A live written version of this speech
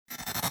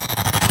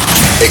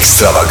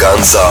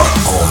Extravaganza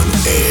on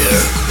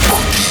air cu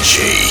DJ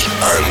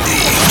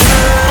ANDI.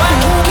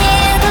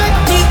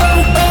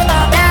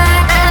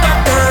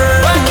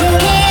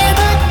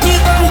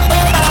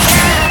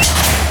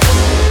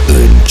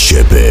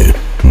 Începe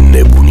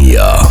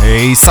nebunia.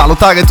 Ei,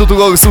 salutare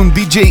tuturor, sunt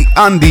DJ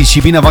ANDI și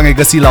bine v-am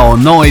regăsit la o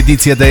nouă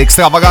ediție de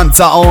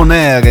Extravaganza on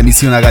air,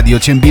 emisiunea radio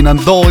ce îmbină în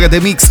 2 ore de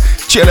mix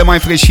cele mai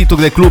fresh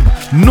hituri de club,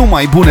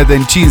 numai bune de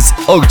încins,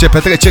 orice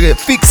petrecere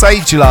fix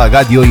aici la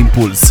Radio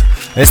Impuls.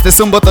 Este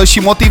sâmbătă și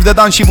motiv de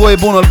dans și voie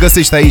bună îl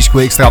găsești aici cu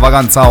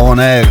Extravaganza on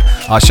air,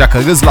 așa că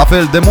râzi la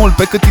fel de mult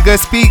pe cât îi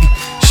respiri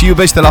și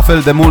iubește la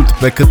fel de mult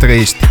pe cât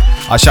trăiești.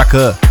 Așa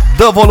că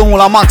dă volumul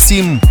la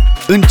maxim,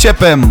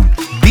 începem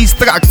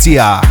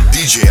distracția.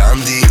 DJ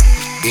ANDI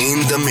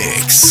in the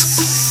mix.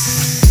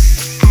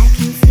 I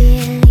can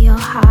feel your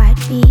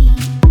heartbeat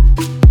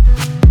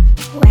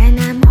when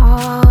I'm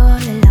all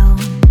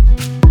alone.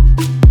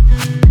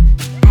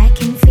 I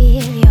can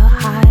feel your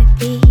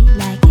heartbeat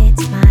like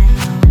it's my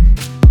own.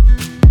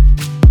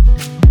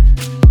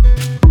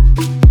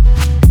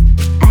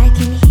 I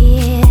can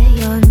hear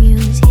your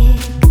music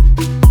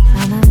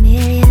from a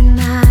million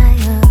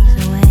miles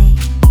away.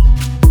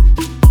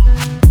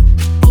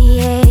 The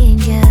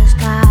angels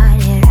got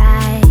it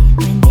right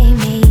when they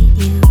made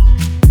you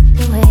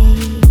the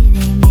way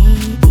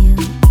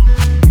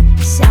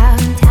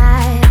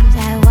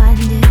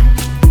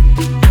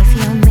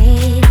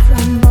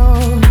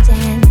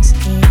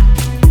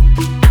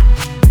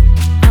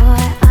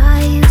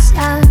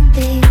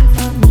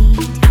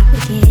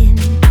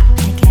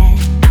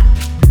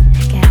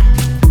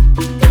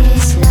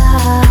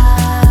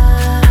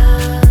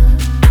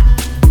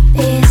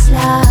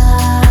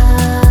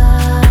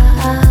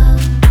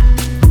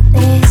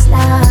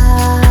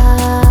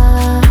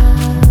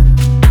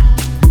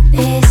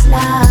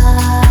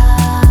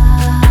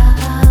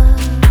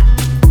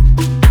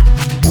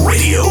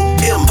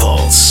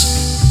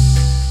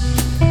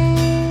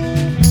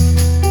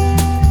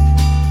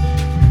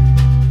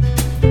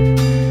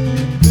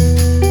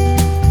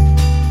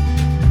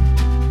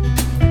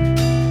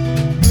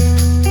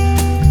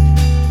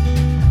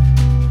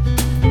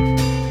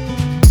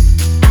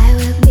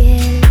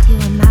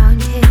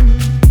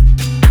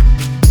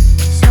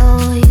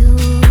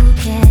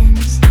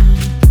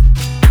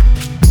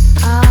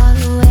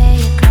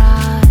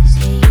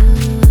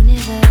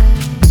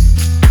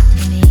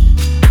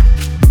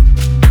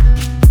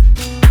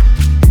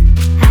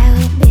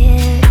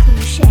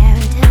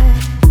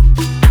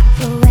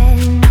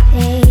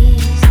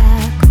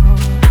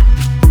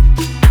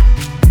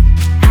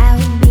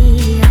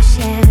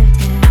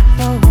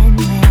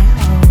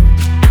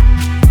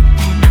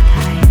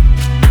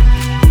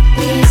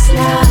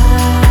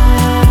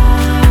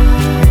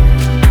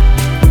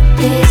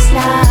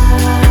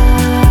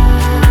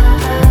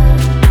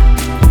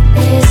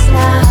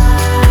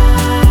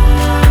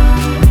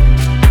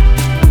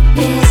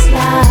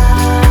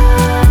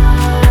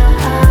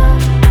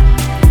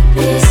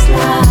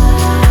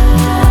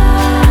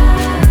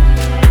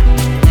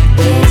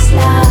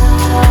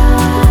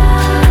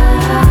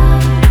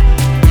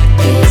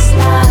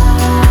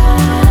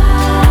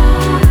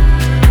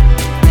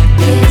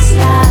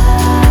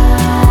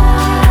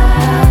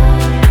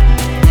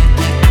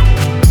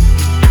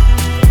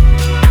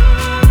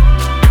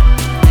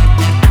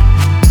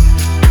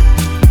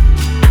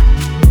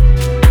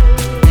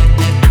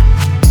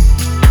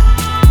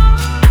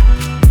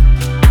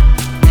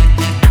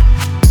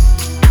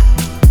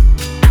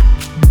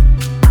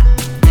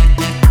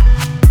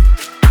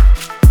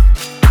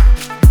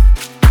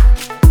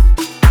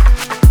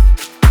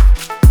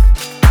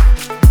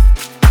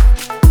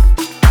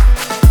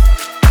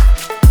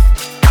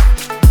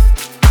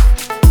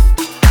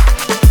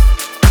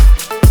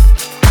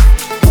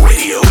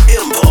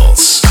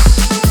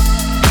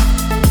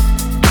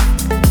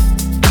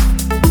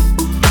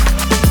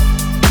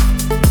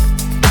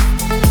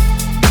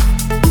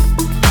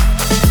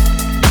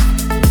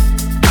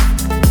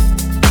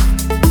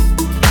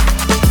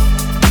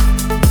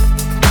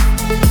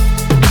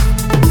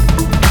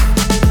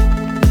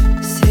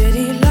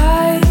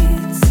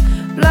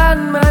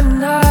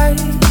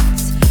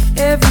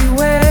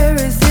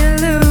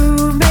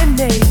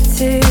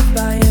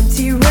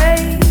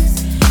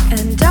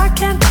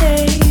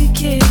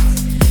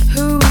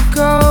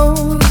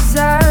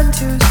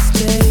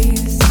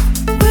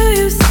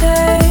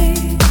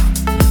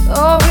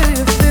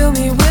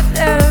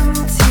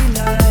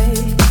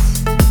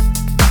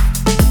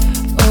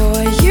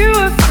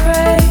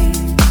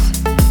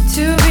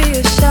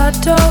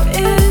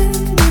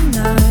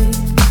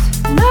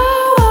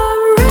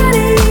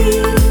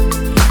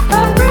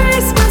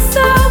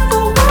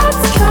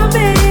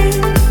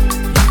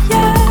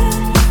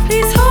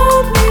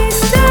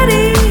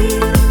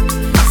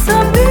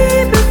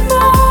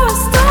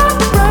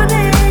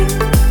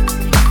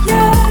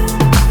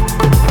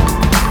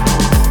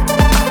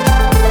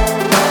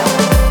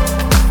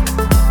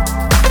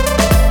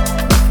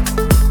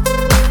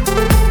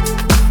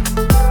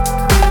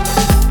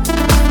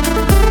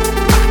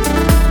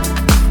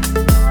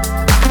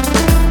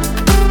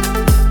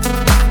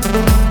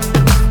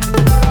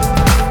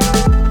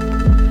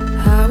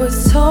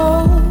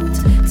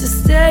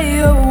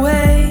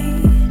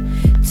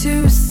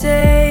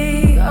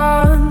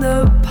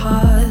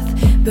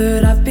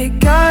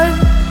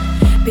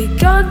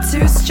want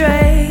to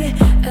stray,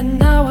 and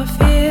now I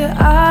fear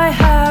I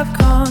have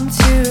gone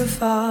too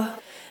far.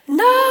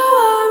 Now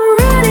I'm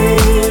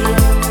ready,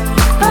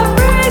 I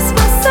brace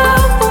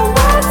myself for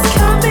what's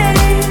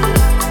coming.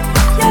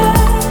 Yeah,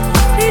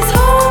 please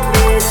hold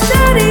me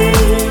steady,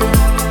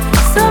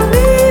 stop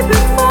me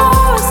before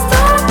I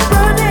start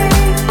running.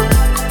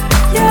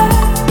 Yeah.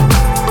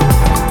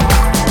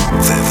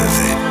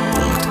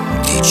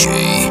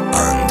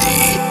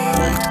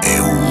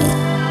 www.djandi.eu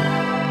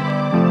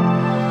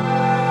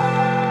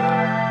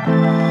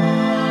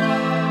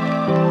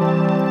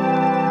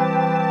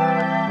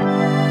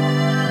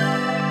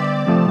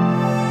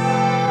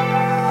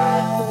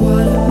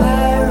What am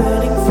I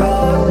running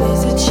from?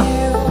 Is it you?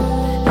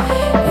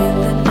 In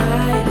the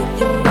night, in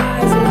your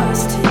eyes,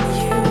 lost in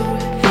you.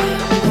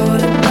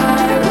 What am I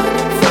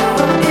running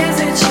from? Is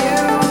it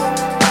you?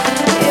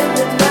 In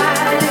the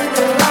night, in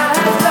your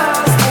eyes,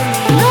 lost in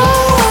you. No,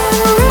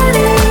 I'm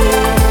ready.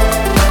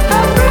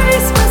 I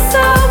brace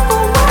myself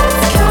for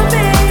what's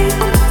coming.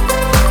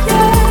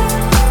 Yeah,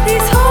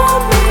 please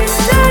hold me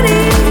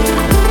steady.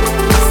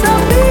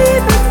 Stop me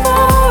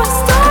before I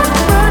start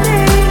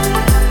running.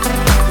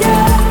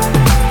 Yeah.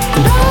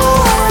 No,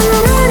 I'm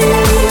ready.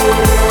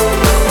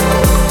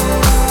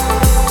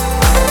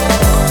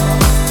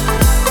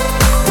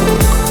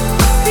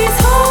 Please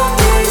hold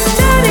me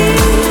steady.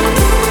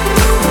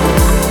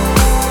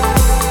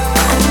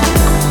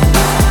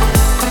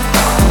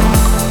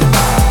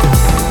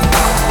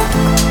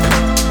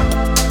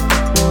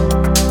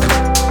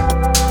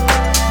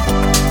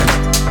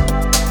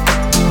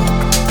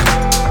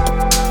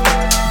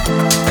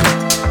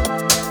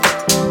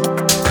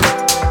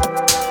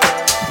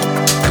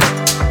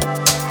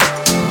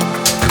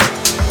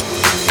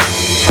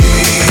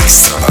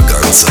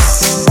 Extravaganza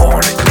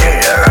on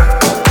air.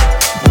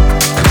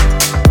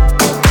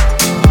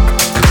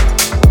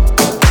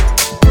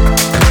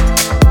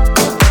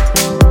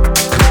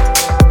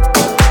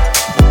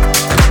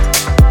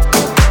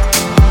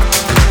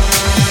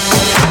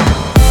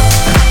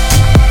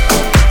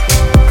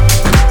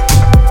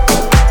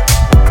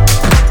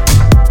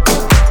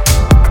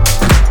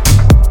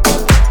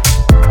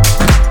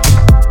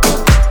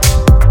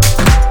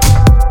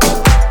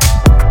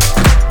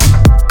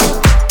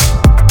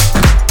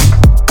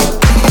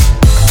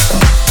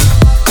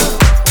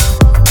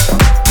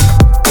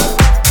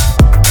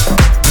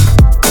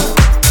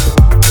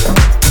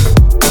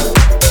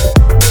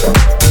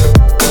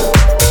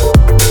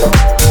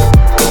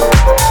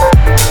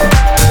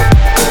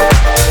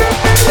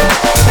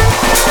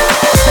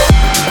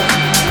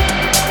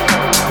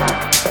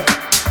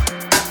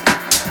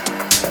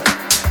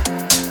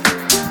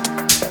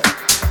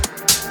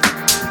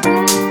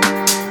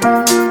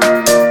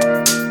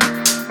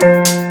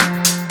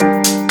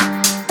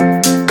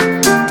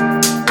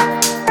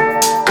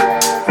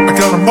 I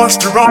got a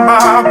monster on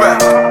my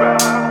back.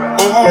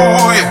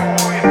 Oh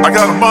yeah, I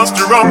got a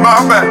monster on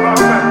my back.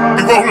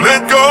 He won't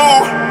let go.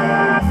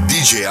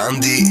 DJ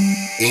Andy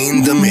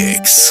in the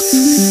mix.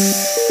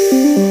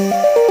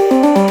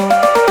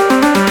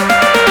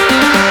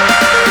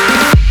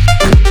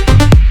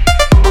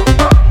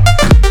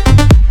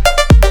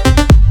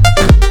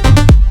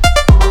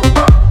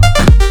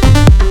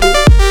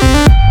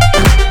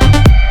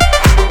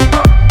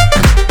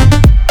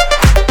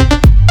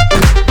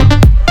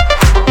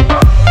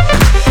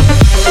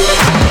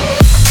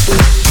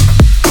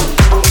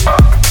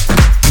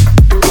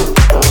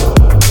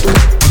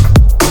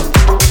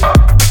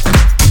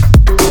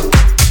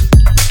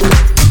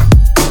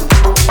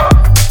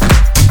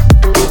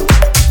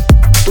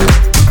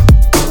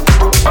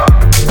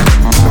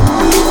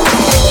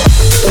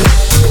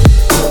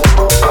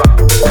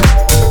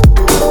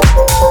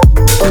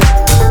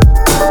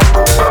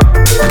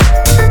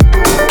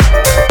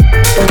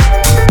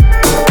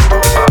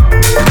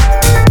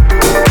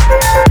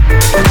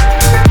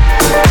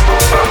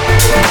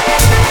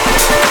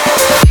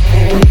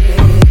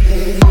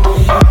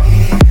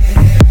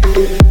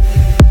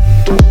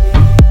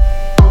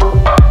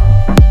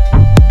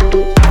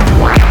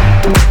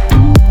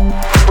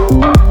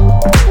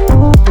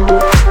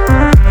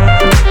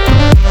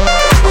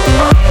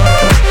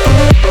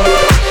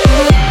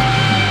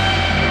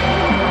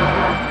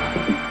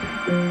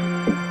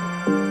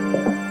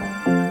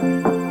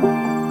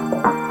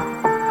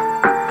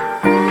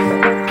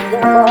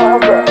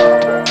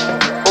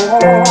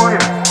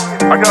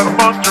 I got a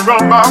monster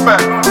on my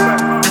back.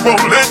 He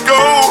won't let go.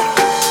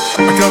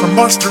 I got a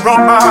monster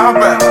on my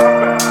back.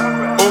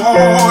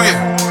 Oh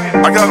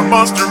yeah, I got a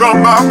monster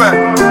on my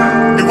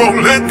back. He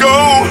won't let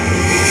go.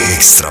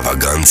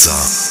 Extravaganza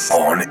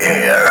on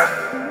air.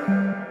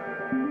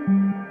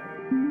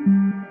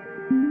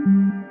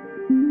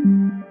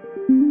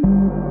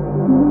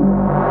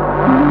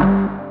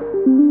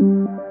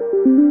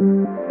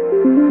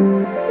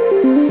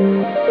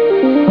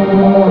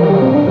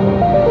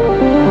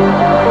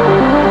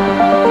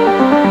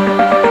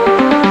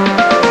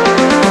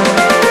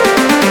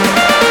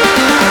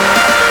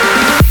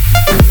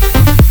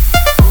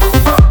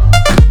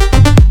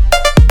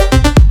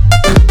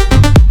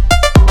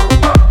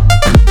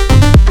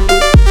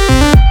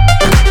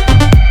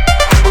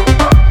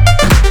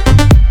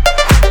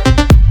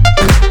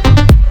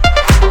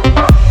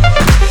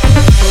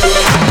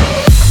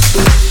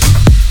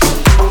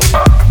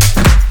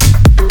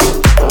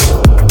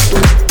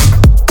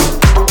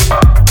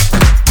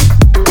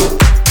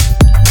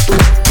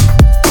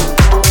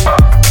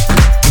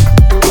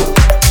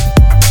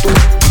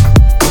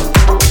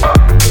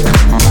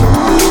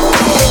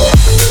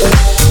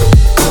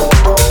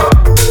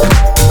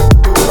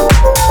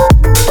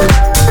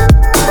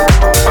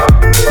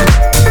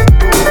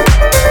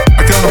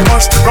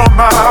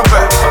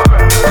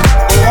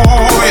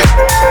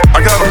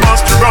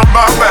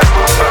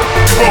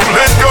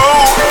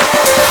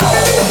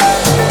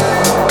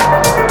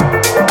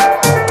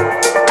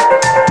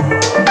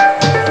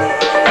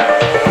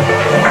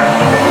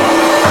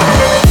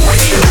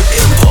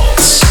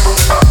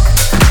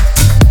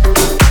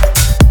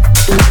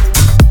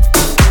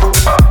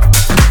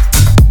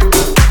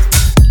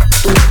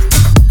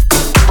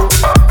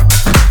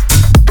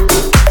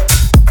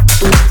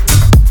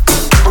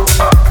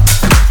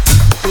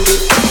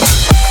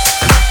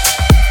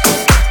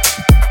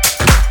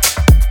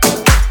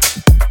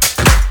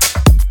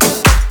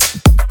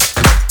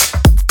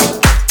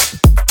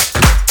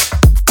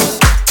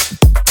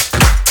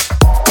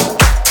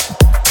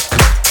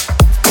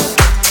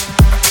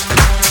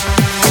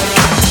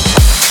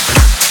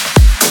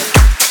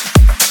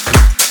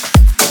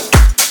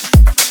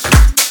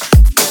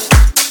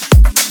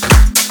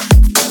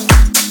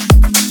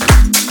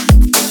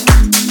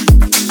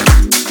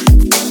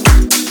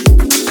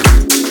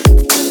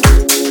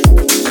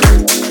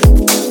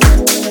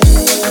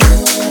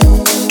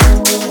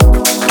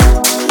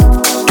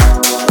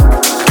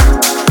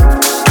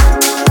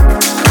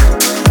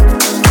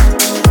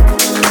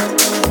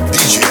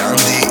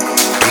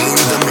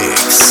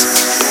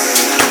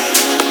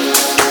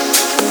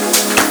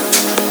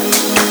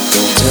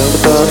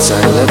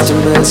 I left a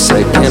mess,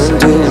 I can't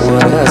undo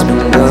what has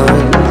been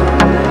done.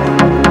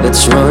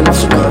 Let's run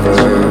for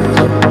cover.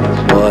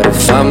 What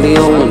if I'm the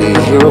only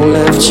hero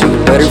left? You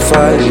better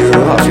fire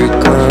off your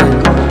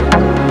gun.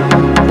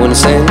 Wanna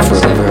stand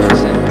forever.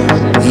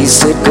 He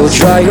said go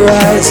dry your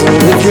eyes and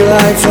live your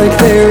life like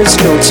there's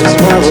no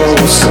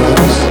tomorrow, son.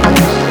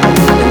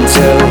 And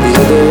tell the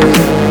others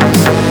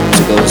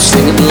to go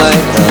singing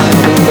like a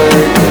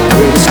hummingbird, the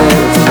greatest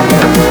anthem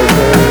ever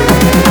heard.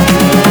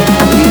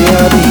 We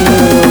are the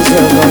heroes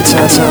of our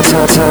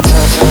time.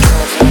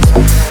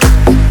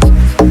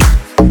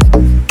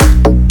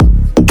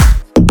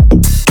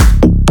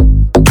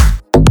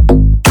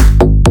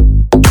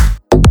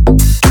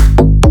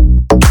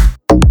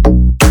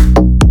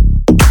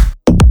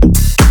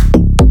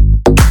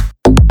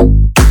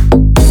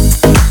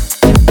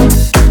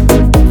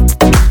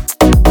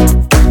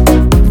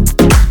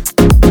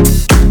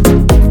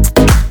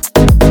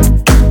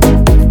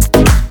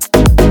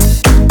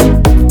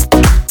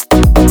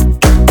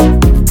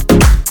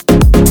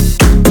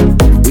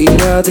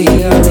 The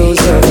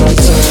heroes of our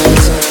time.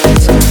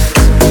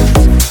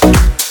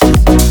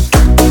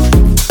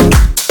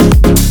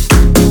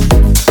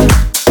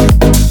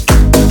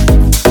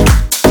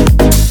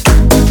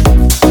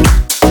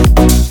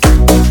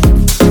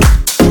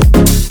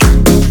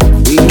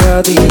 We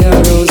are the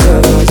heroes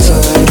of our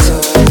time.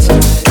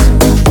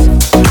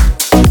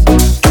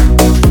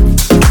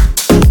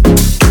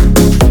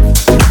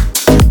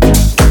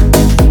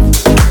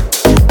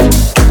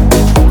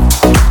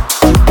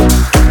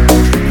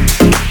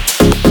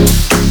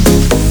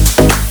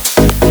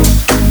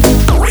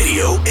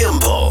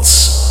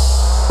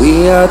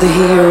 We are the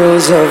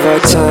heroes of our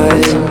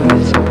time.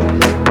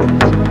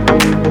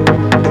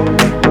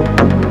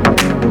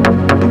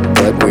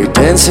 But we're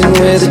dancing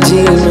with the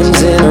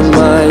demons in our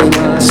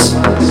minds.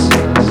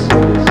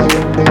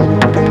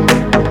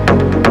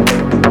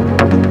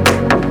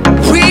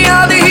 We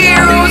are the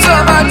heroes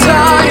of our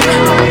time.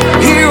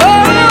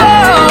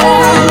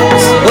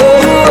 Heroes.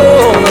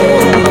 Oh,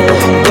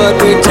 but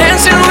we're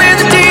dancing with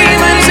the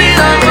demons in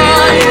our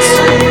minds.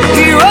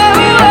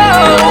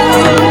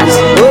 Heroes.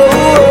 Oh.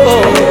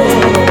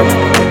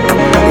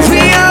 We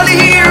are the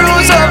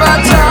heroes of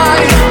our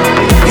time,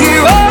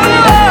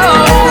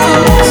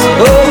 heroes.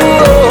 Oh,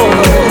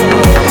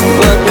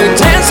 but we're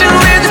dancing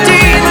with the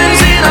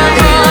demons in our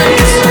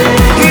minds,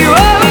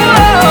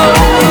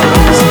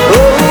 heroes. Oh.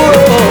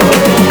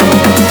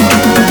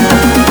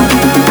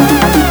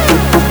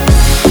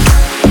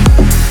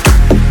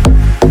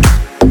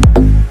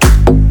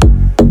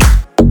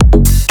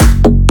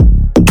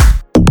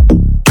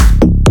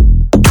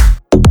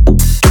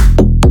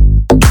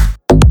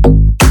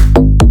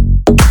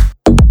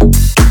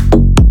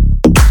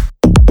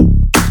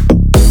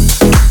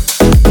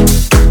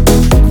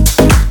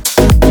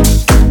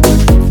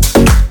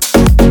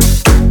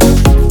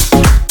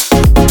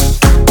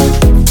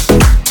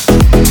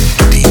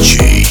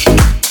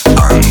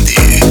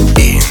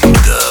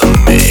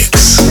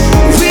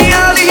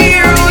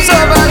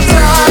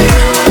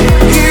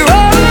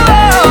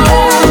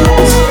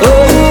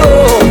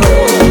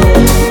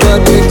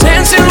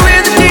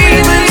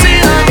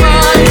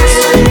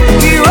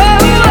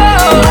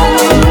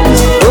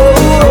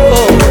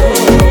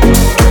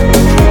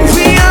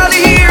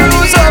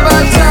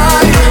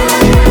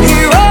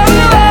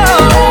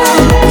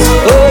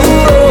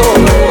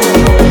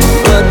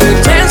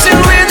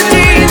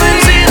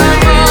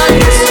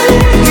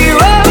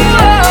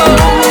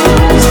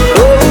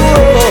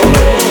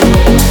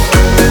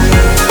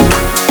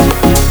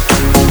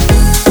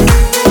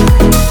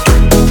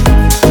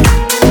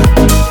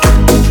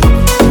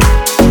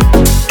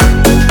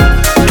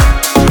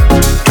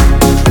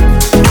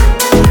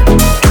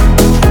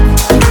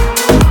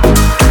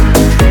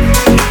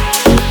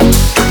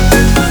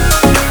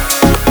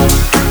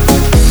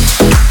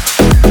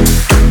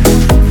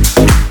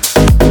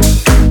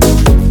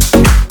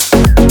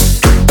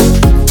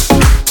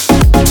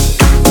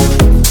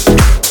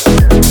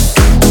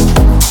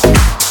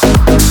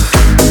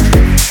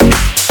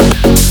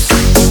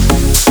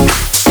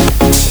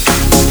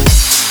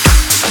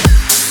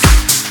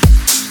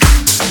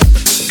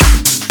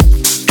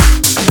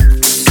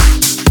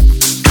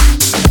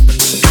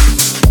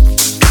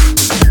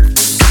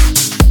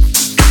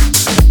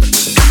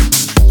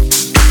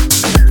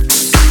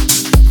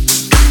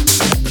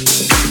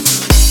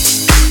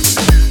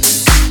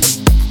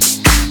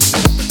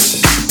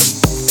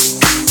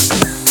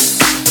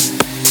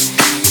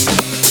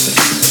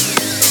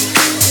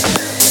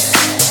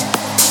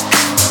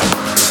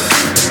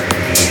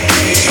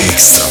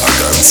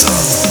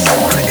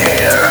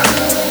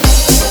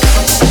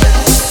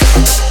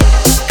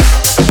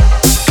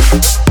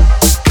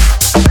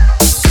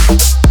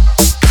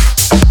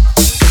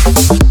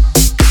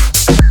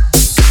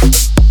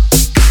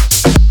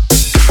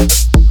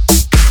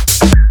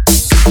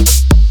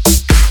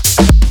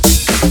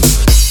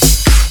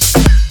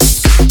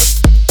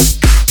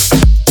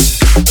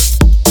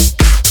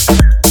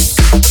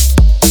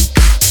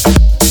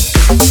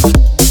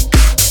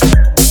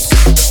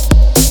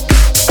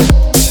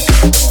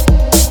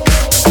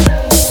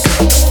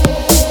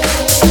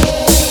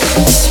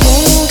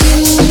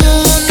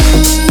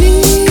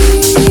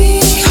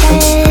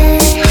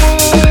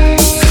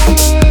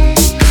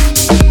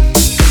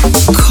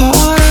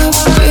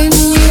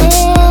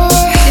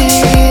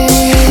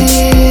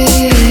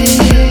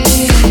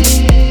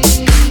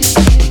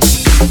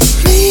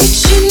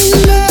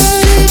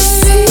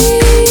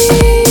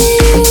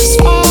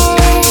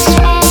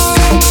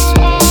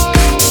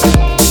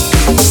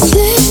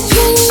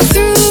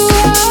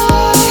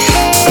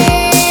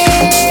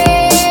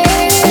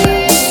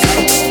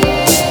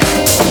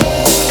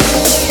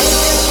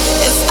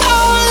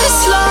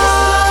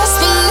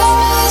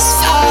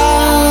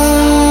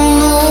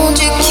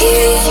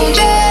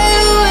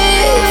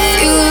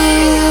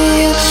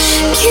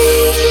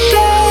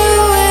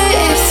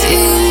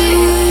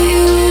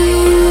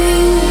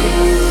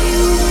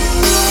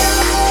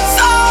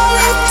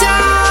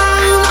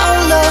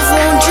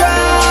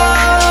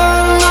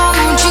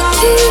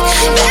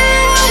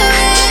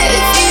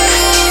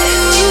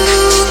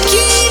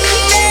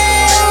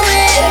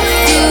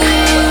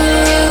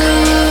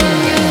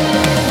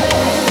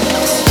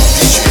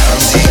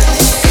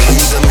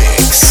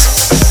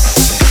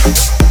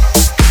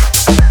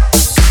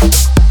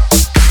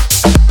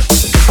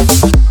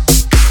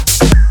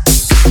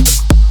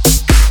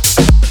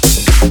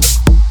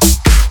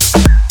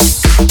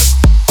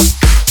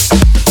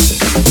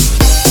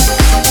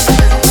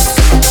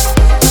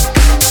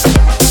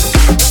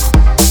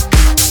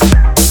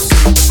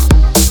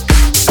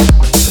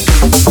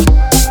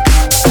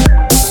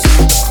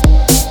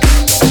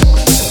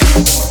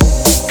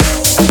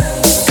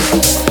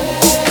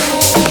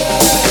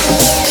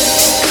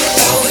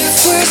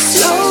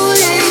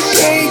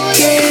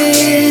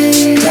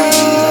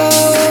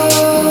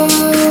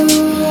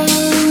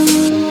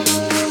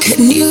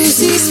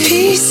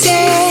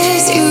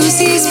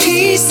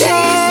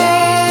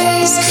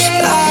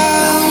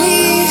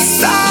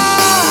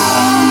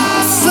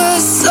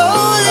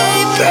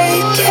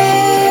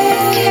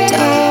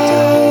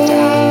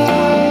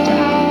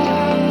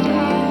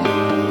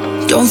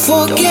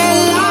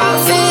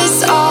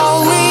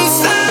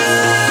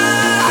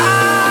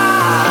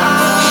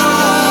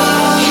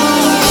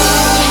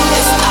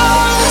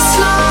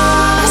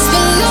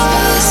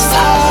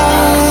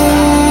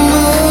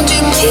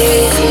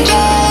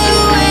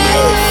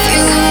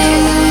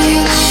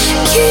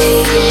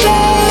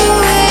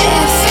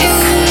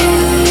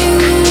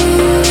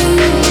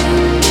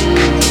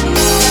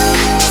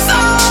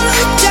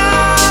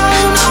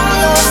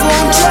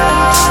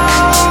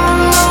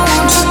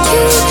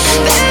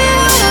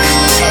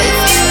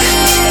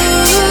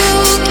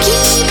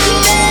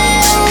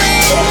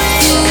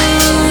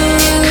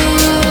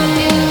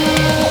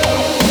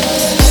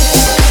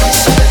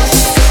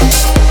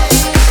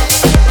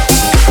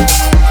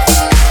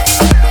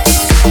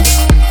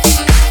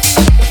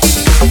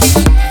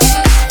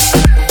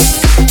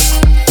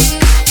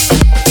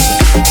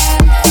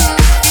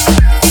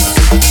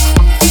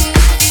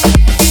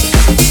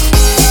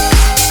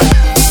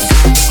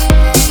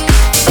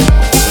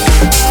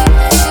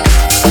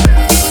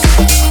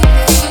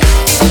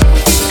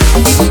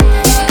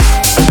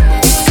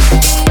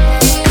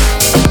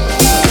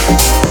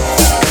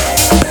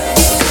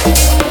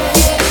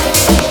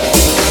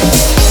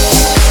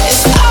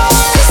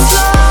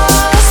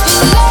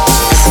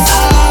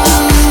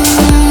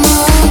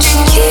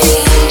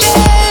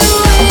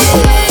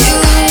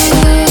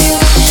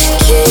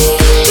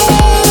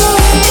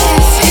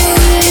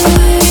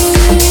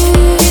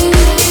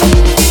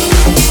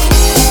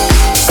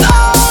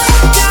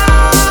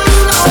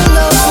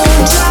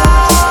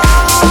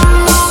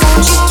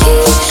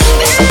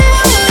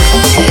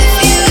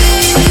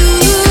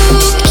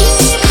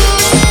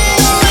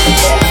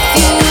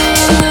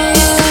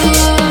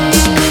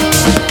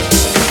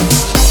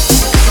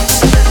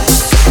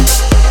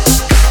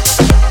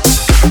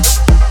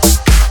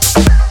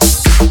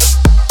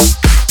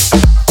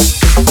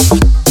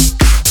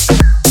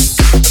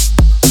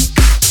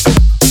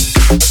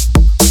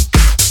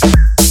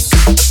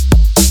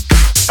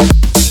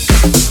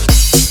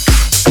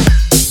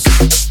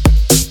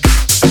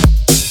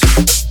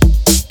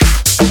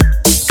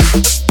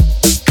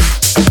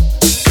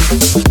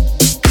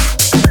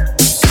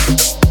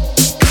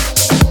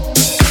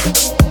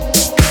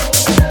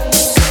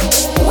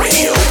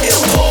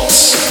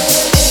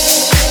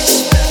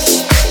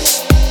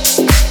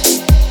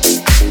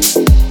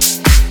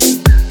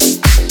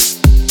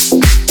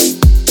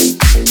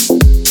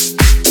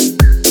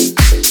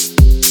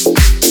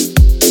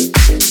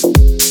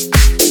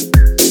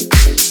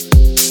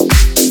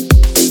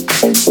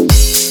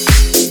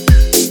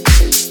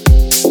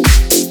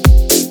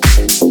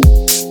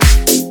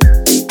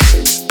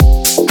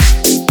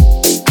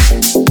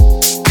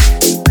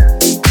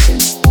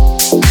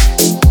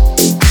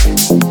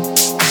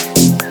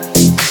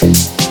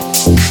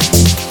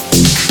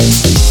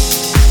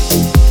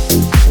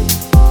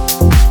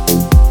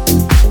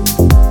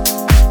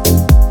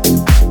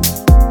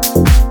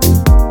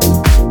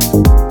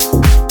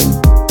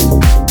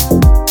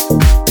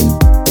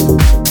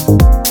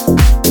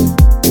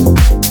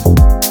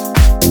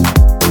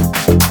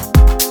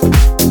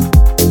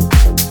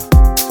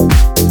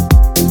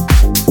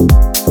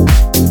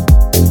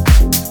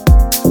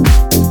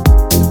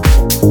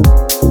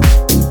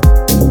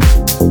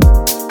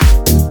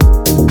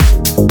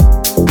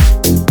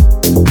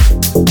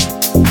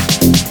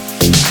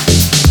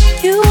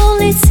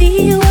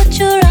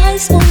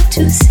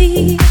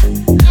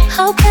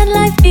 How can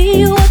life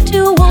be what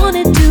you want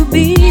it to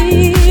be?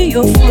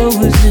 You're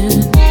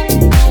frozen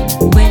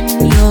when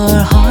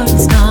your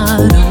heart's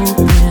not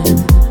open.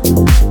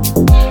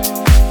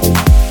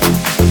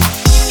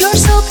 You're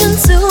so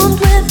consumed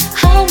with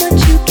how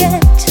much you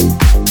get.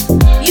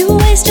 You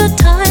waste your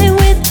time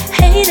with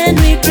hate and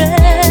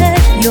regret.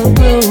 You're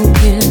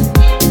broken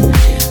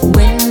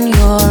when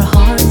your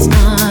heart's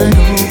not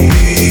open.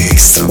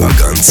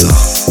 Extravaganza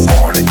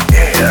on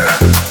air.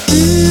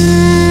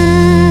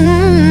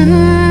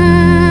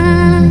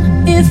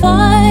 If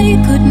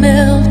I could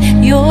melt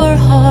your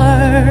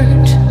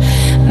heart,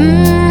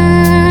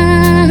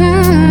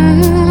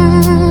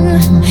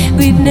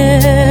 we'd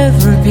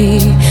never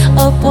be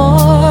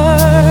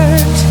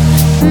apart.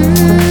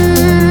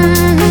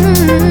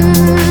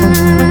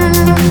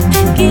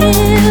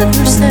 Give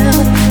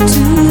yourself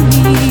to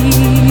me.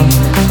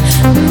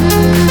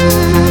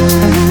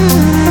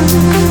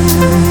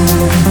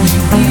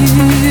 You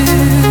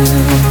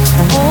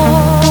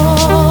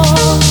are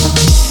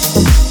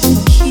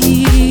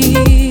key.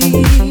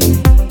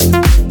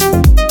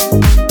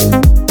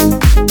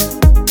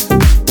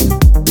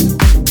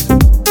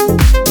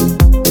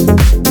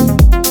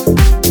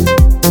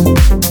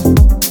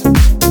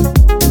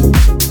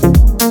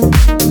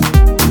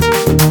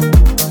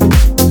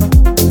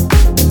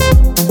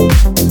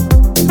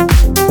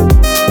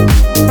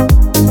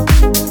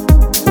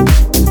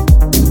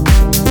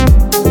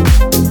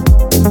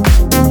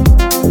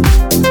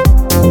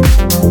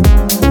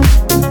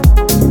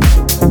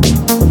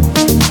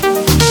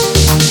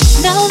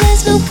 Now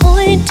there's no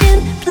point in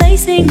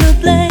placing the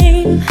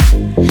blame,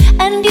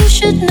 and you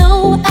should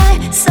know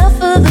I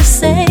suffer the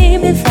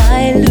same. If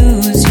I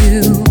lose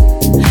you,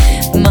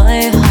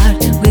 my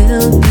heart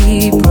will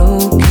be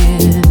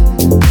broken.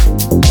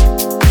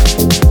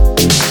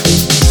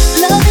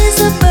 Love is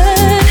a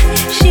bird,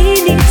 she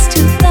needs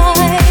to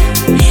fly.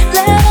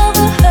 Let all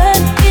the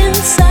hurt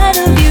inside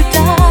of you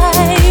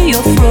die.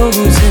 You're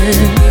frozen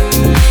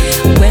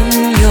when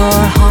your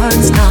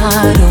heart's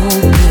not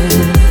open.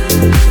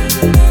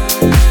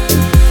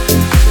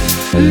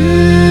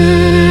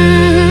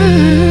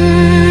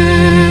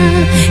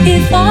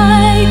 If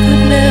I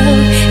could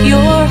melt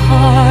your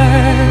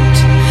heart,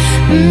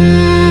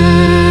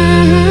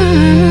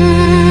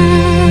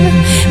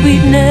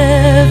 we'd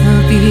never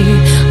be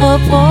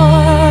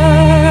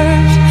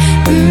apart.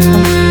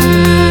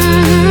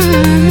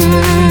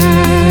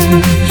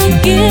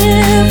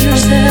 Give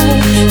yourself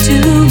to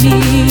me.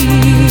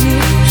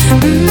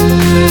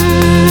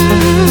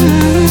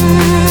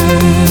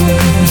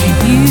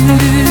 You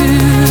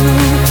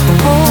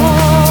are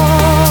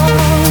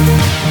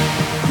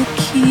the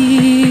key.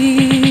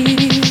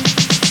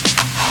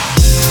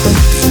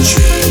 DJ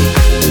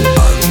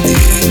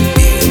ANDI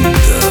in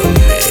the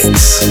mix.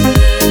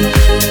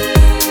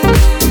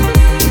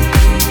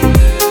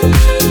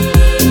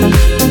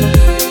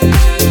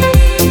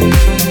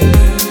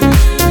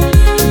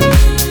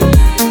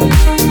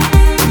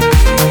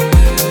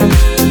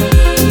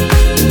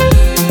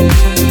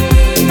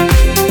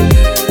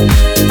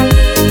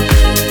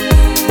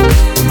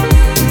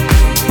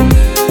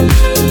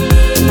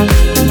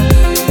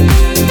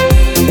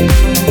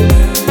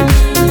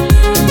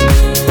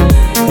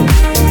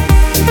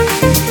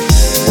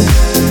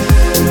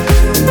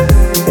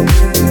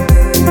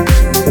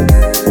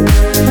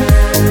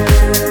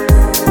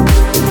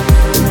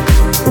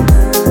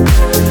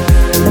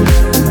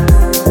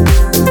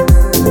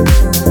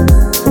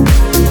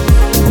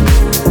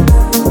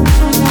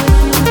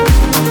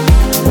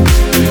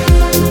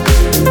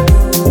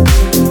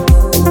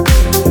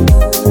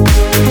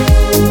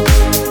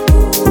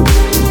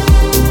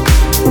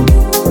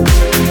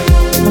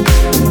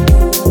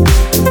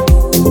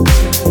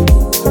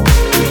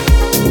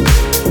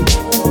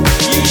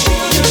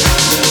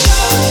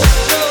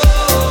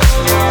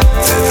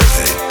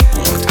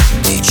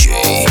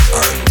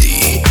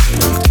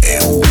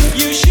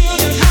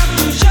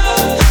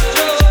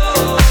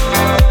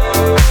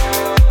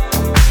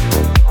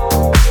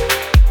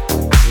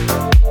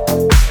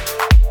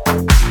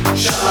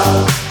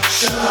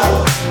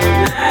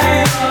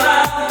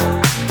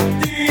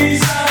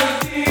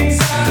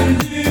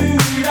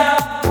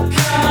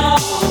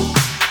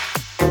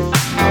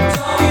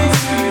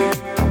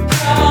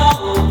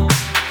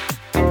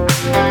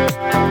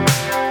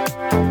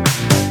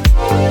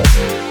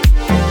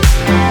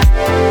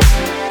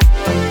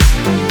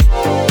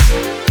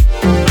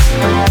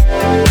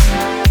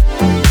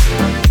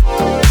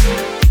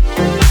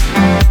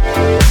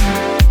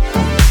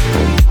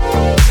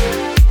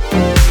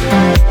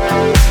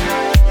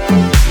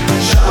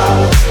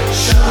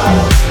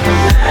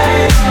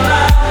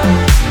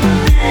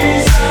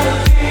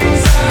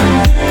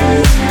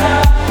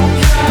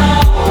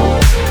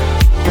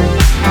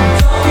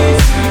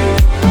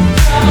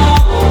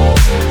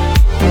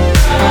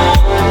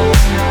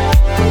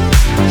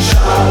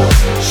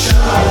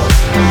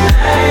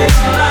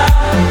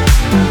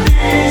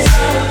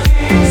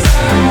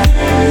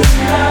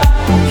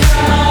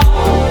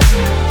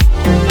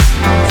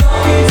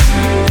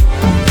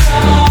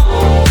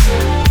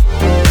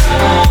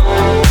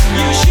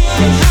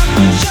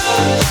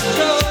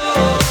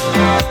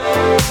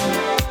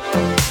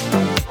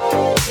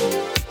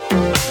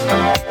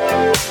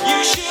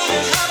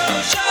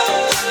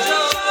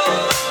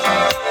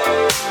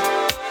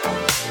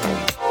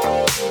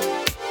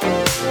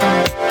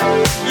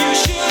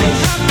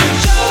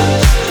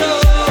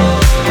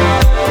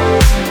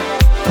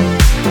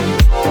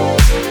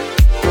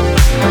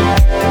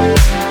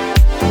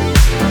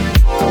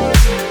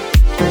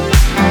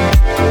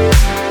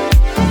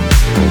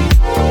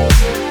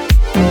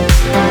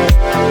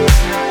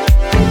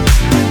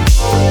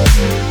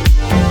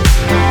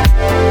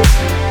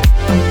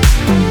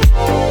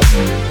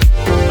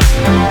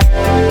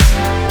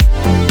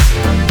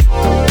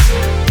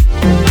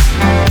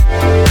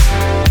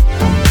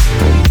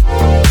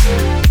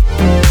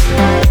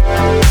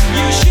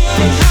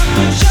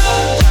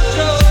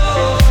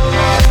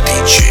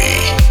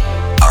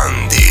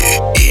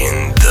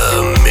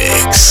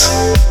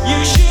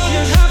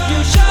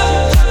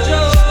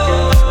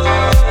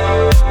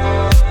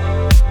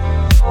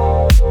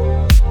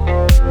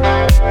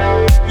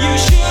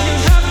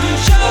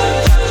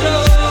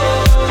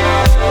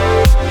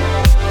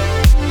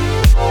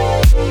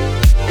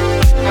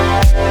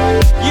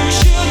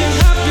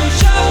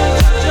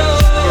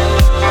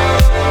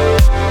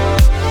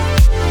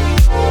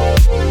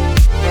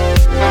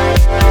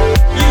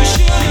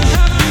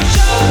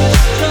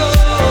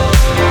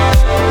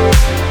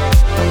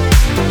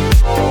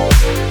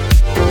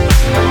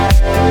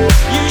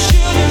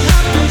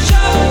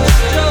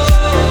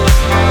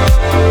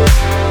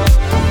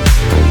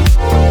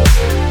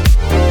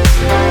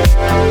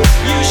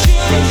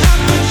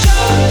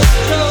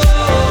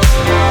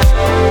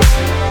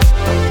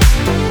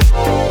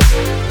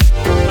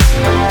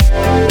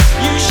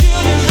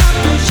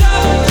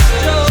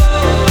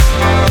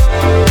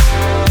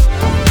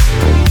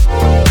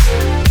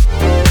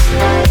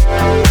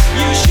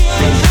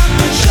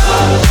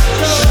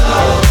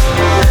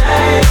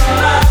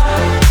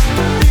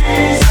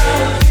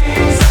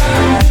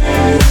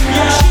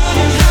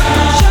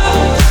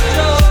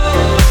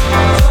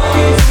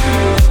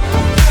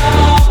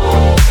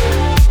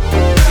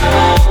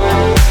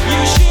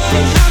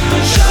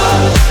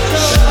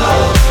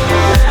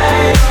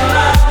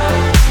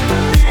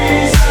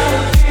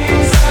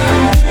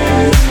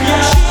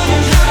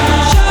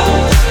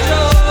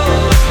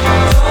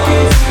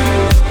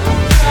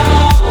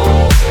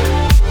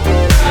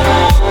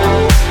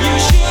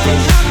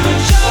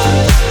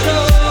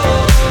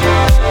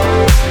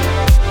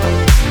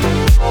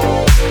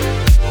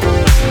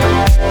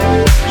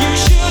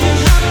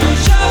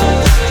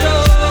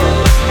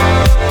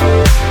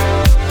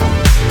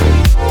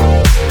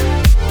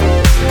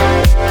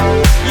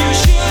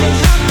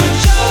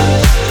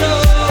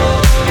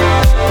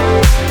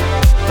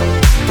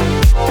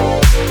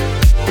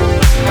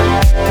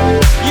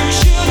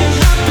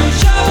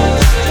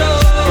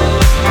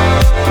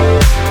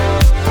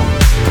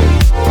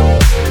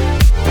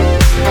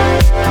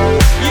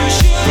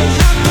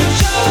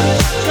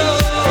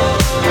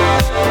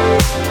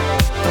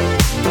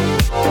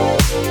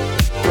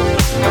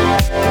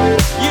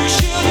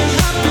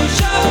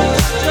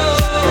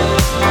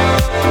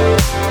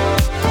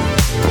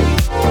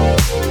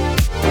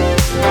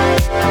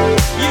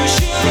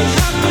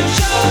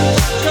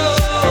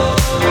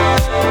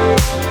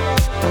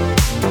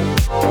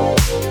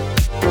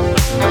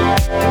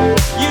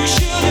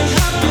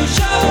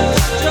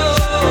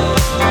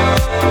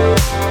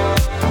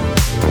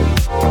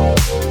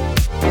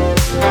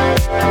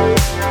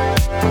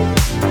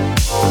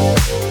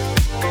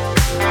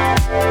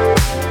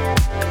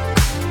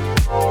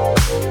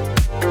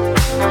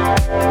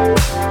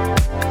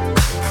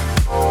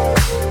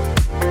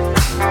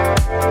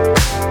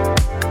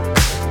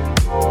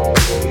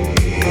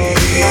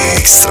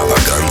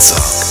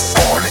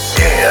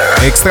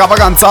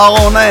 Extravaganza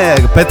on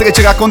air.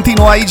 Petrecerea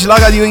continuă aici la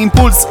Radio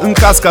Impuls. În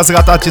caz că ați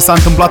ratat ce s-a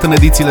întâmplat în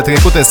edițiile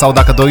trecute sau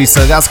dacă doriți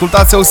să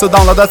reascultați sau să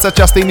downloadați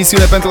această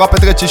emisiune pentru a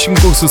petrece și în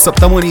cursul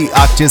săptămânii,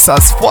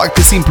 accesați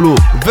foarte simplu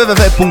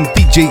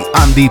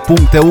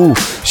www.djandi.eu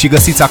și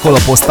găsiți acolo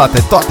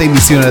postate toate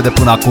emisiunile de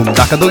până acum.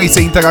 Dacă doriți să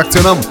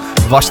interacționăm,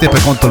 vă aștept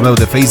pe contul meu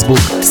de Facebook,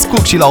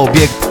 scurt și la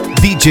obiect,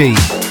 DJ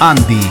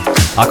Andi.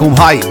 Acum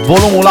hai,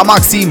 volumul la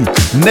maxim,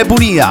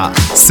 nebunia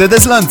se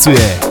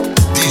dezlănțuie.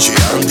 DJ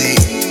Andy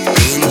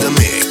in the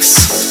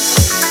mix.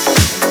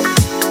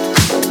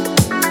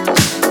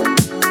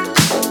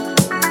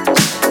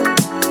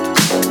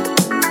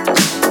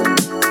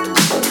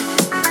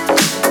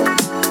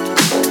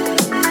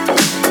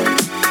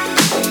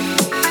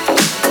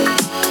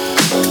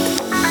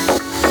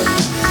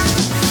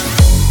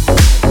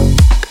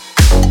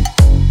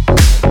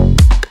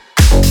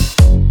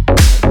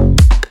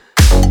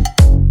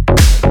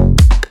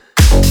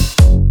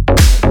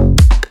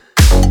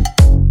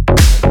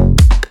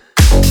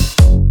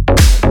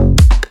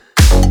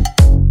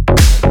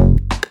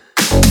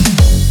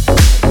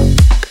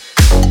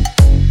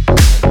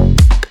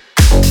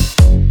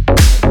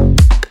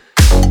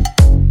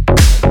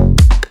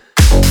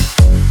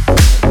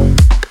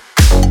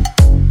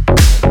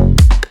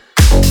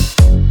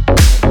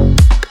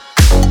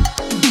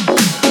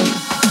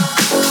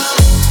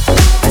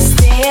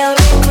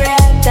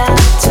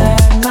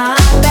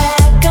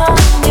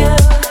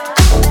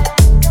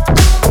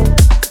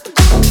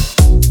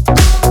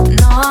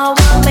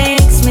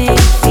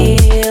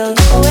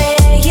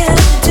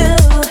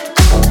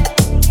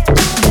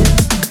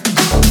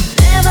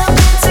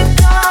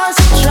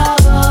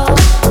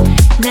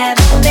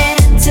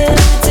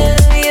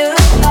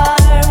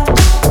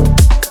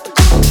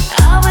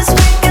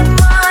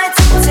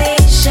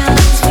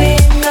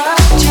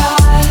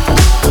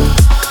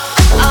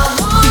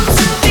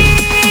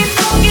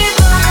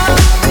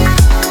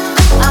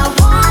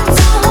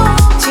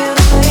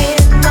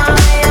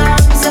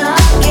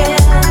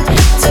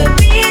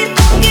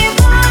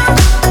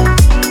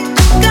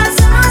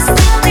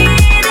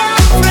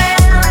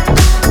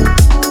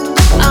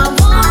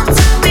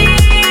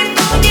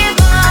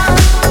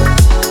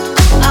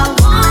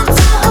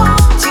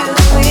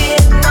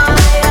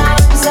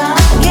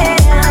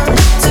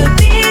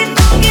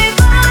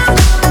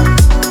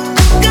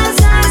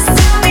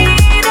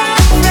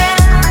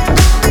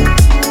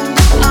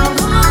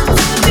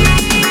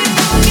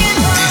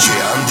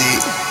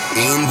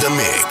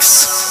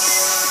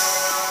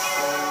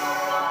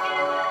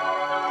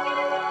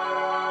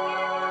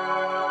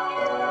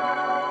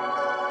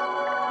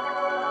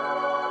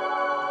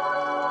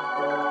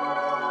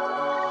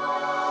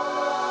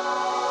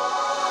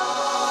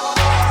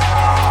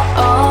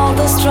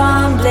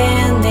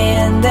 Trembling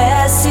in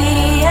the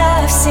sea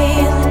I've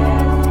seen.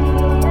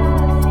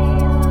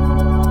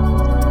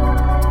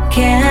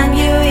 Can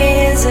you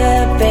ease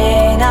the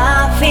pain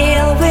I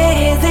feel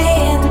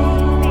within?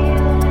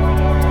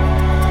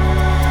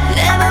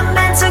 Never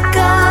meant to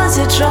cause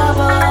you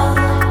trouble,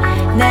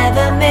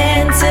 never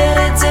meant to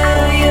do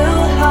you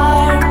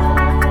harm.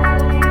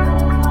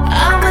 I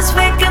was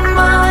weak in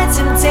my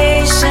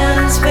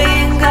temptations,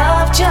 wing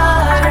of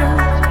charm.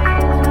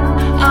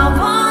 I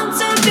want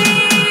to be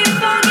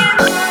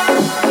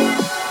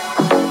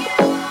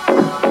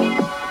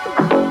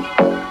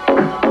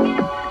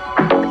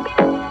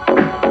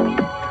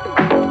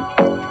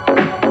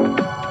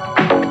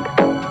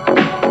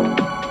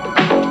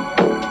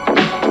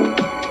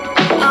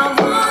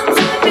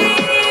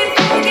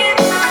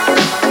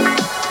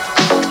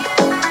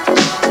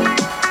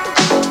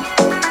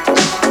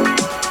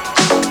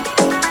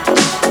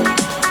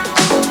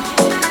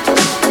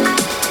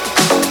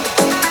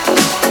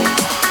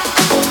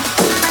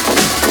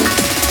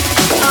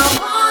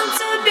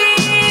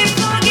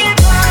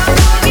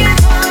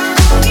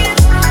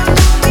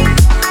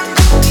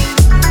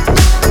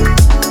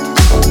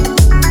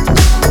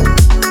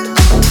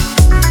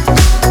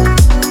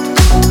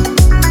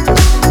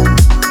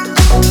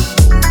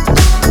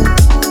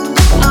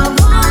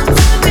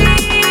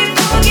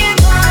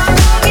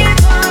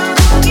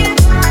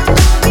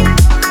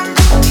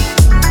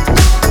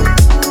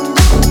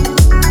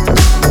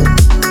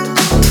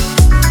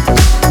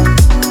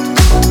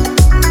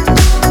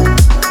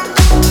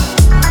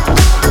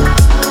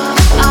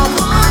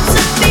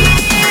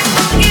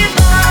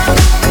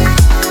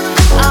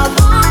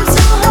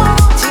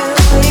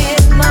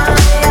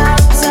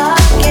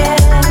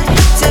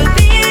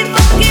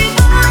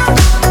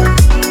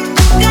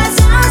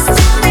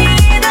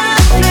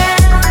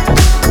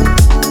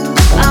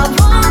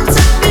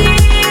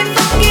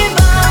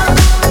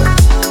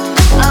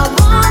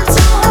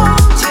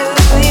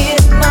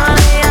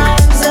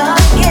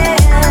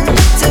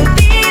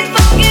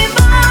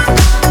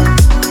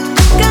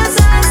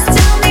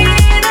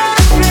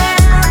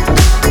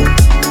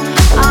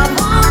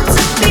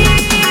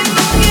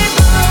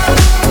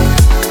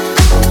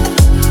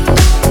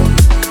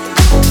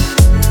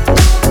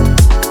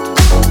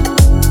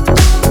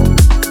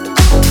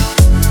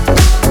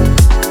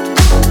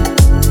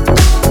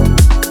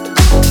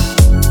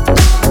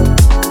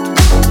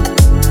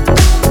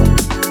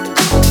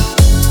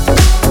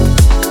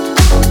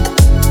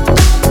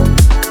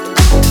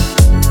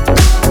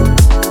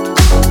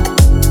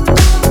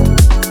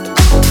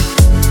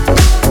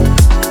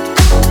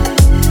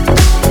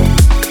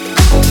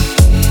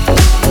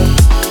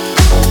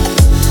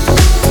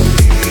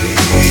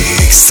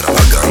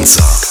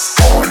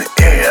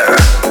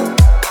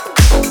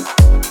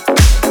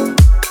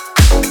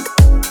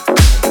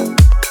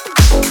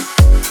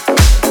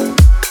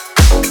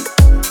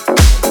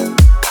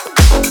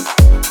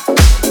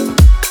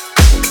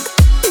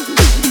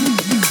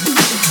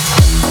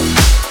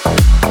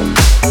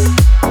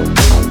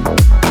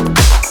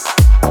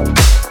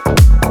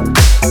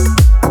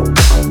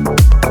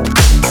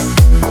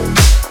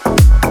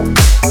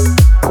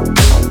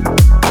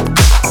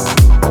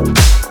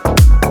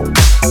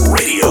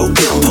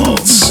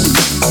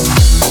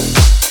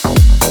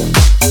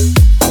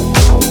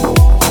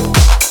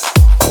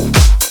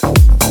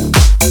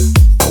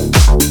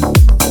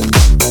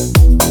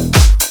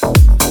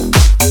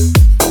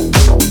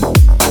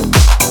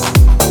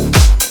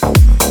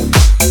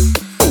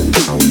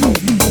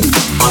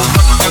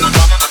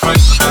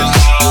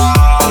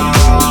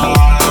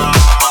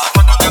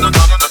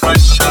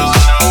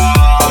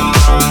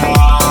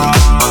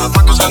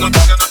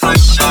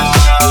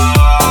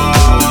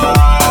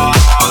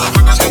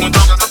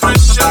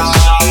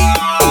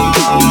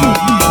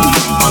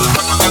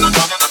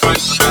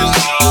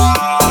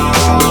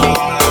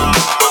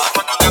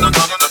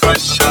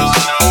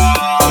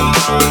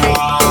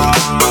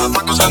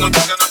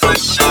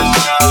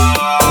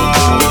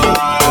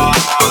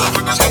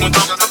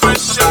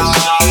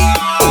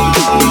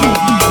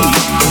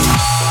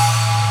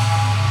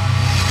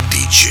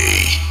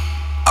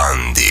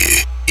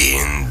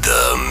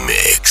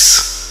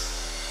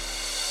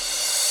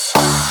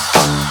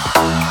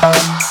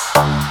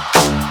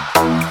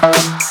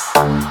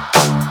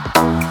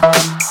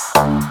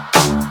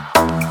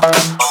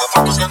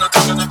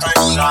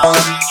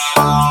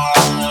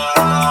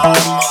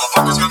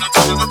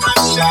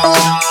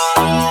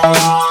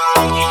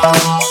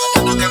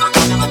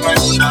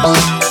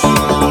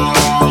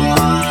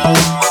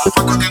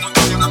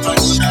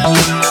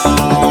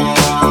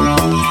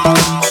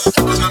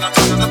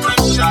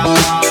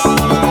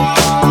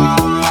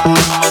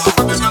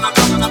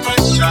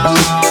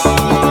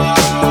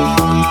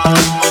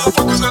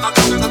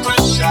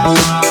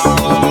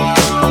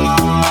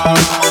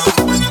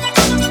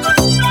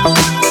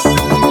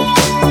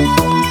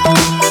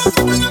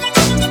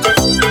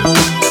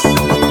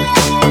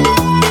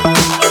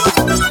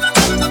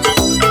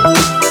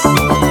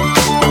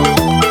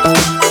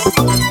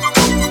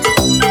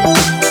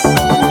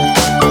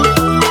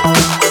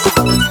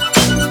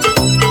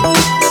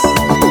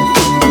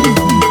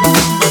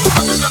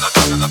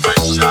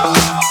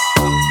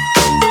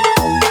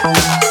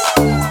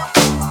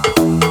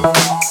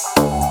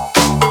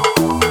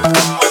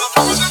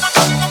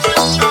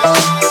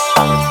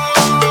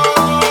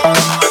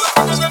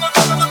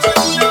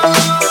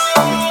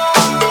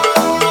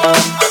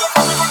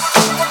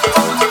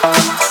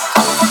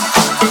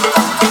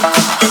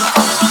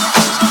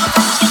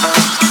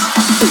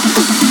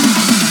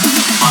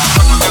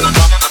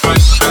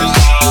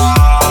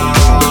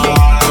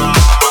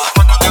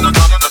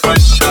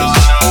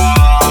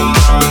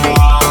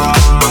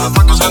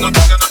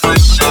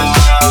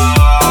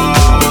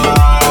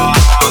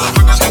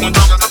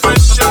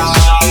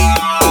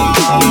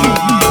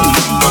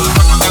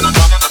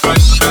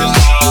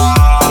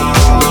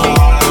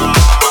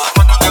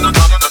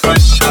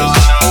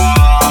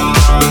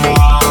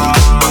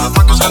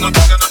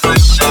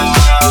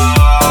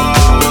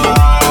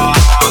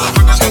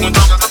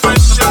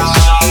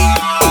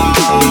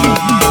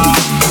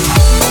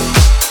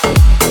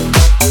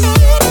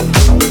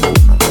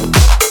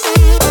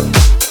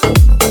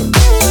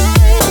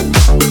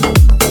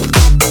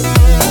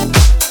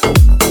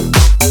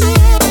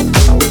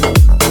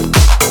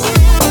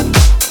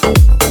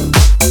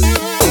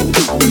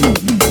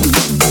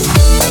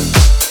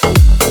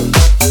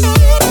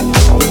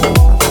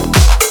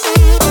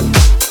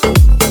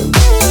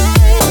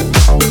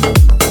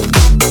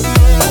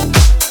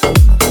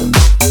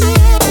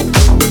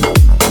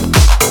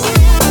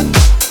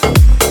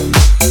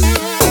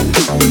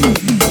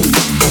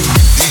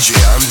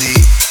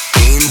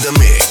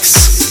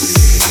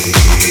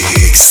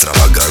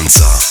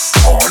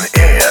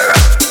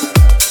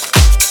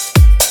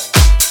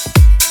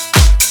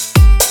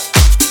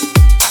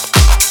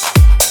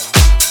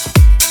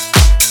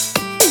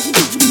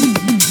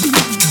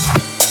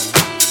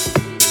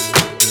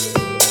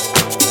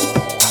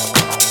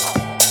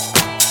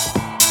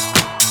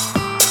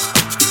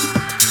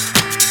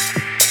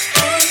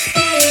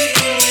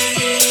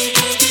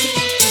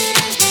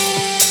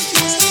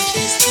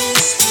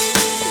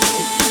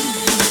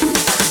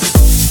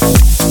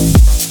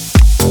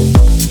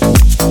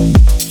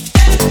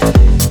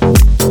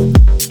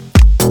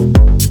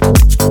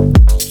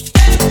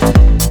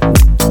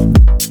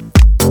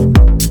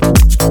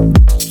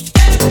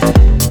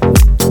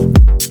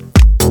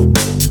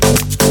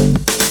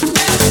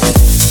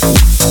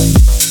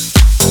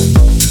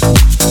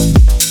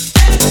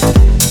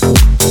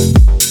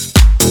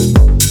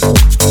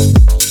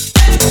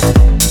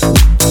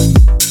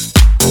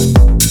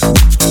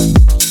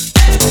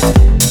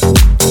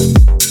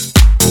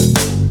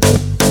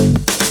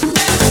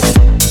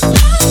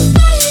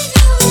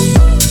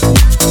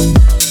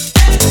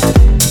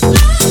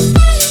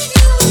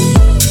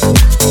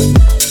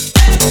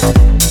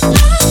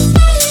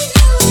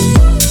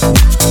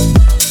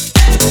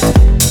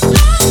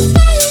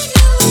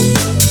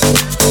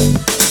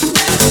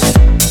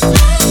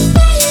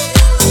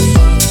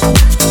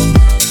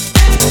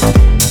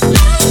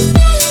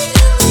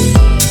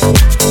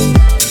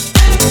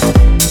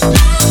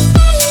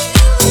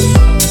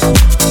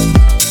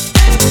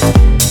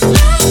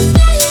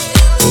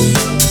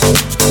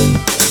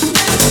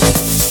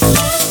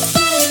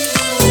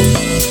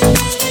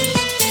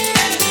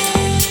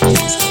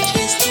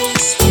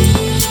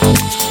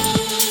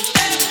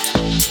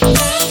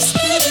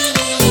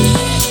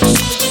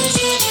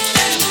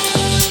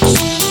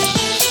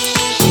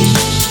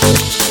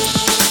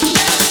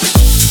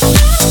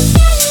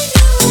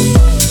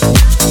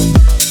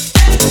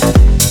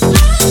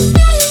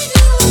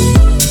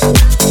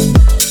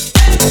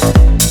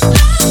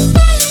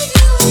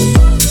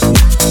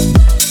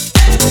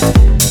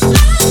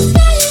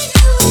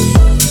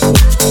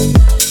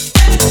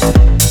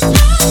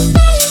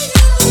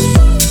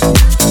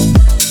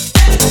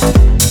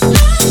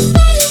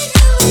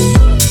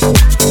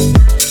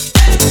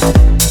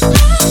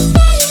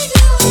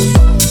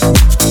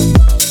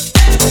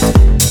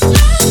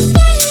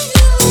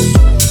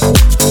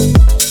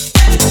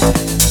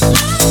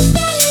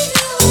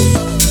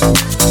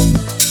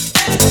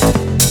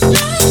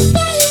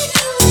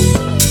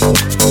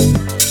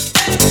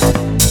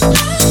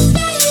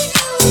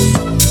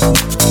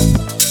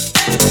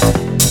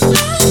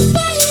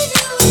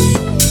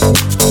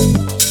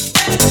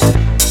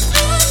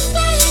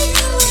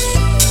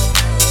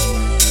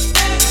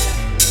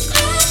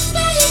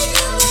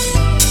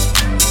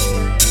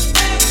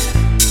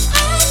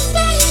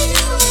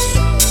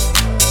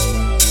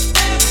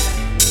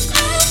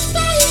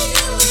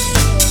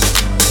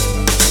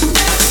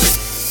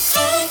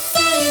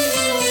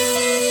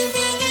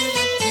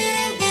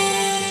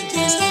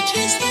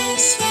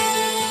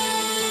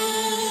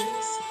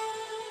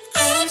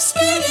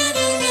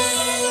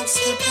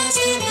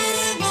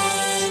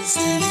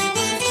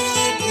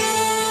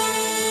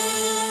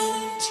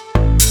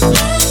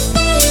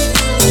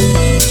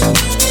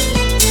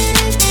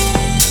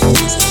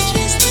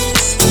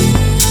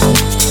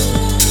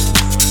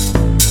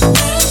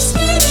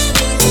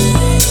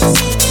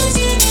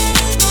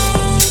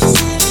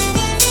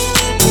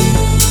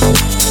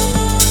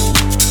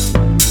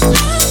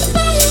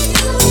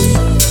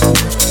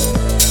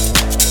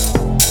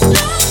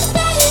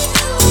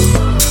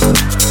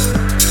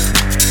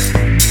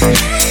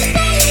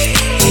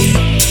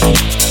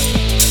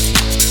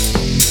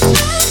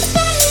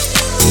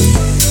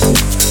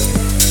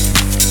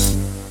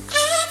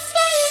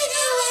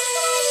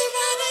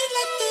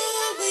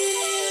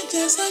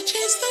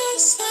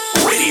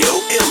Radio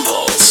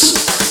Impuls.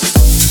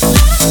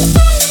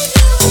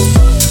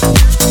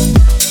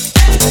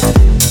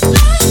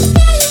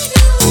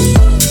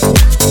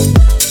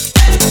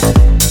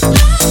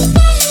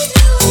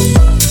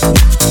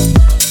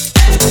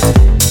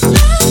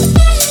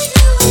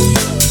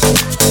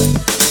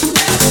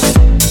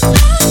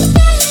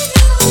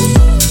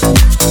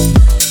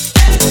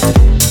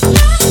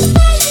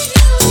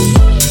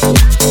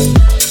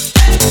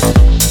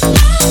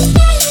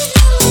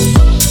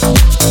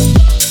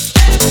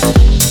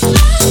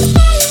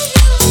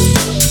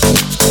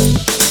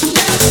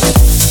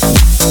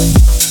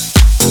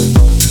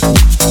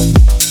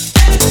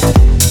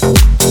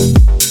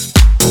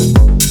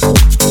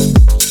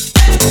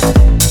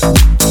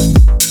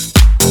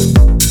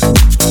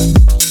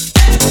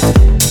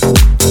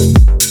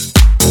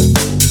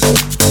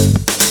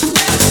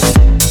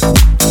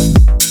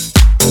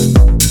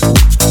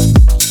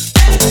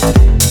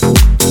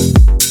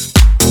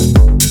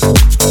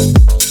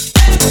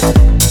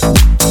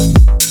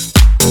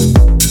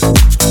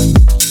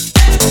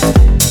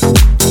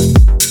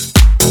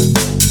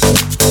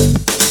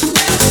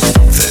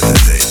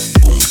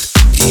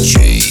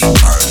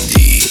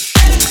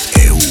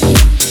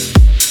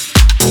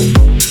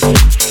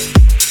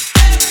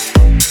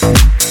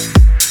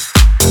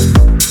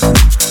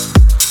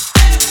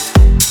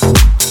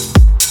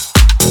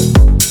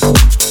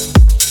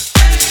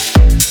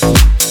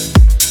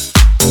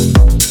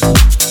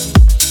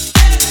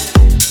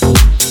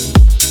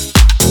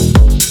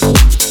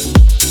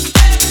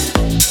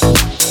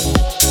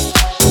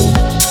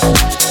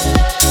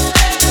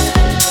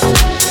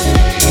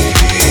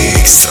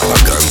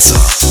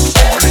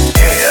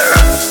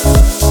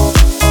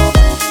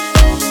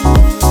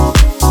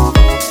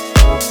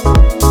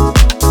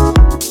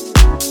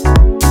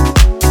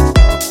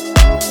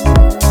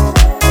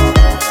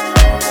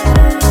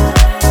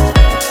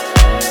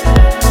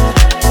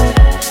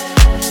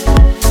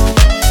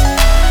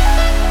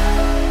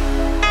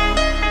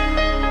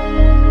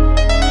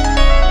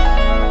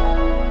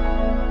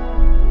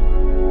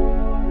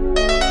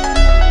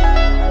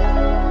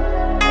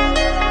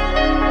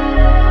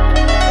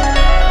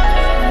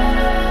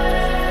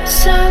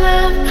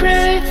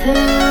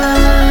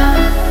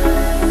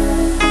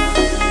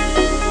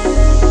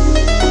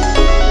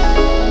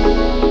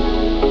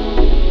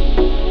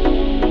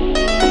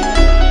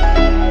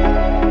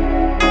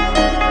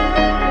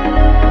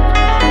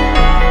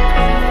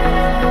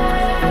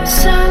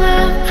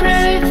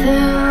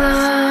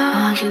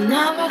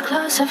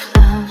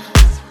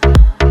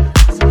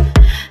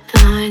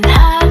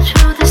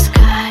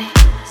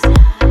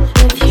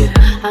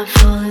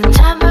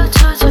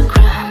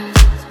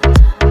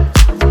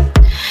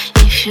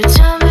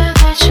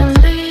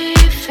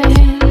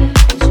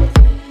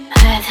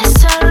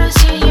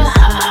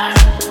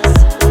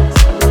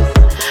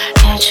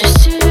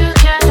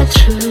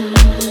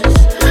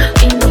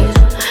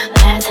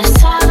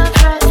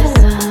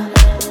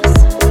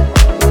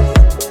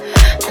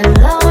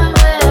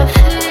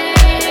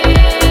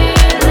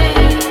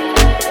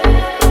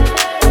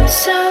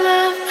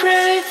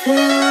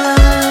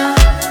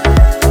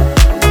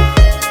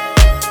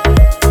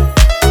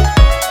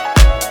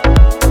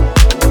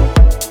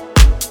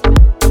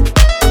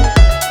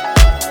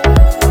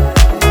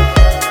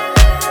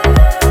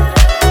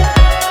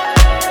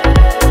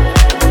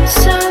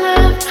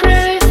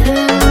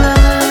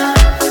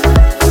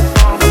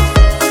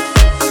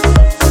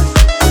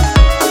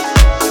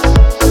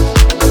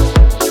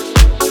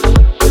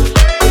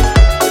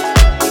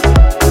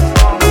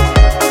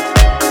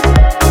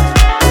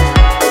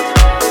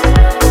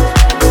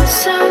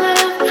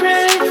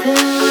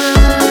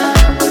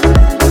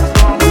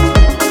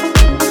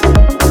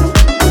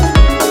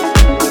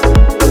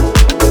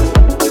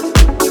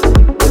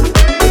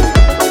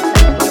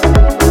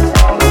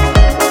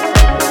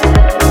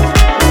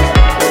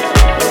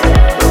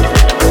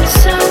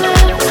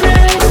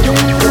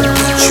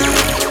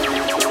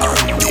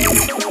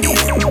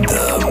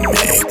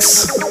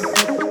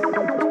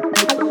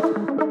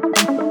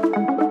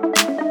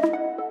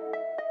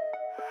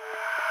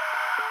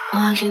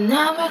 Walking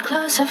our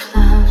close of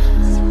love,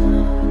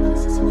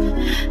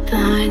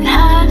 flying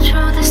high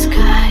through the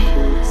sky.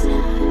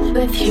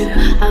 With you,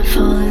 I'm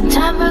falling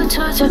down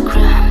to the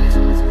ground.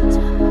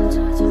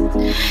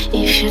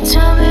 If you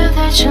tell me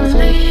that you're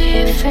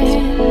leaving,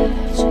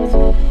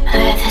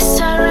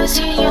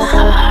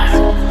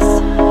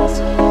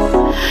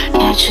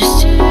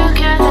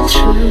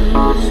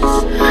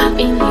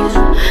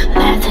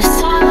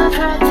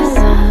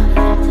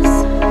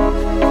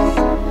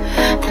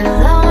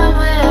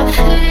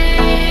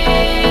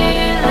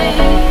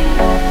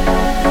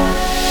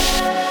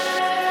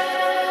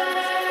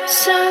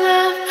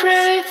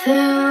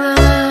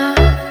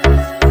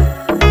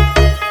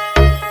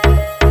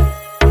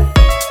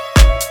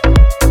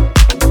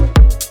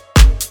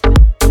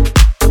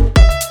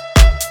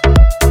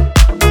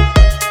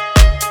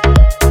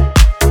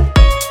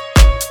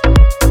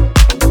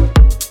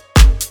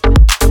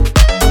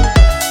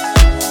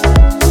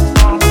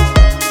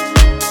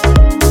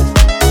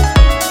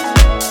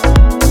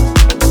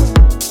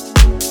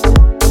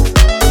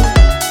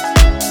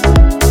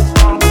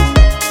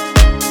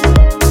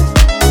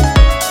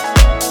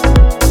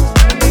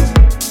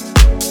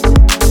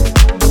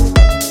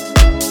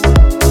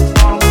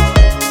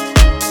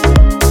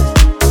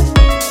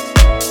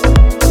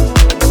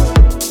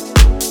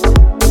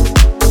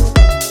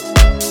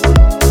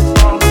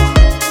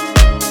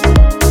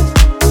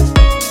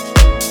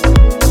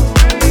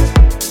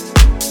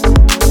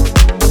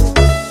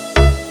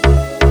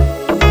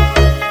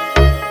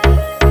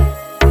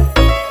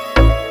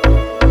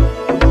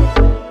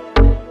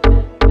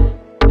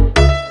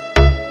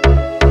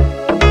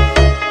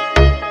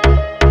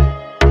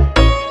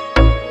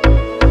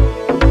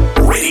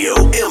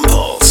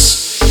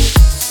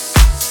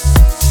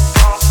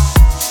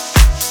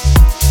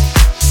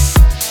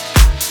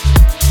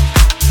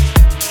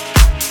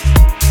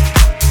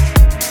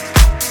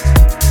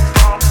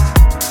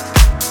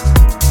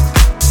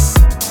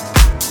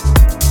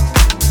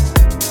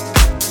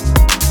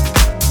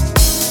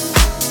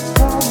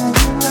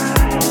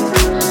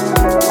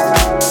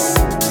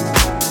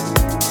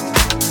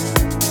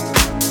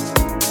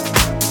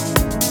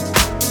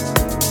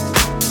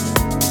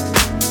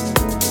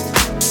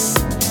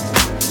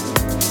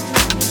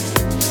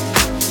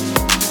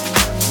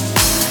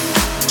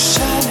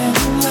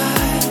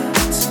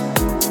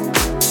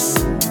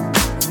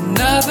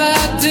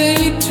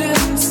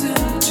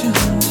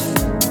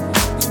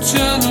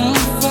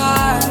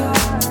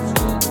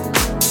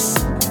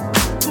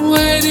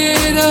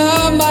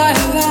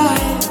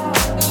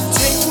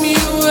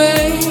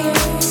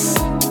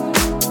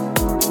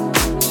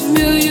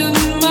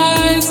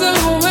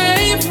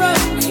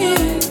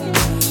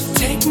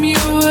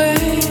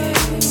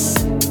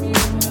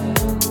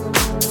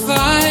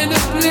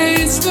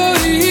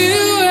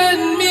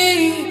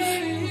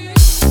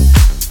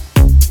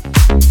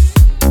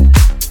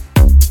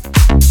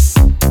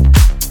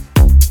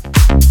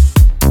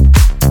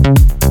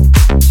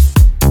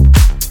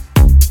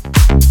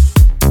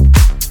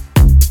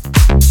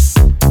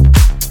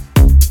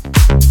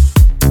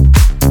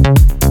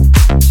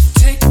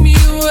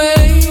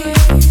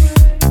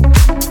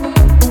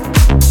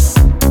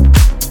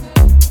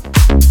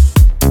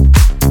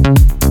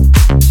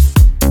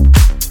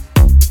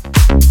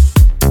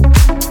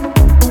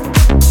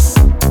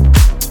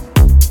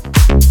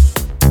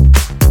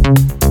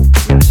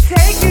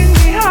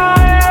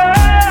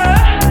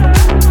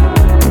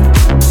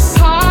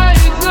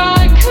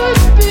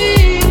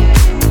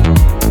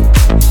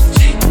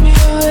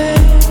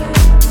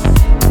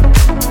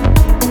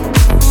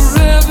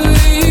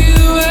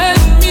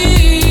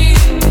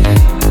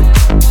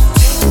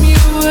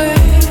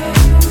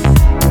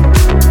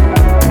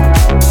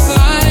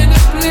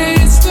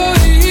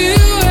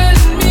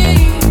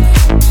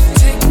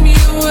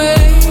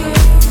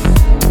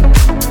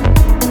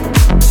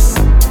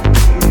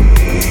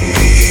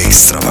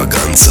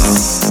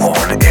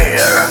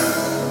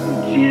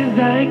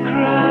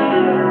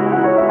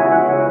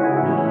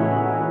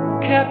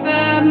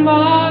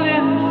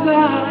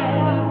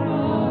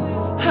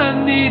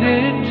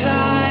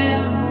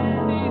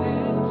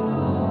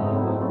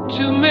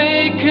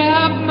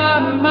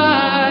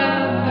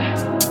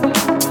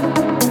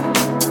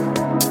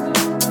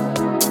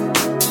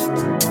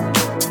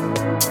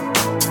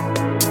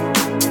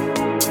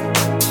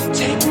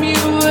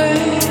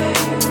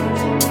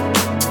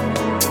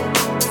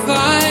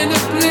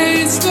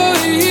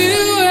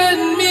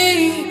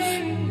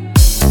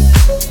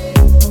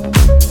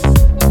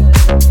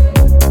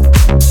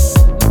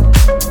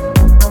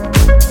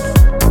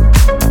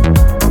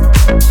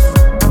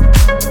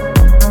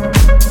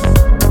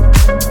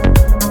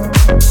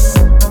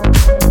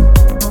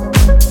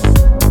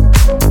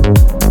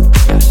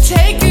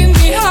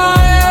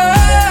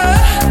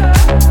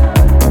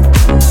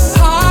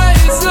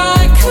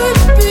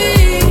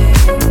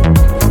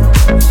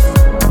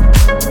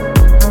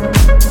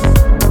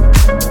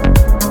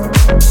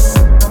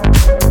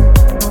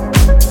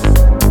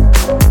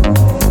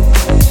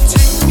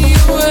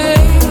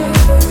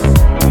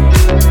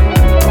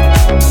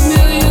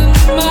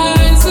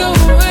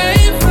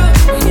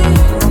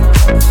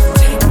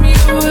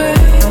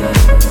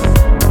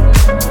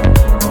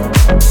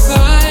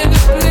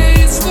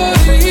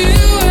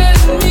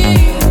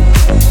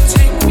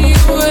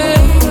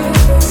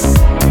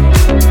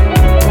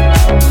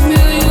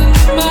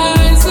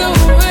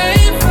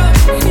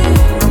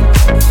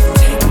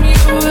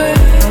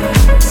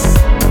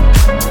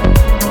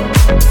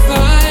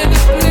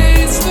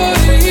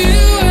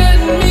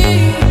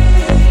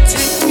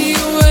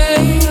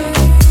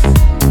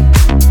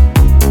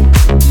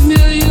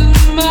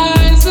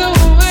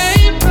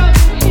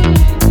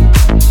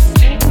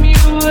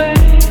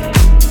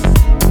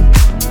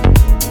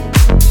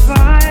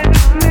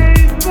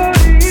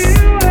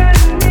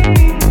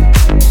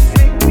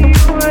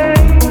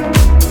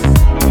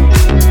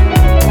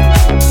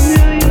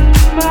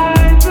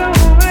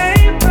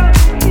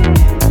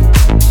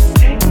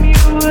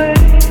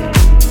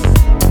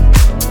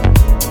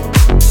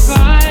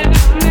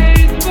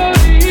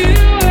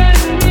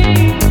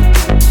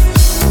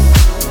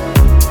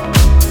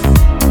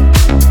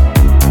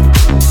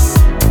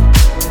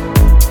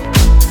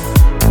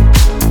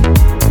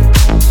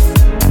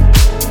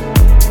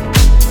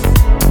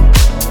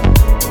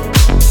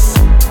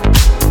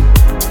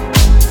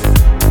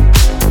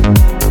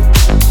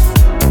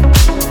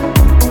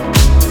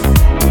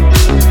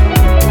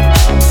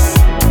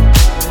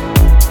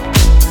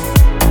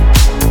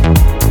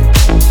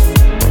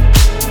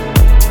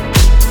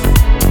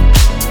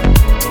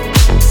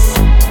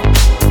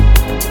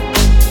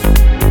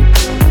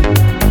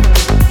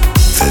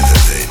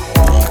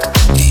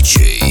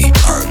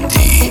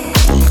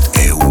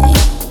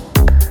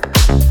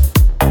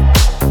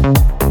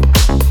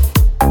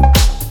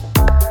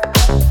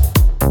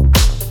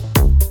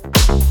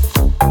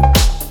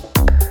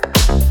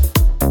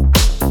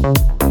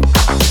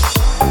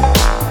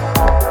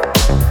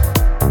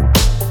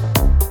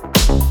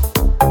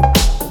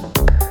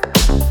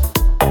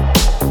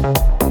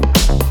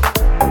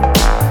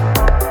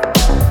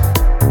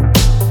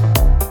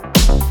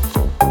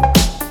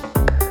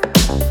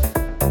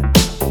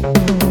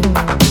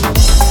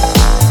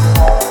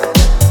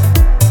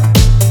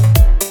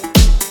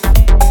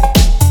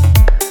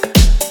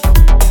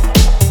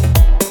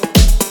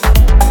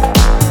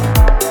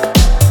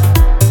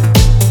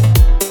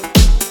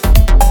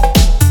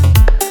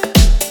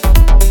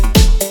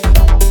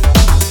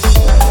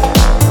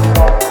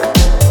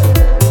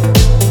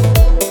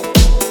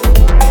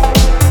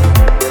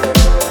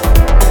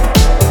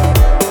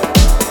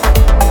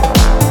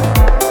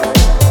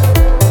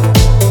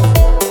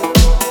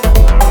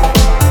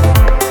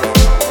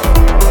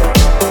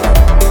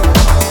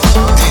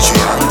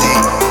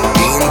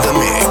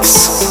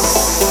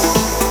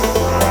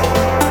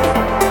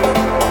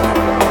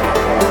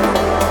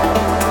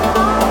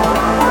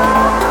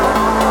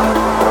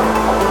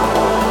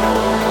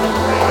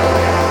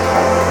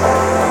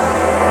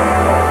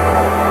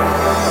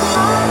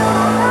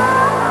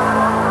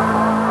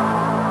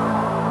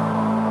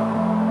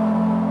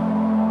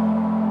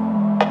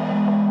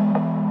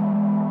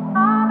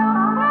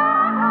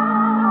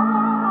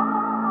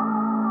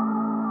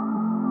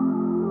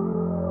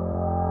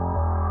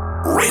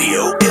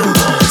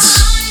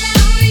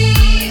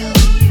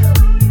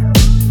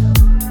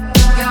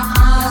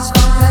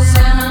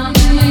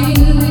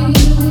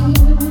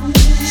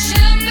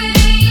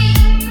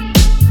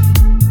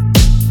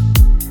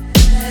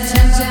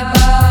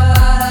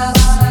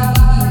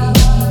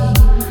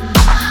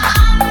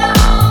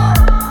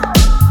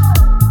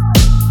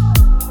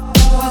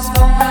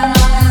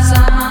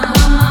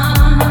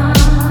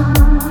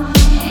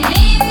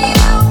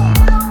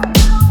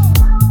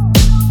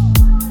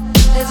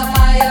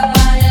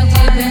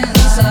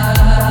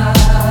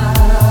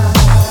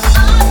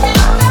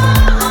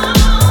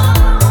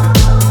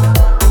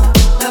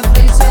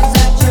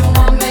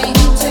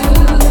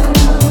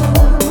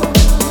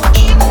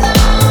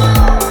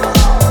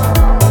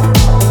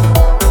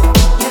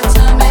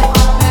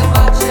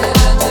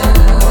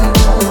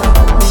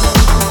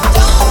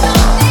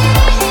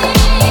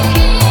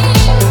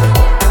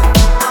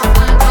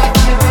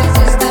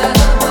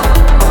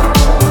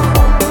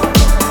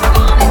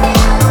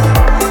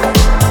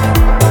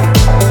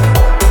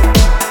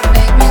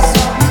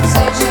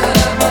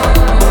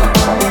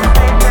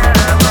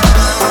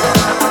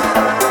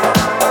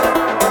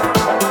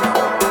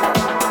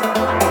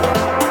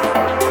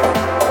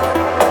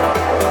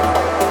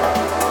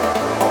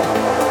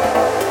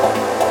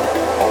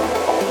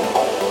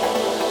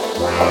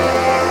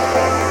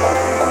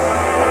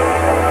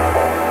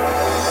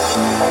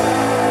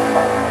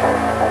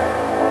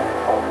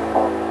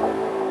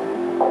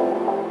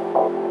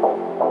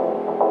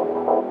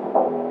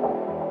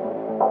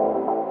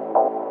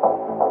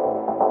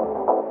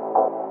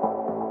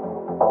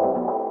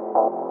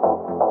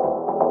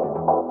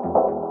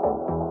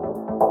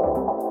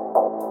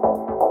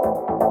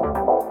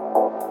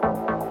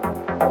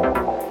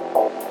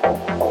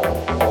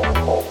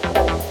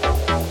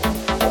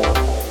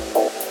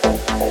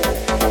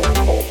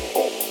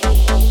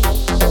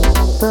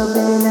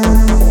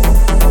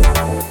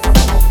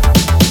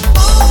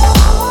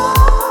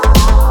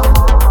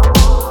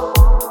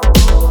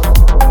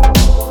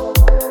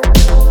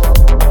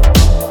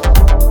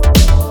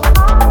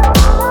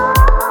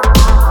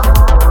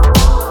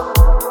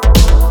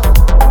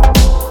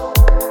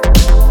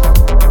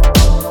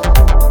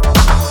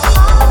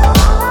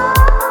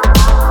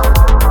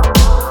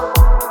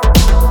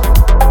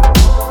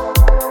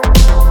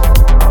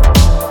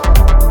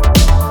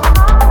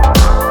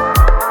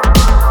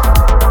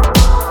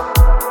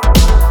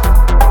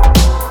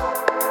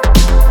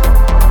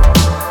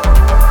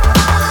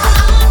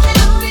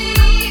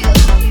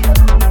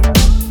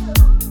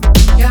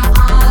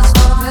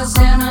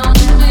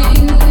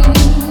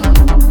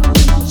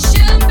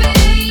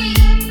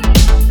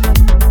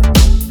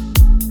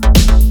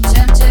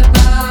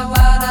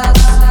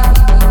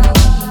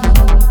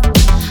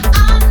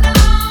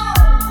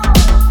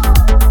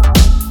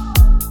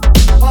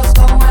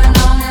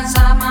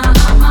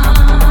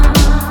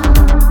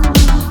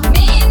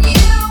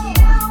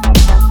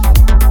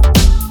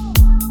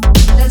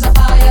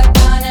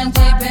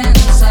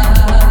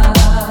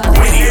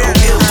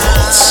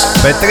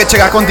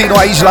 Petrecerea continuă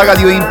aici la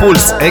Radio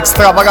Impuls.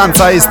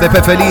 Extravaganța este pe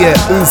felie,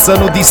 însă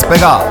nu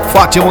dispera.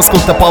 Facem o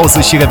scurtă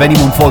pauză și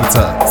revenim în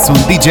forță.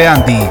 Sunt DJ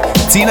Andy.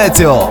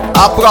 Țineți-o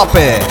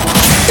aproape.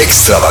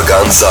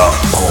 Extravaganza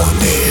on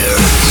air.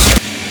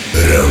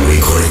 Rămâi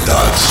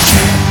conectat.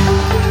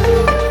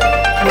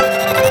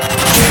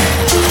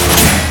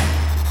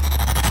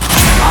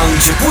 A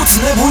început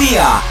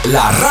nebunia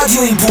la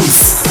Radio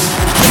Impuls.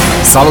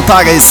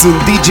 Salutare, sunt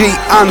DJ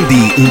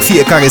Andy. În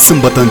fiecare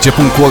sâmbătă,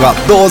 începând cu ora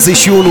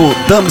 21,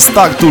 dăm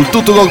startul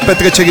tuturor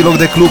petrecerilor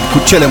de club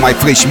cu cele mai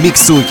fresh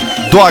mixuri,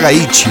 doar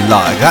aici,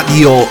 la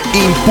Radio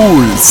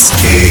Impuls.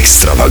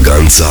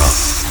 Extravaganza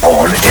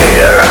on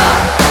air.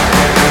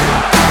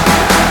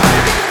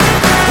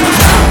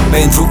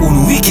 Pentru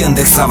un weekend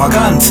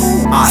extravagant,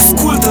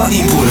 ascultă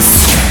Impuls.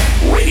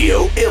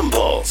 Radio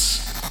Impuls.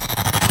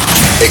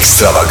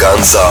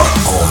 Extravaganza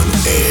on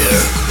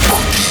air.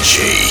 DJ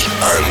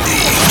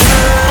Andy.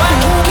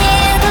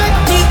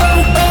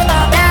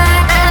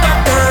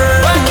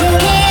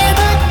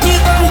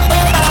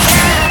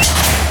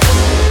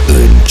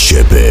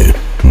 Începe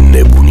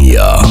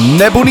nebunia.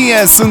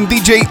 Nebunie, sunt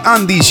DJ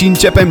Andy și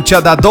începem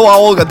cea de-a doua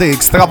oră de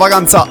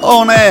Extravaganza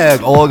on air.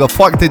 O oră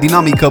foarte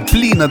dinamică,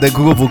 plină de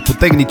groove-uri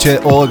puternice,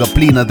 o oră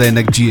plină de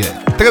energie.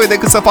 Trebuie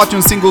decât să faci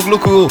un singur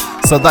lucru,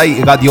 să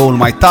dai radioul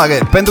mai tare,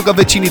 pentru că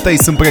vecinii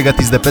tăi sunt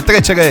pregătiți de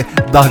petrecere,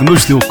 dar nu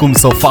știu cum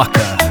să o facă.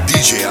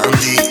 DJ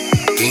Andy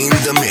in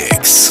the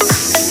mix.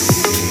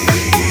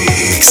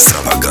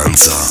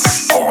 Extravaganza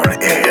on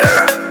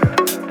air.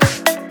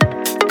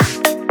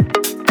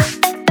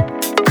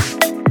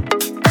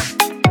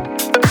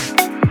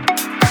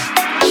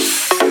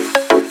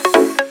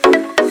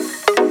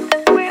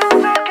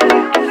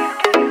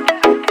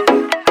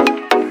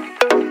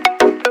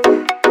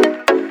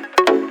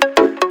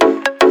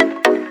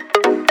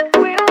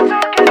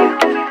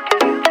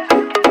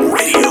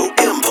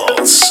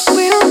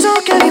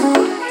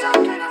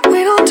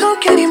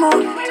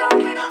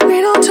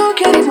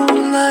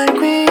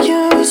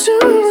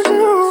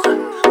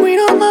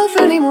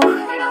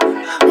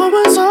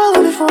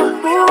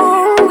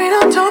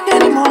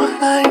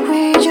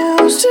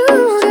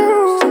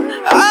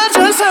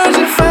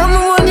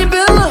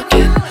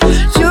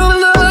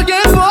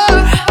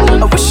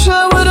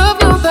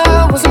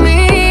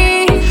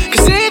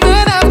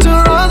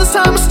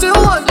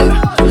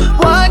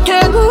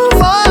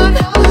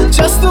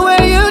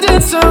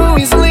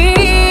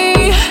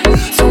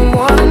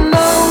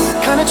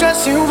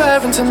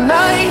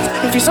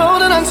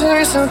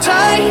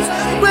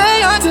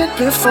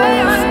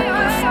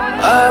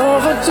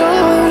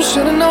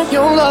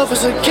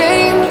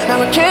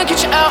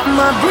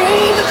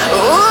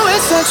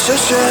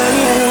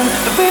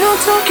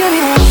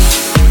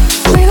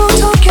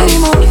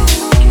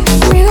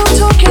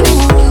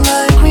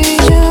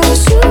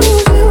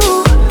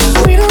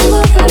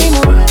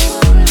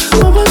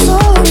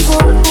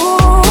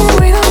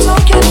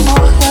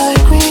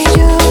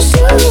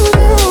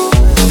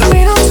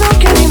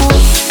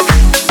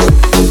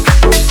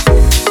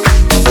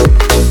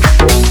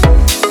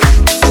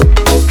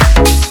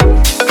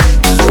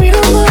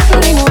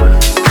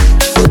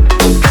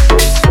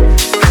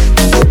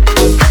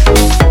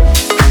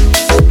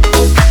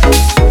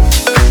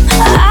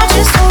 I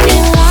just hope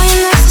you're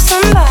lying next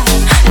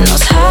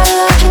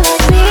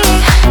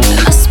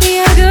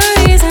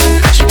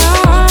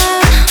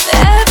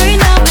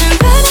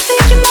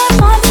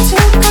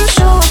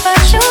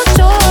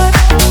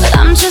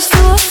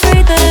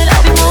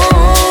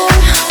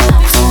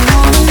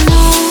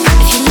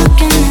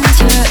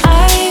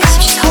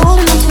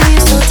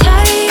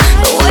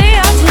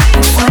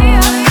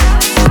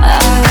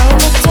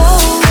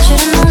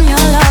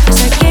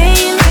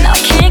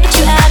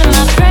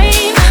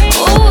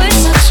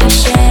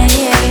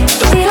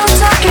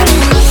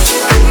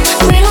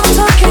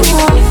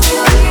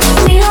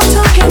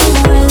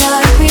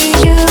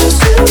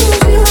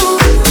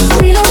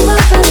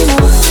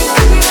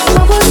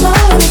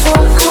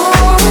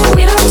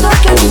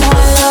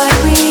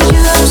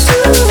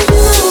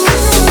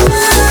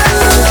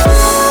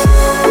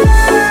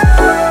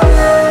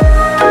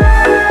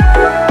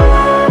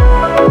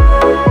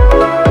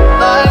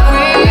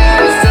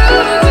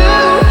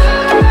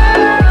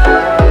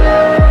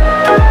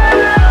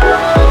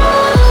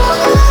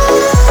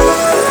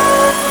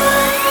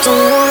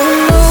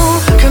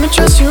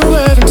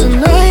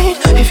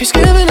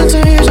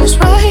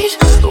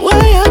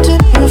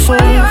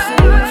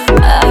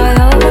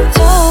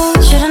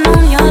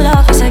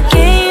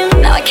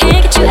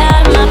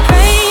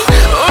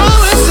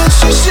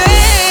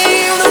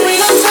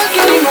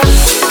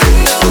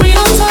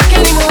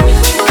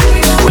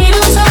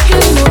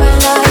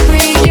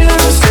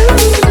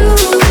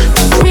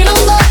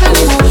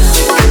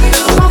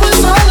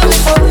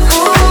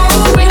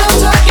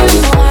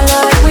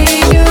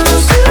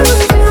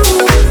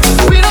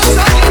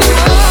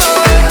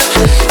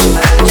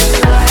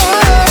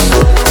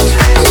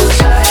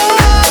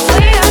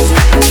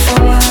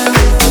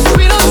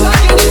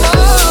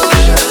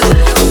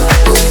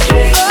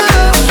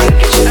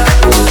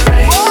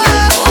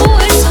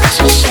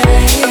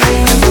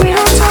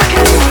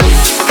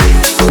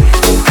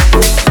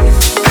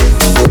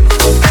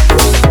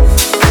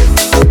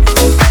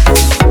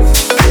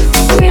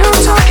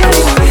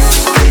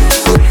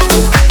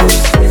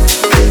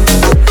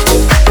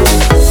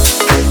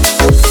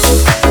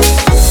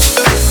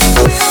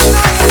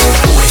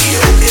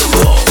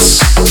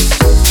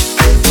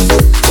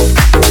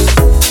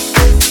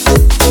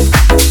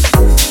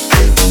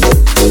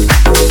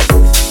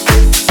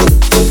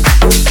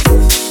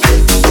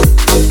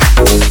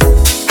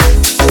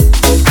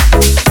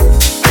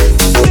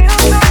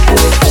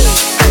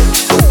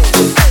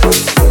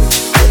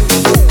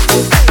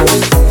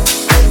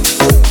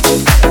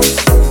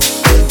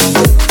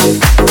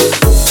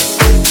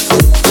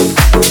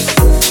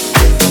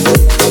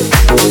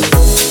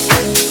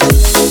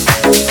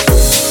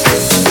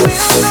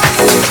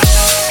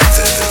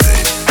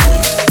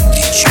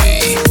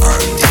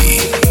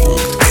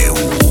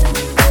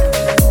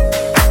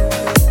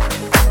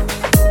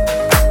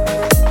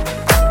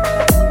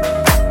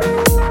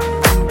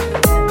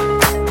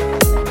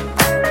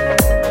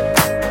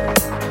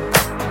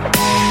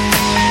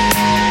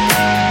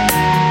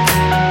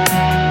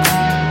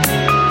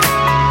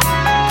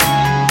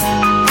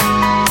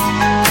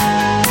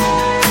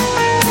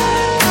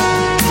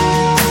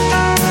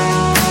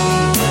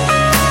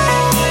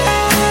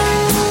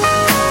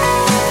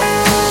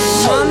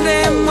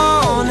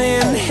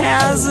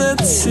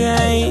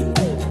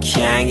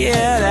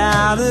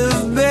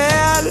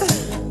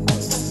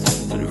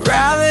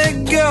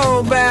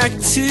go back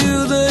to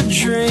the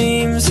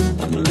dreams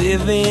I'm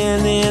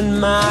living in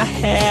my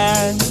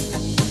head.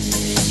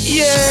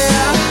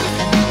 Yeah.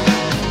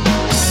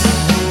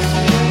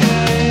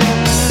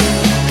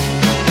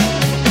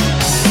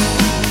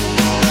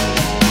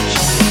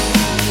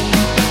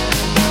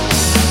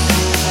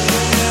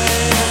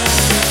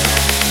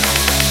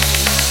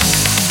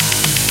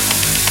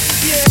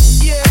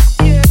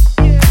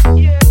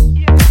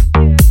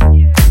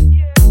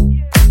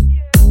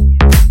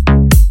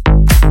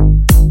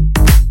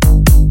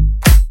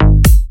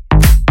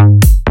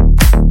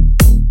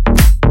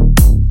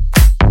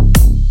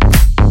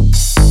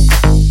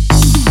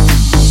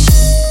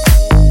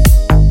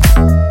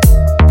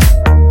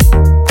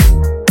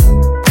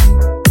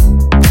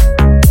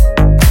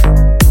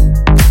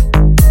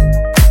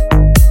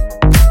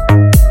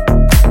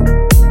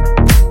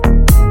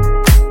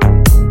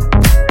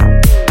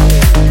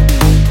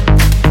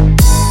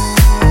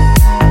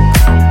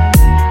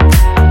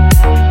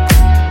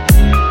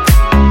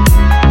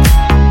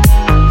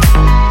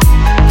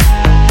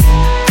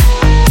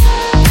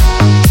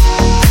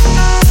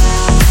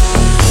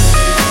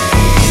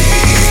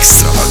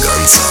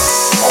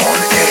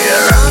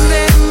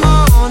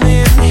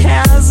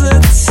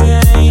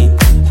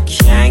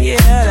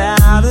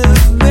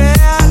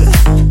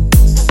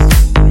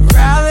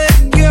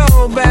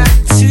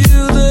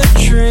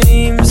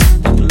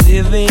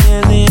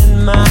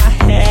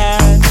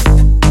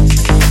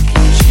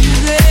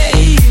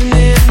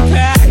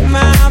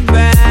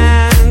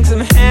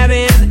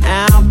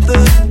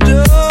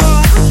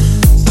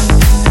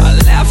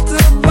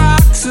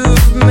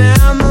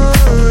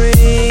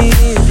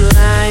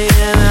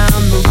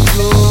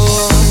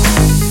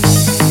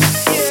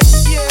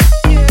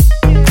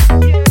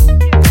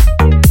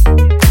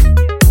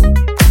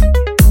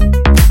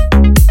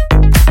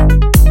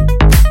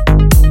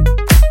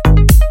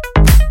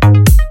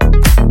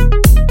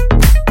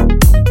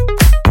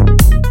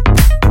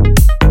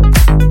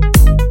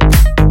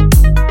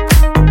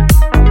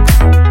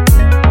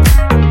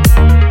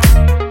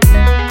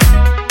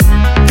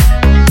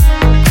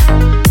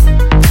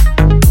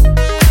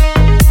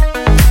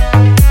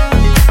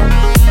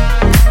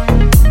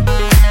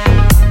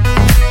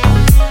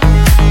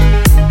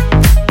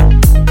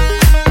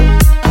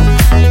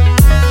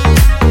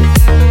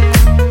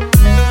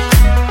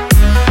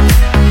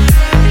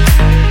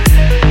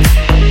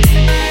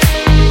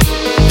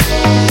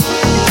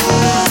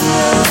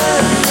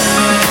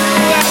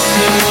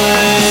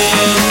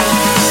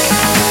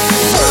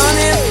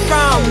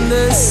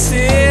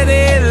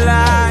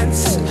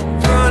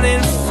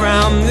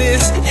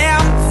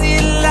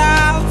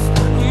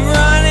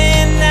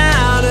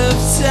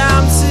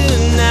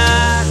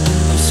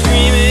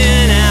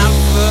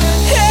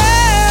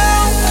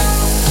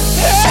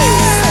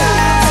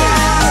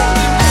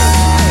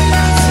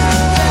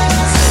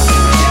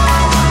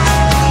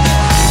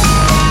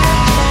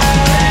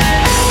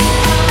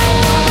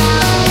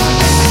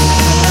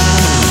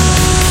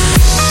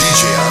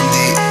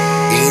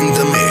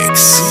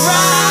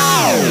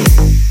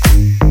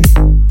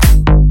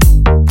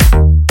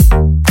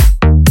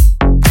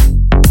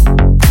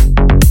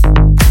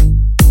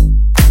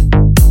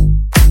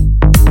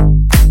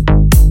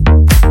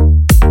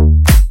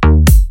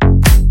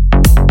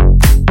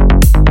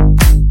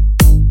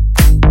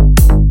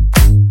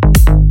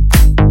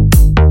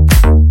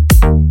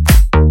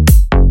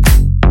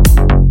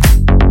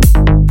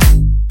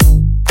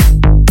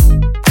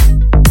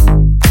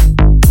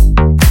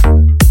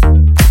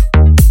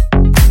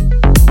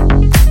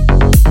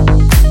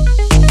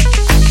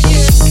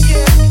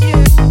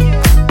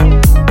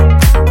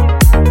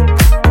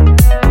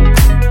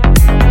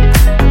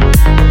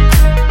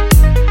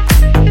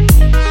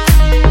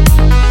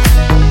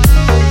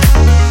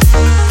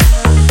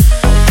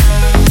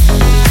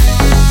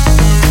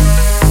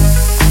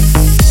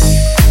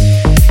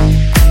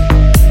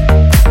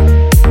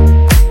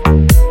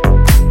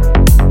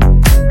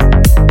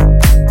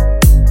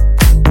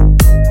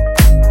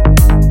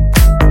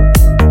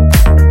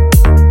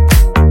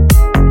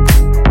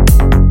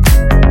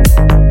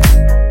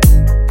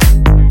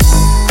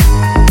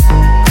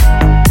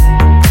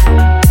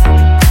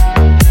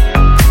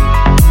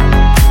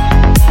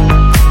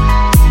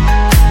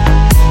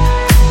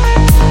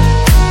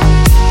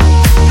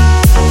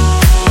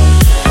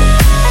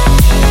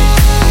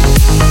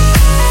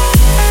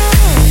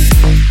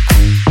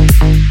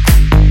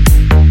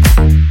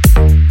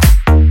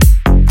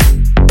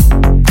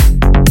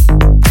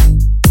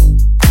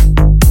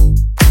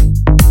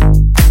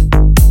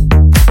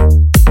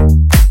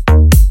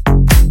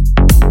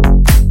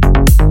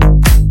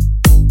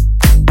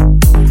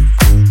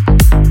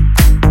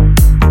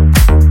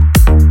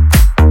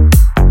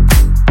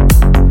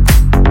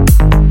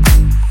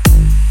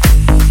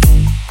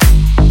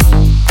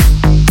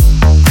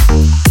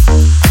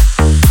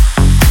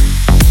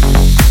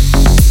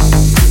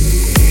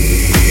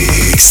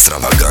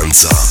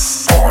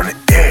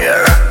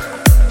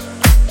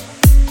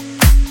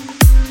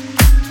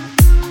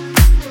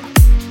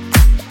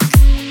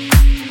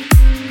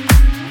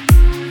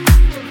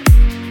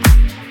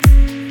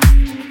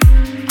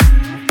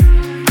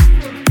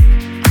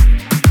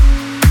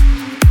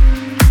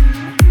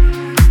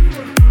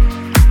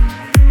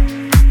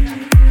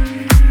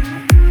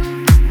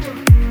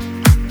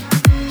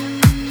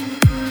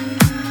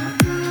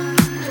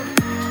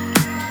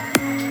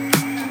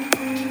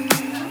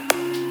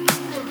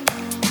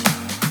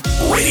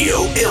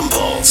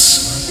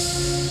 Impuls.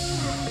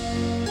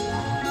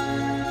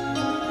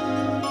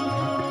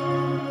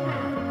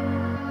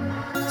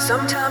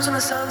 Sometimes when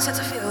the sun sets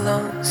I feel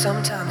alone,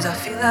 sometimes I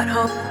feel at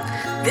home.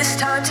 This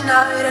time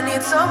tonight I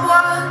need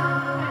someone.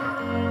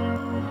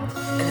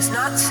 And it's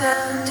not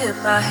sand in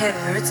my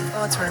hair, it's the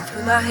thoughts running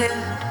through my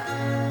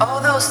head. All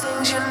those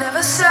things you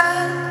never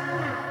said.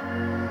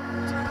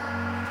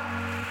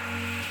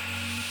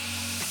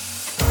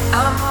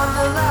 I'm on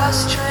the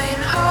last train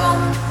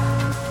home,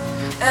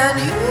 and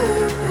you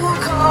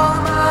call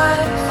my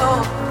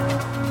phone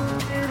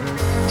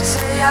to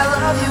say I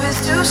love you is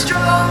too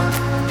strong.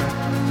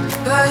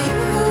 But you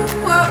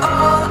were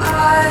all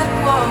I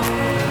want.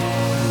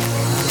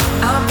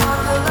 I'm on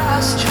the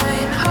last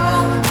train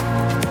home,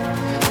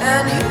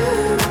 and you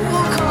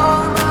will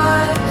call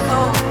my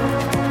phone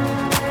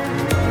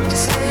to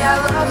say I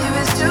love you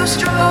is too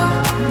strong.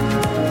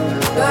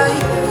 But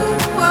you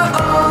were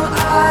all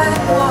I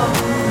want.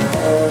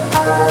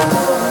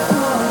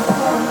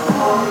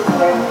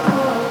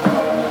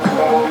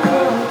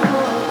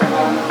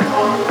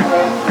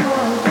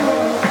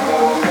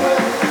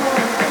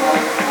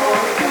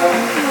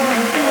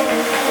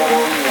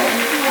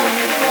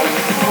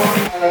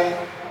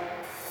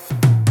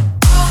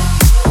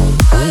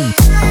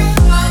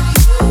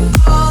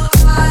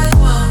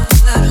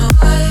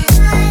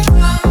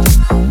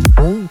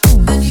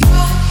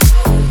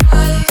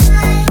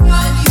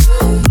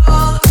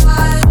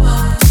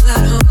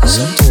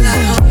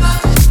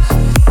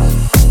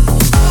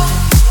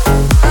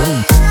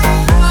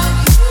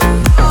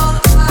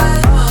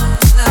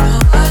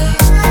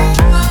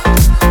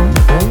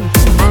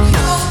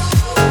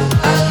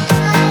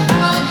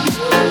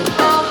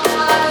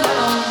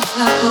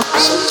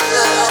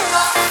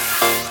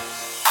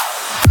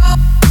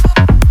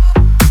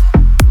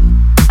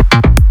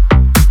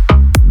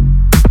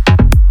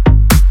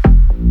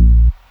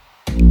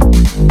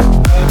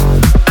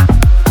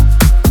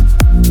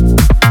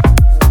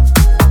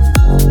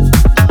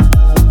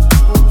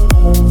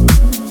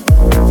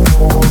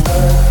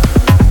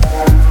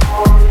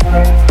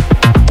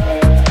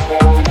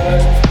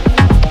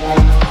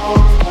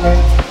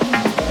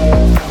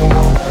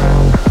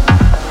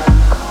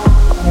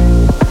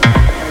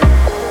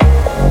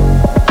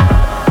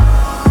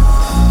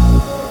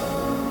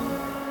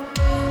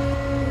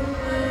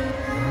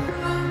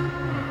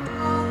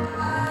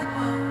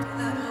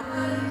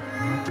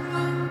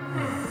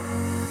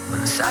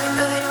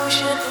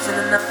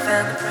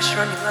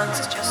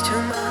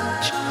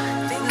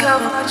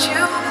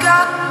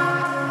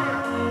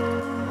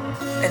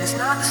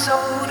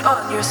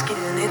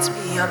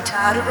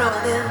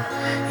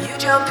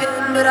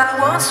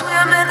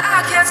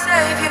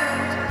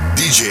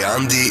 DJ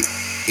ANDI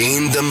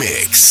in the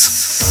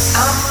mix.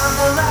 I'm on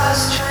the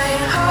last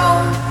train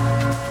home,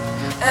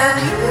 and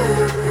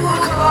you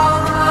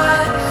call my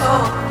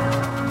phone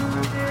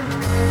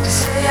to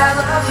say I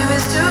love you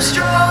is too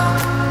strong.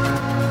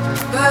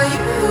 But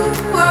you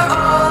were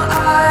all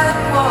I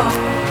want.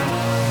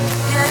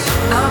 Yeah,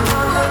 I'm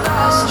on the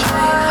last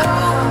train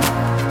home,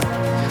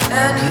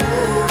 and you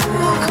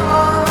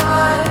call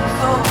my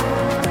phone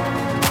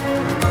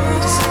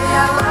to say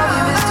I love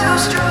you is too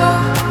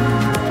strong.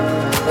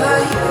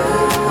 But you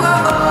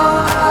were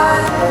all I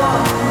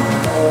want.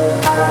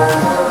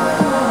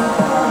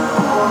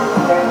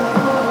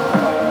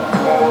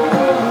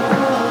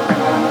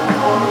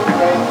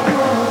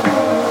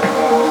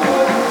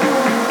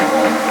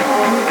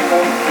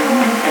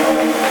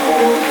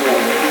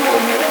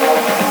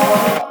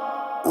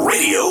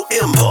 Radio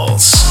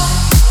Impuls.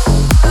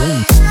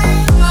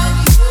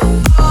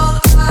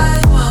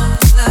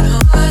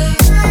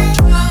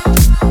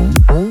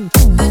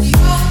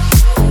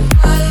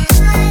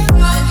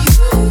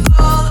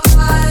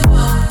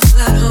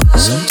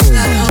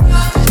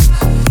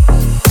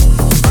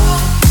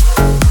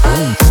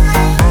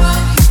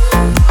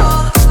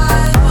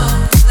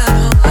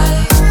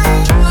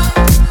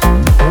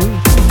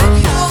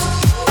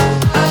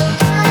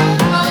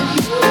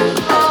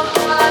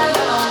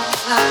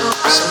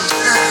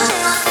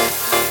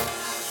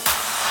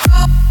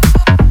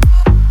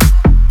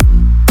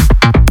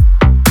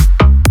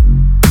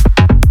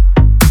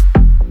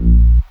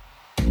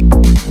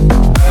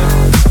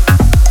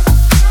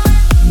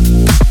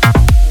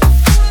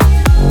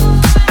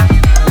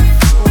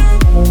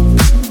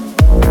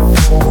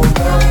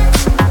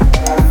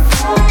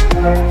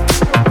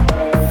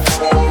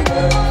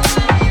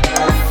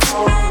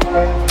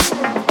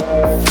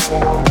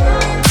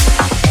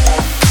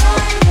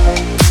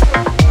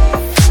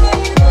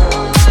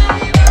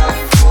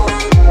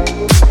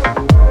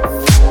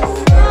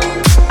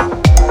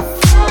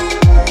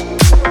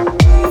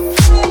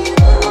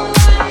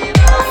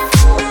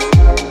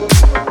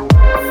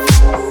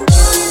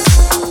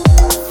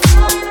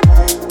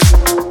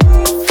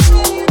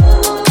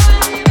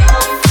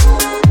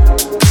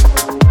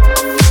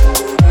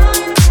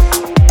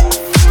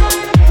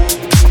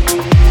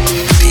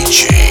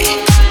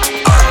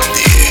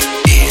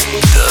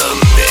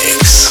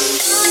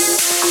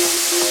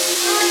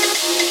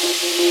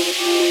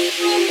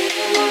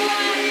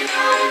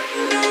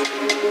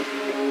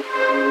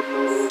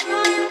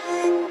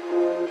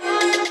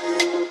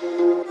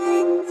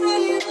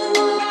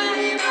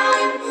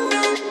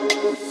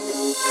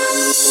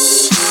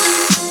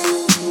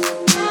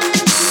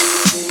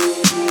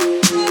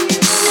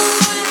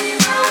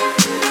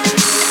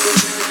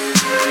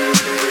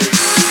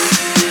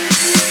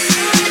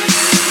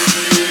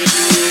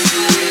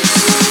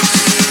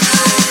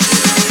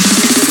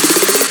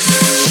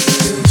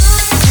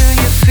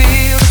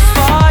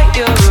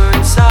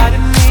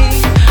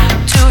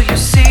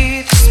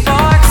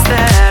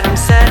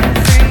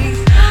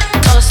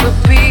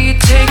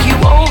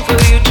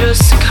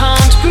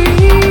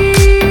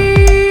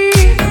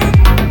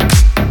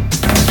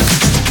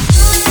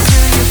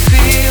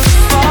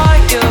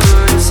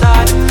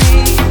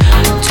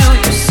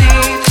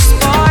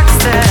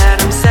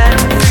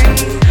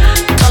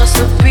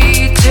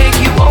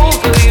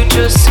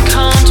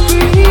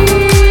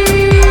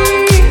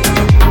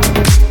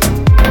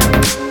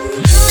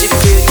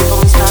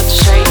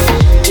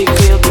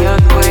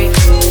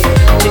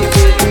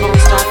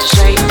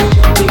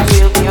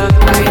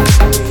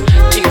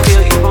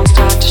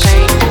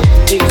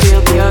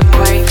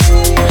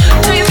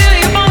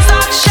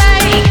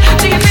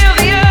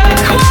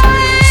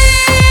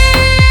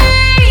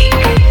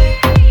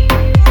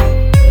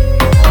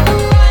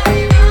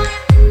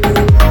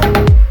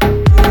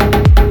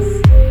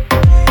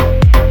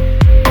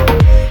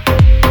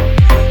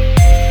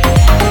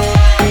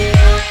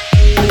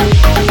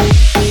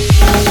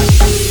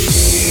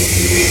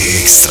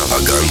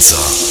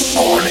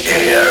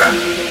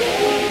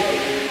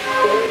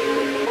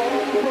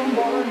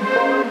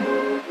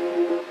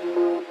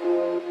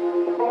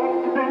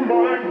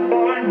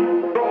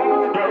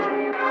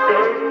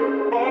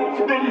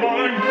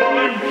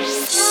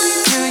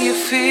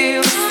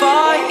 feel the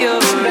fire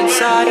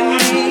inside of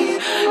me?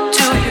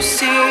 Do you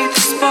see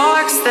the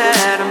sparks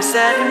that I'm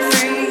setting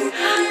free?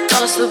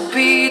 Does the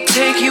beat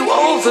take you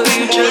over?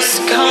 You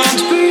just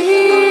can't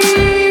breathe.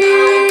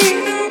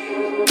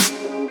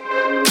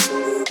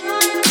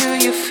 Do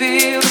you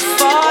feel the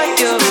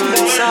fire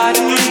inside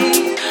of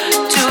me?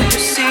 Do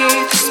you see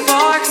the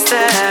sparks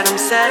that I'm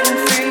setting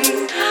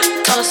free?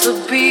 Does the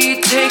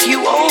beat take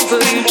you over?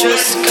 You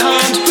just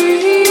can't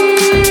breathe.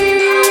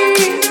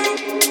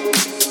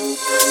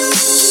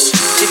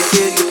 Do you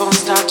feel your bones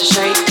start to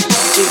shake?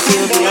 Do you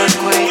feel the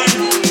earthquake? Do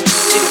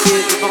you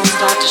feel your bones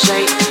start to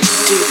shake?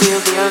 Do you feel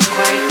the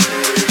earthquake?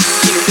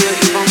 Do you feel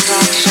your bones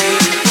start to shake?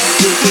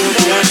 Do you feel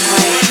the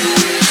earthquake?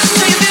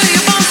 Do you feel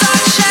your bones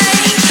start to shake?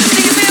 Do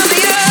you feel the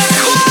earthquake?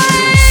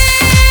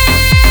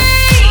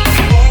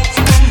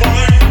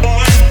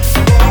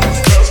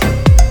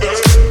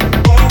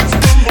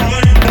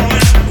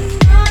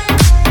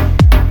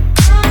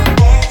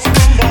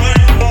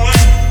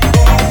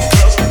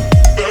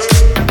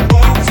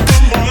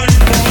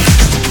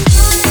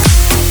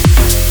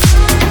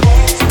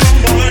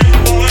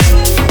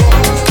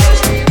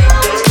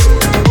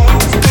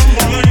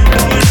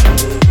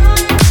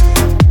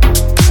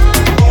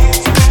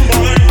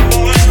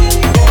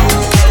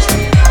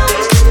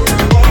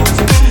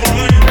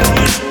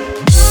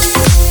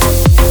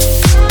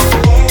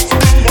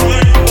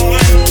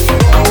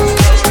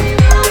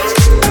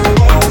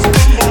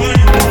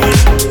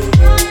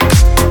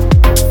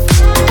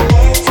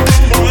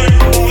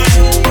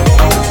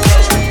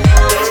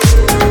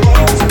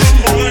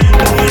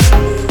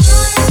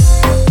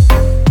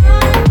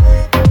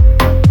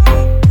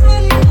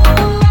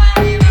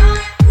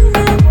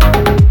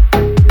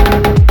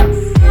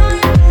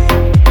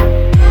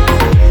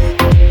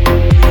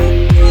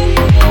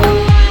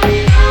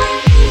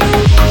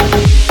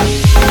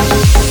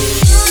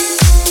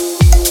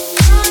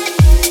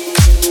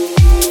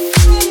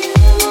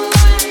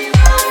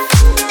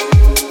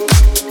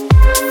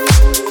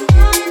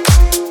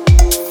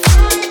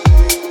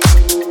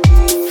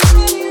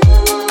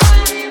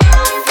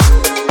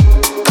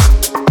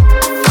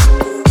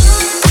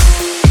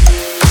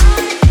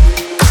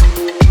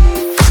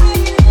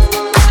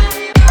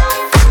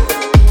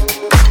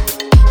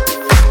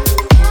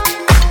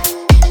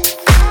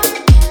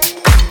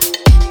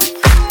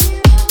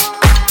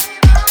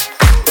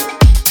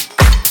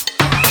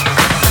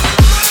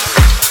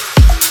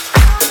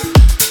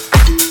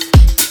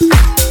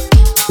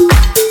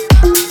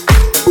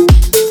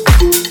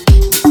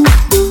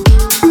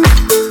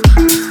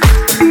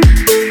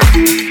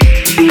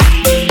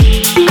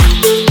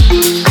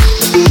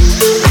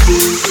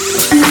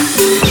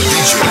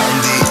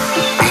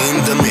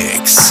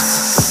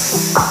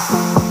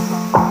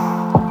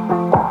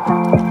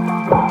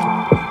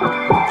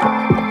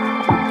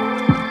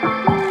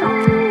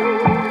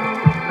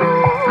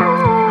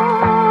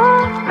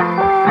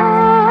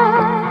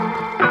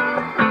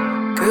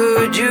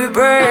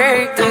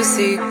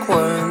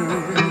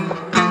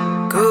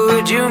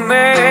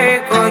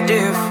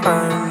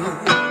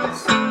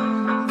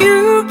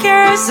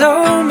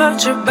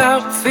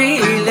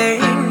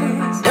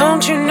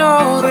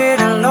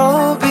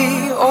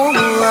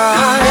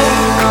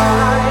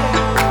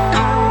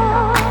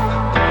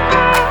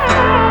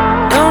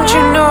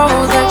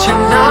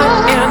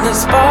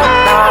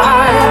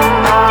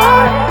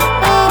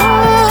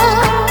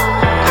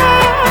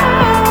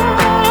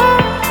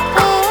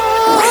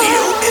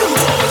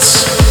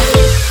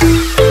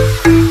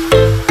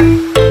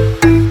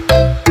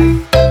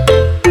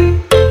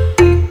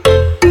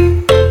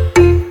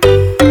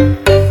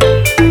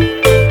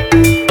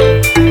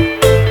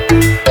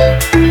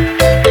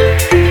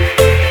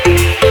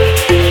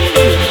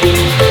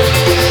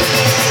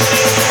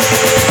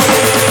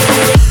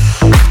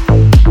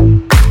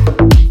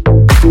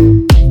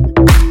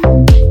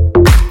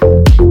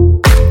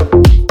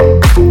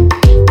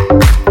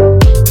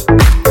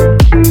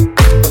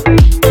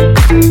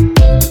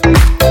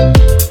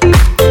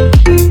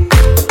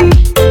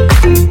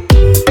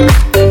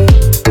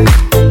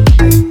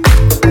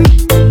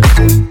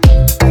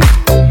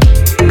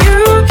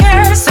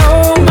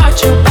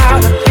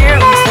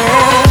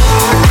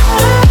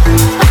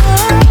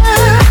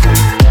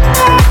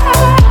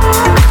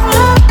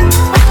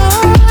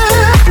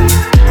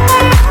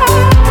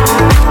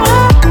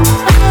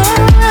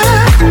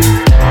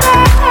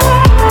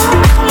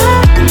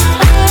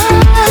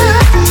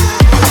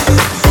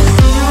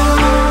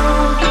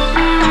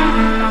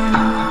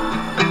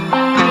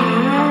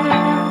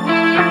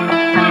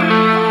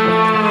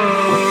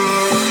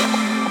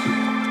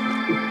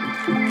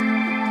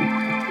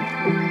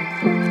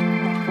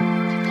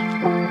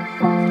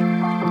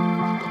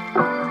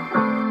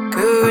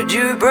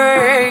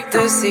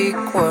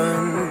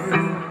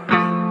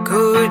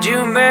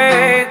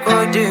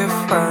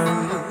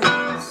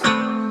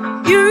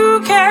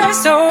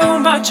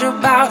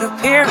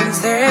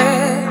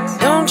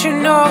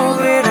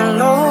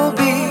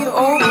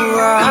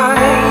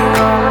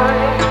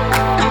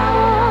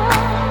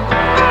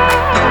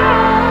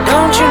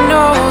 Don't you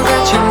know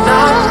that you're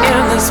not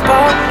in the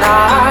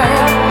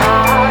spotlight?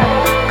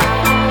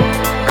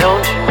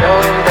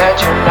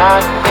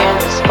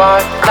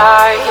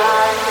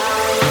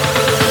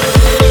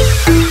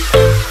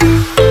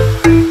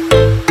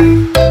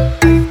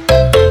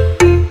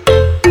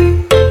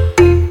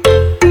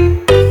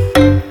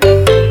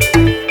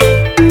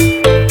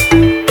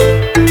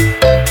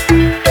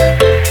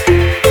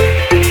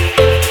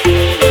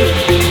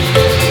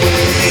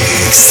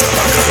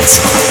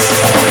 Extravaganza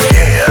on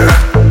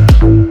air.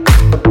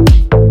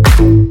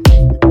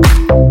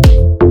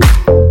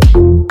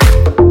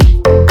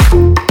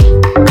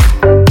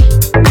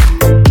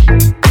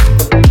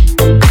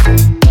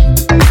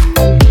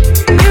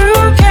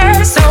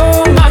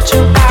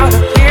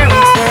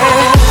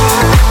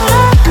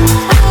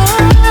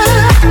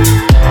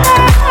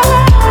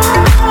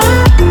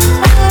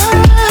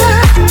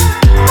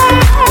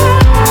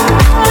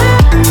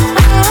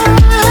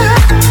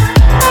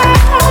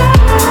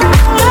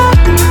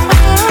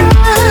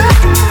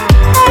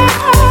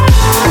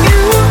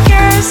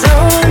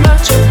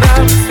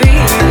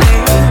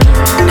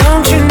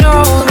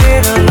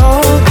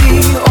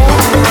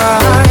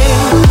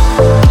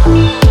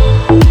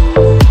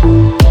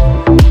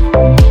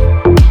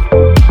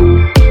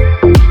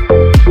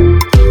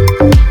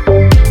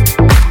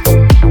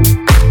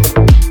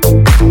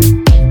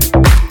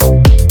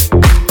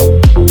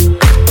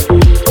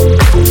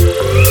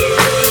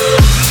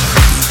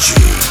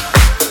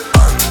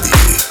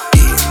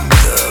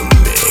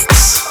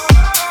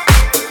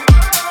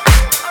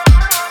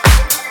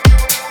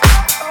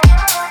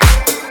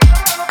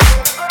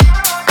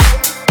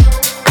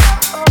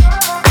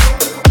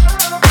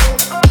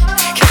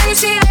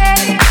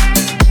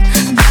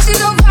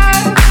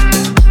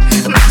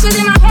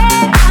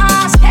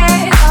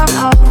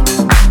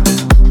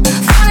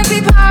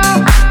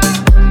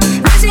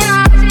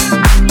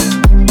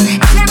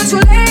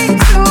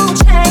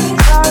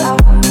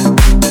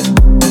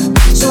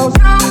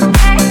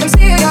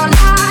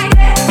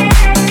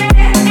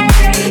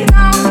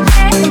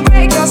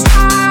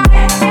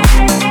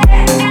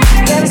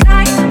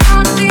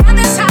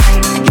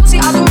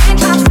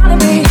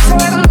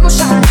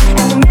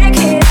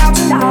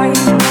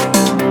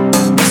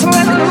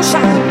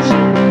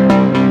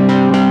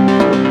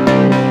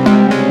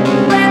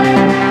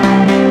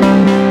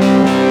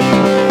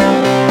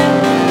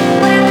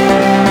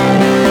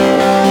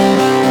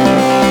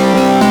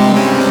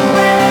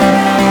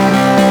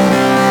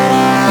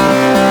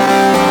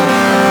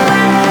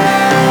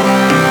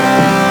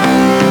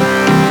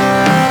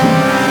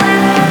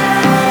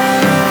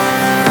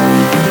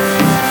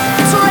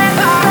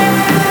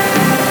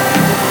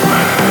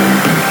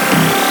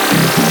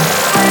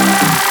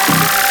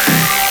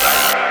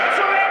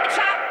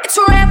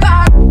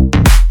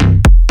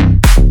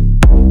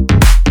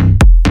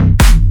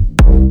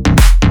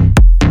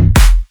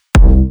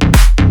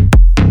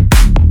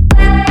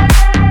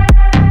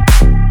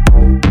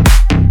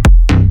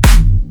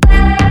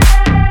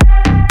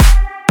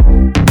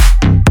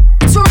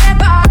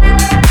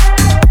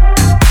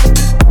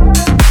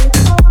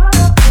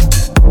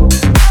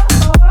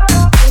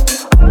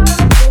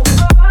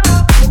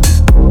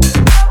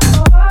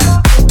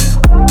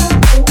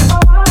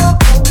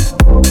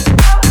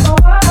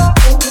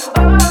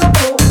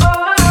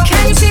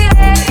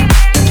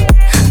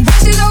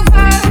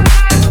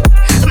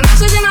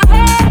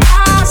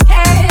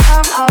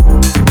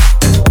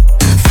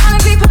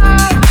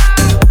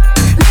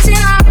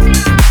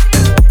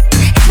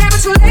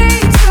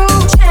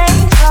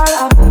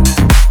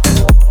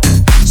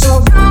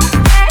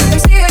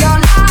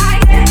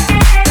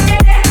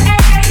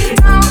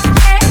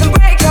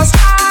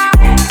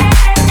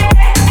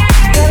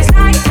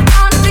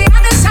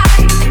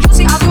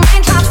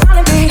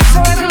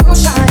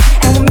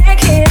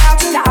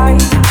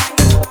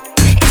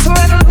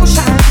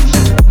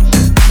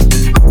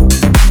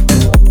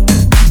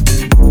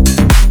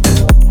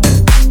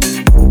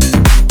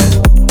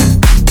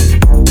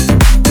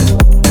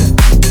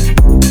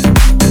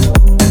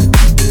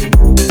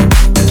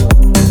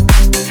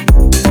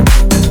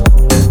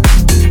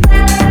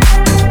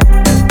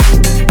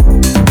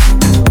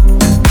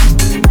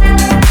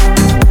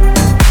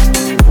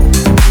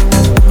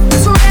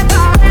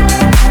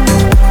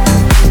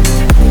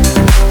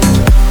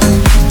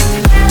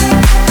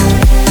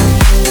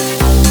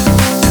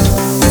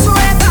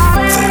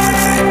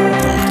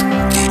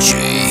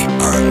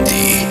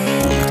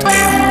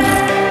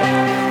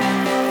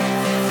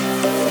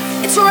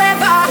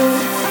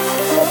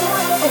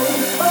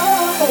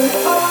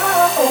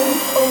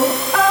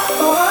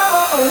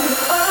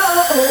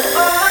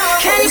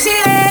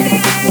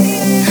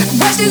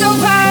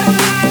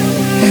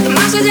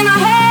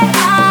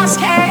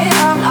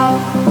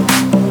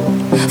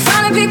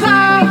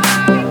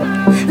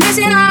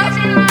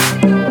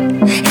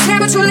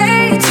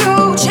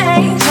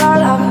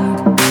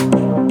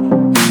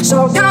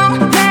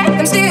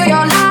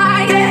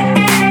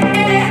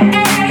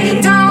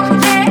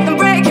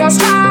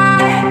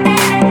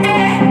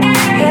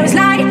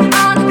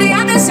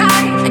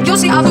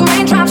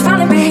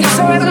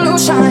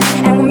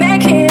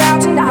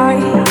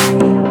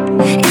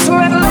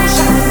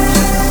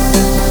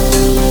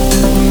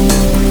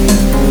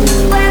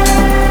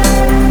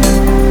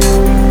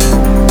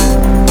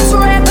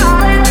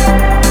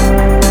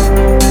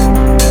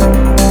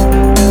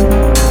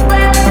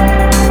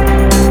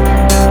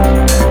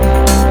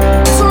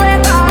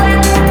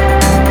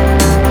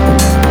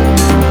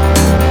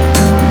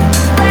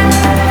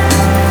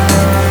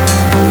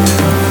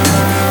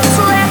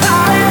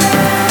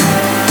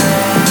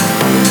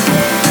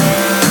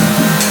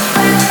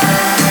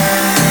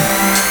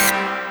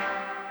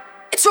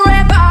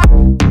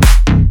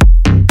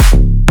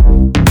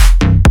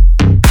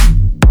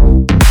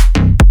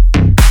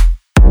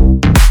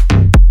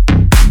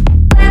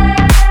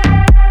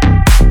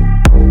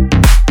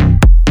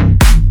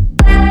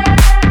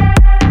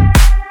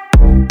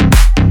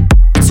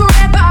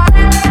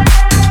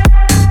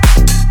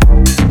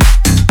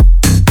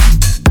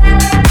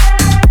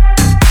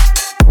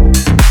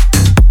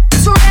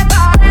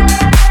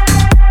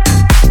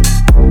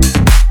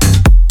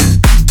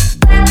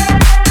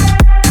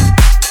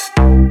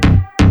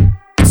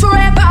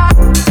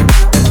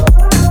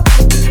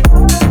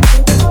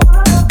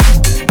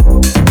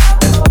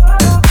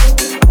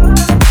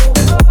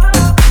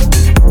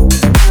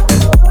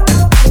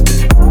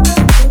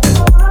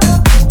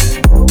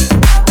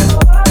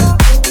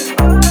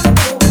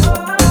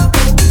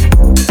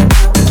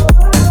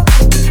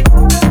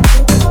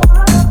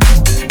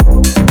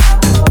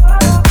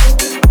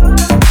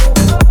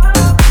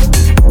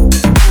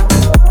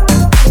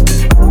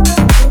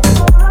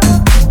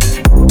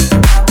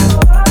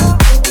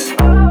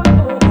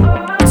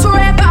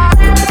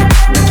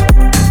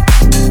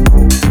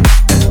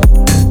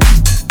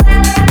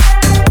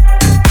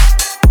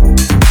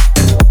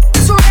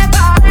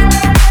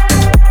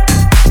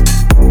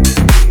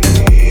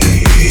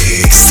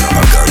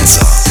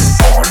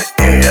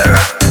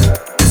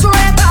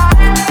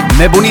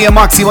 Nebunie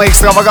maximă,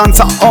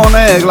 extravaganța on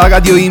air la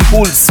Radio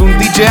Impuls. Sunt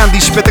DJ Andy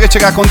și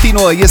petrecerea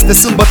continuă. Este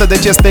sâmbătă,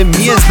 deci este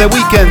miez de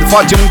weekend.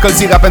 Facem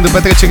încălzirea pentru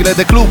petrecerile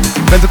de club,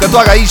 pentru că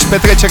doar aici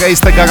petrecerea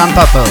este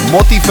garantată.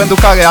 Motiv pentru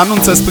care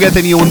anunță-ți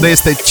prietenii unde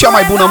este cea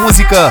mai bună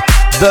muzică.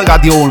 Dă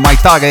radioul mai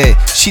tare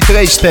și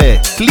trăiește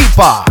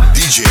clipa.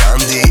 DJ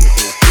Andy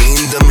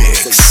in the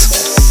mix.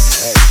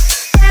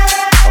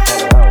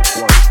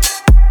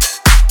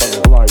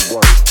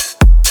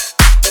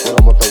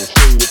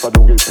 If I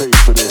don't get paid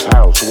for this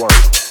housework,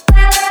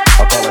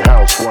 I call it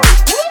housework,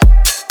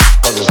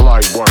 cause it's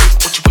light work.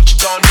 What you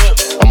gonna do?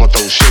 I'ma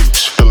throw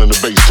shapes, feeling the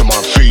bass till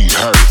my feet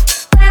hurt.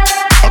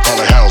 I call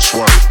it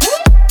housework,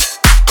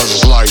 cause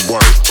it's light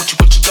work. What you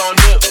gonna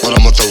do? But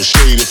I'ma throw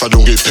shade if I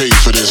don't get paid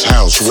for this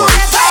housework.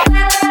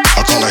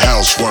 I call it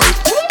housework,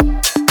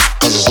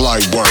 cause it's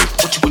light work.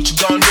 What you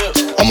gonna do?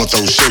 I'ma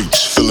throw shapes,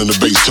 feeling the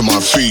bass till my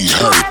feet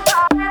hurt.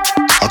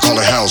 I call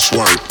it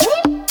housework,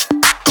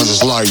 cause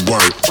it's light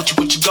work.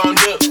 What you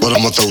gonna do? But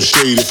I'ma throw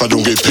shade if I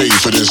don't get paid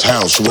for this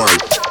housework.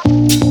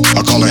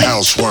 I call it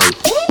housework,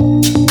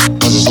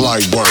 cause it's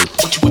light work.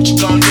 What you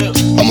gonna do?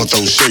 I'ma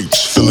throw shapes,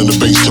 feeling the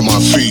bass till my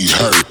feet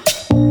hurt.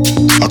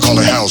 I call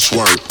it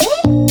housework,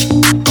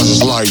 cause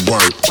it's light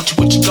work.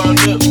 What you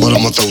gonna do? But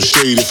I'ma throw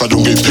shade if I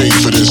don't get paid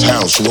for this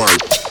housework.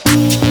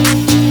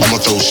 I'ma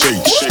throw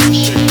shapes.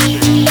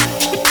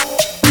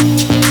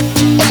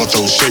 I'ma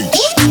throw shapes.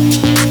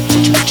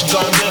 What you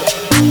gonna do?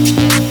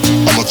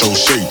 I'ma throw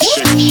shapes.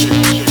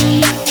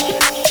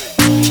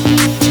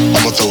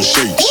 I'ma throw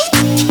shapes.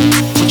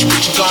 What you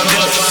gonna do?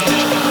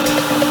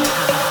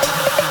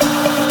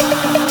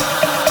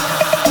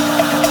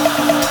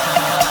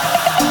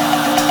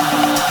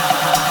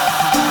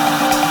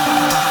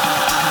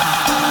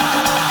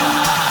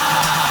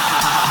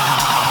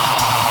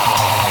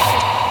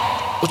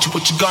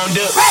 What you gonna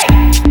do?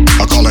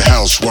 I call it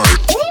housework,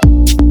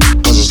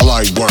 cause it's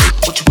light work.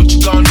 What you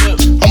gonna do?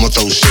 I'ma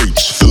throw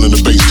shapes, feeling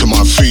the bass till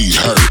my feet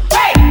hurt.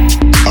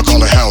 I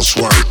call it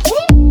housework,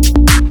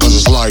 cause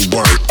it's light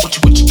work. What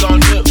you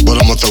gonna do? But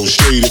I'ma throw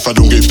shade if I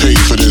don't get paid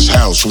for this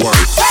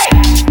housework.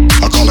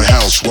 I call it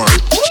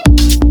housework,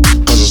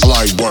 cause it's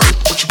light work.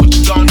 What you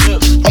gonna do?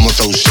 I'ma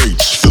throw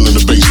shapes, feeling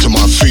the bass till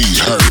my feet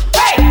hurt.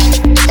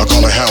 I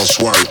call it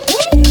housework,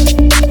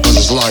 cause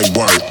it's light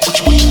work. What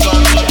you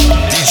gonna do?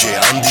 DJ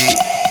Andy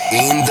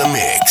in the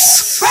mix.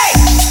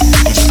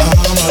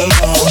 I'm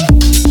alone,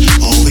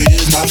 or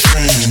with my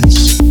friends.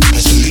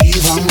 Best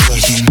believe I'm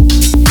working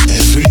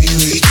every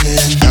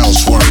weekend.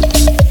 Housework,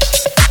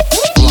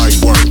 light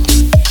work.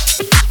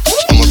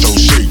 I'ma throw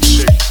shapes.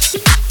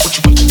 What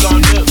you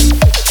gonna do?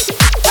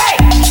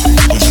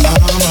 When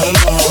I'm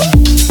alone,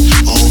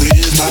 or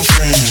with my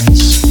friends.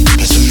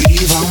 Best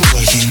believe I'm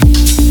working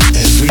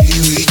every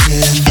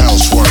weekend.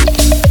 Housework,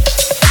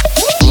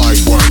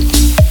 light work.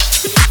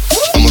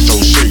 I'ma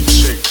throw shapes.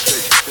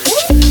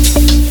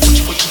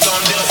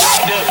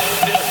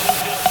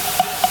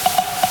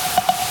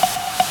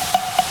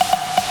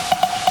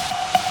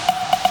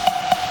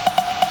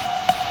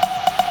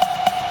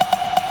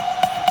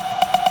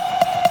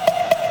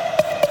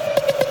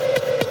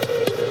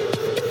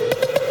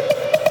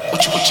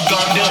 What you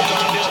gonna do? What you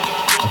gonna do?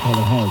 I call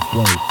it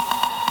housework,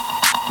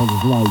 cause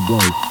it's light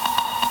work.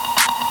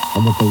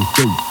 I'ma throw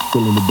shapes,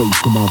 feeling the bass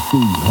till my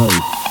feet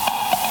hurt.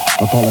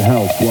 I call it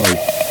housework,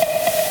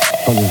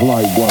 cause it's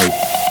light work.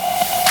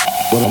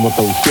 But I'ma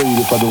throw shade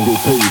if I don't get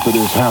paid for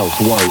this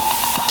housework.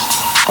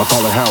 I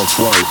call it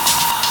housework,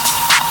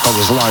 cause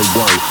it's light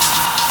work.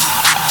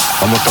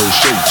 I'ma throw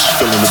shapes,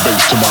 feeling the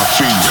bass till my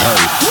feet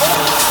hurt.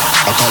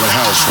 I call it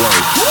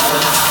housework,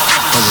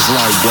 cause it's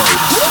light work.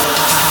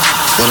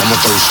 But I'ma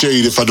throw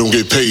shade if I don't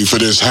get paid for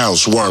this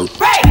housework.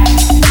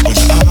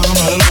 When I'm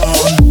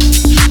alone,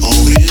 or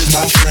with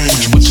my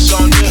friends,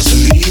 best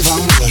believe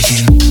I'm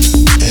working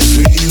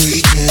every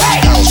weekend.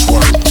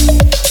 Housework,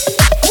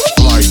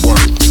 light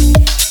work.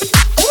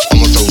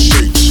 I'ma throw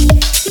shapes.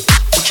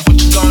 What you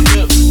gonna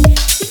do?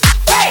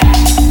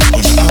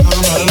 When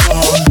I'm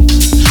alone,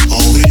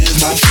 or with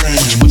my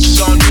friends,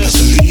 best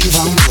believe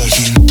I'm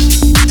working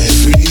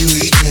every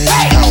weekend.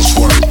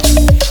 Housework,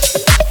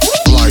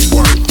 light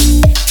work.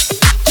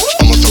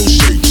 I'ma throw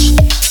shapes.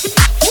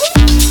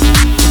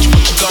 What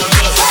you gonna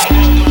do?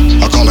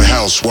 I call it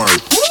housework,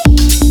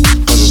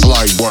 cause it's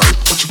light work.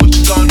 What you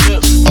gonna do?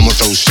 I'ma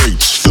throw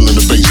shapes, feeling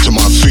the bass till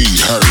my feet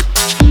hurt.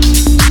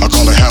 I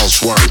call it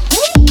housework,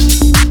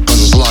 cause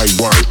it's light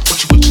work. What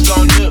you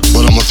gonna do?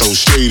 But I'ma throw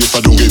shade if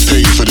I don't get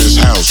paid for this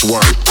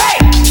housework.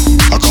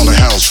 I call it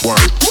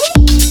housework,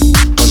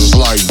 cause it's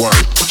light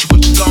work. What you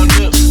gonna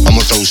do?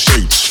 I'ma throw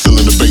shapes,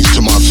 feeling the bass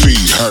till my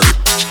feet hurt.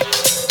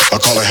 I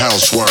call it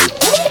housework,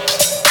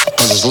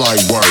 cause it's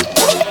light work.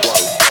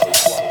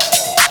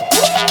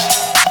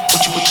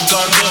 What you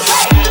gonna do?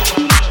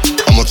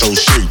 I'ma throw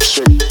shapes.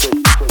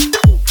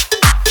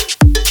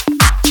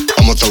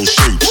 I'ma throw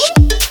shapes.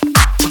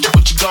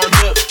 What you gonna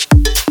do?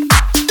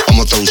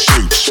 I'ma throw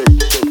shapes.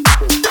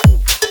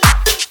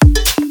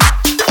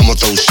 I'ma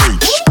throw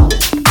shapes.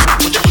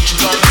 What you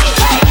gonna do?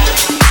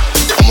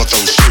 I'ma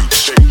throw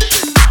shapes.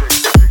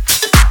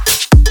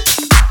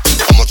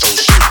 I'ma throw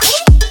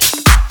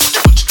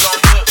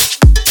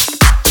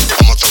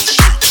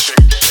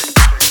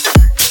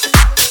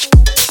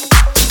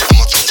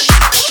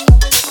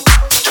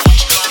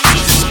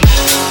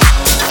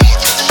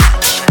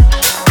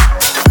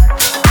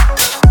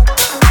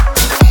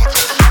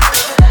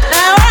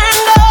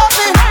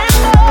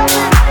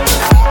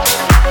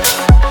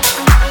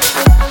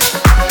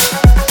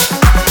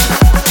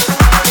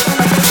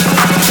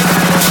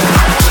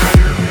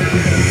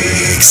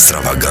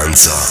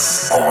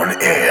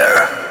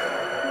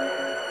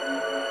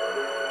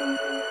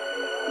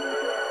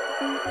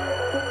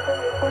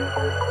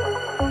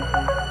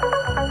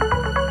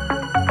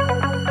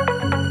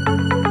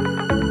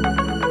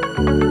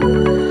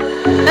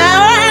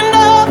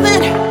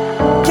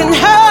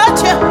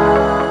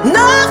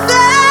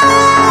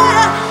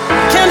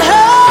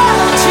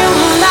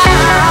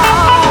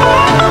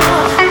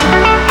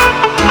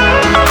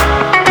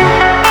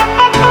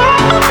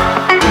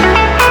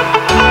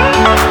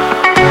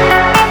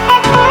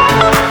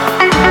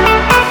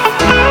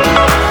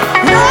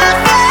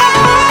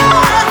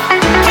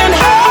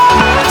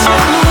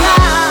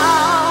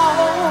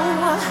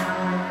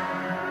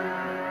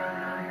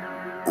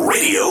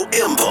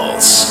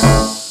Impuls.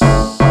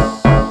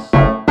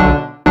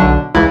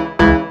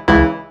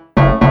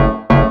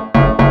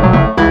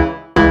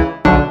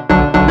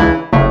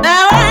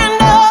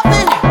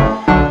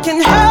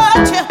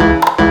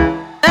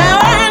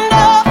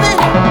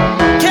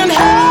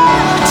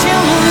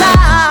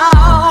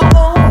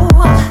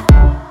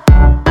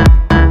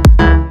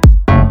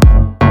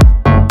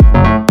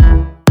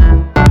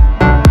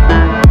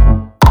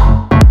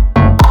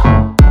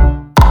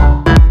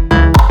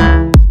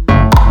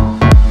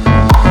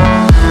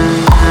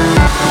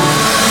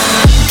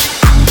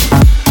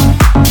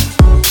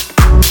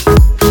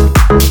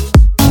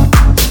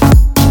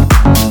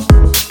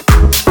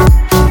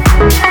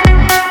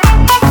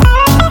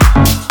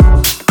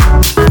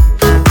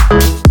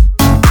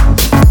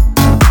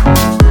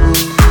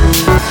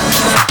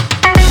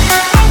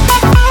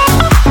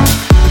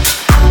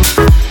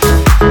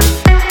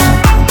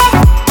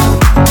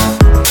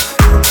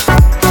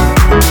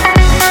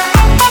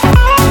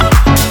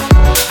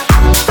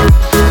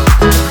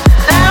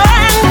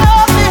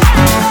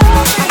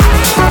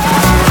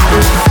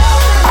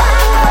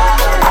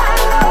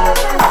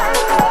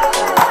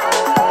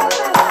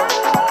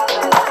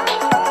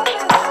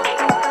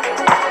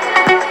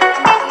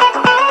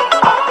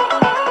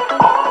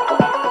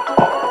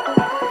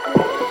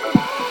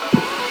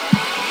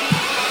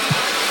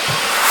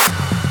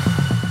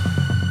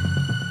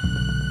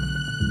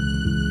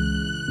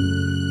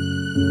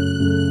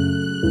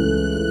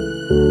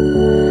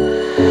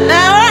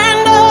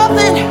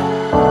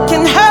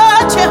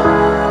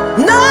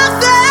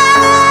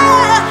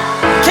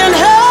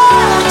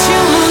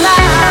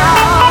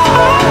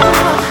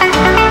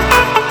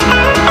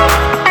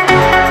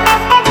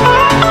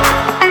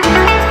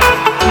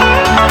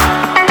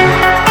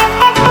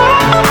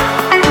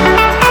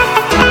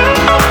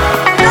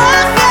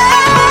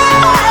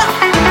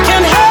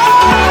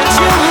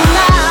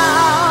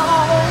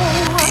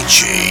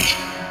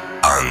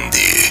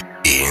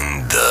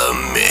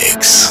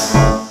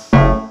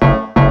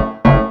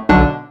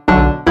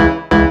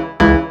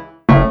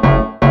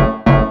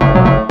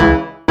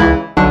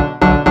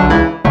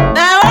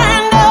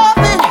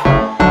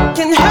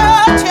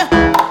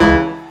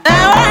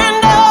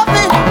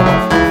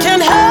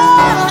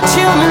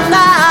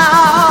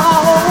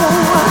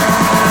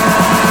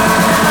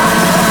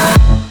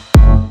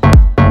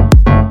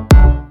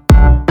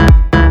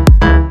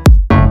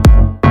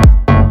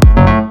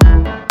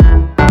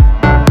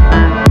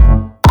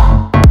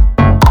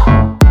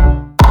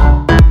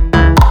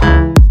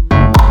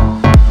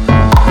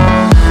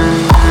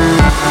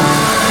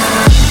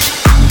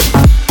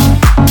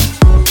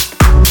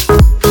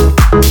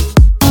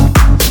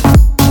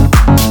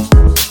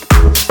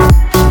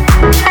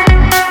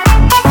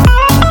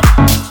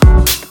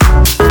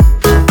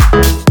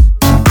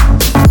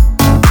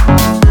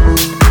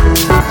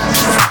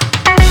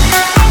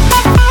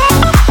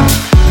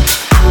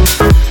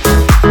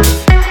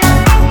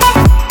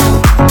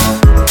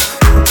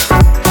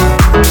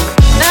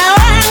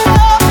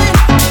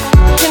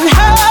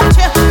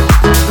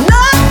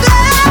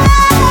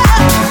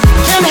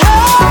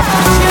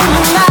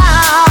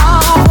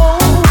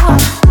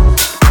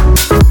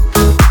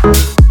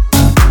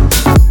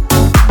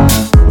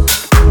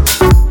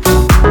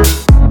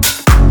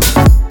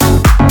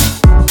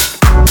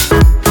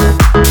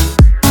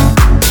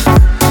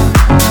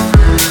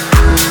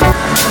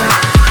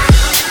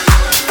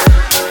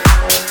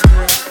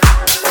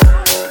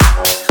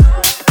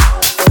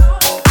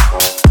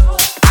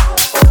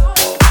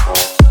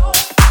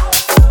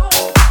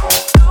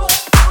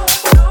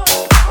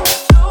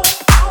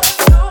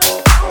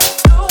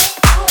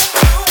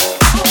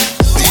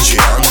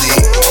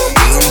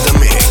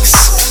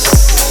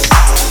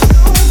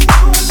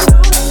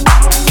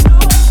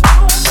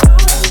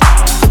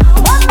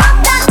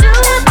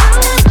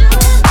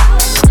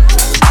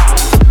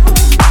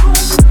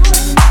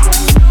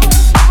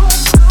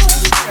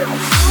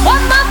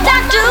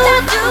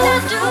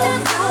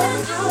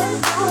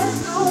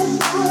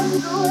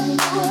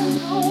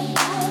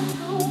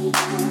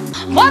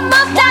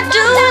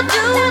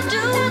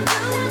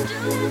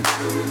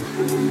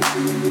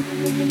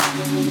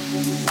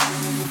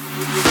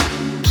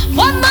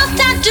 What must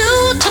I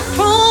do to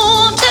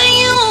prove to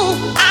you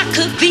I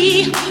could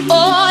be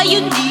all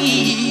you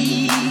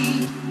need?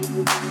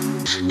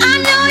 I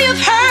know you've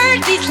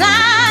heard these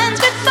lines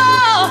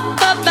before,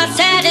 but my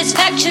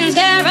satisfaction's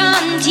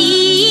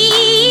guaranteed.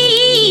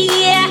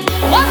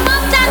 What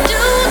must I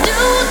do, do,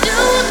 do,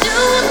 do,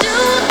 do,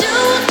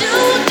 do, do,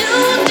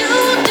 do, do,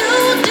 do,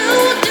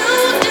 do, do, do,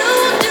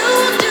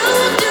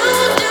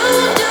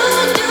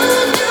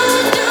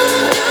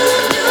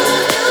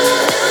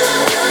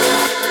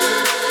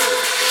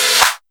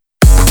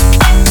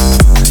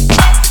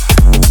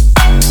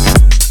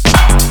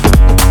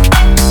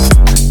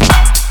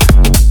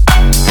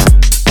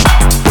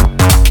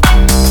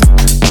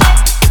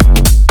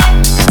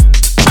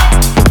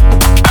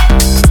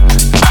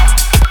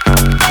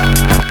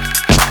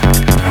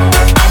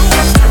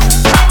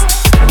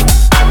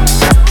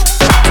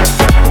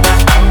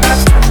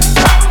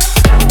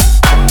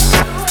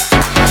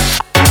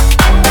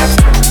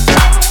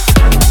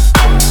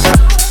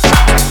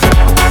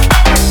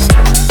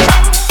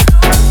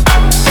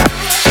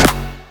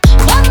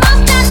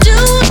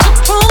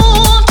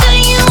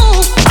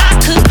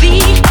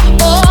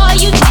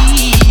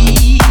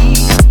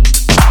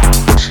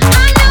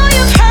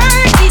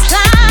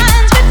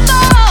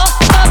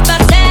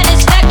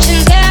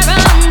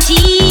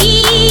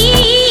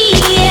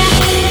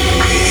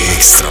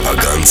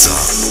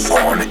 Extravaganza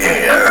on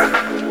air.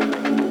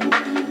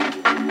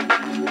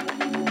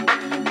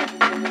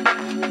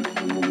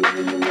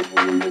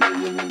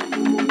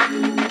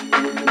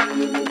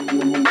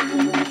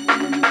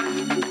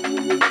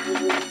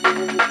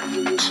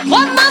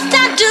 What must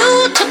I do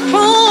to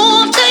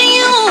prove to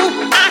you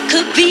I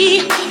could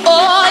be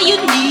all you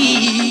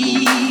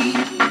need?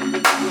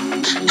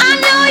 I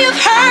know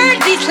you've heard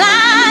these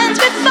lines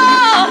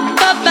before,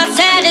 but my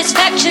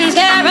satisfaction's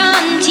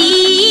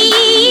guaranteed.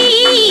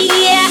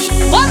 Yeah.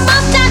 What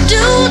must I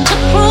do to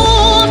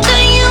prove to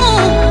you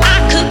I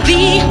could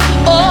be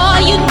all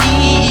you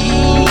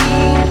need?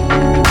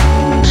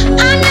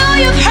 I know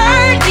you've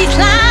heard these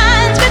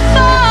lines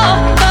before,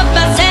 but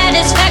my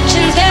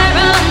satisfaction's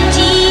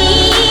guaranteed.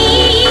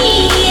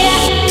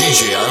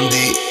 DJ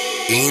Andy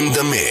in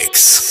the mix.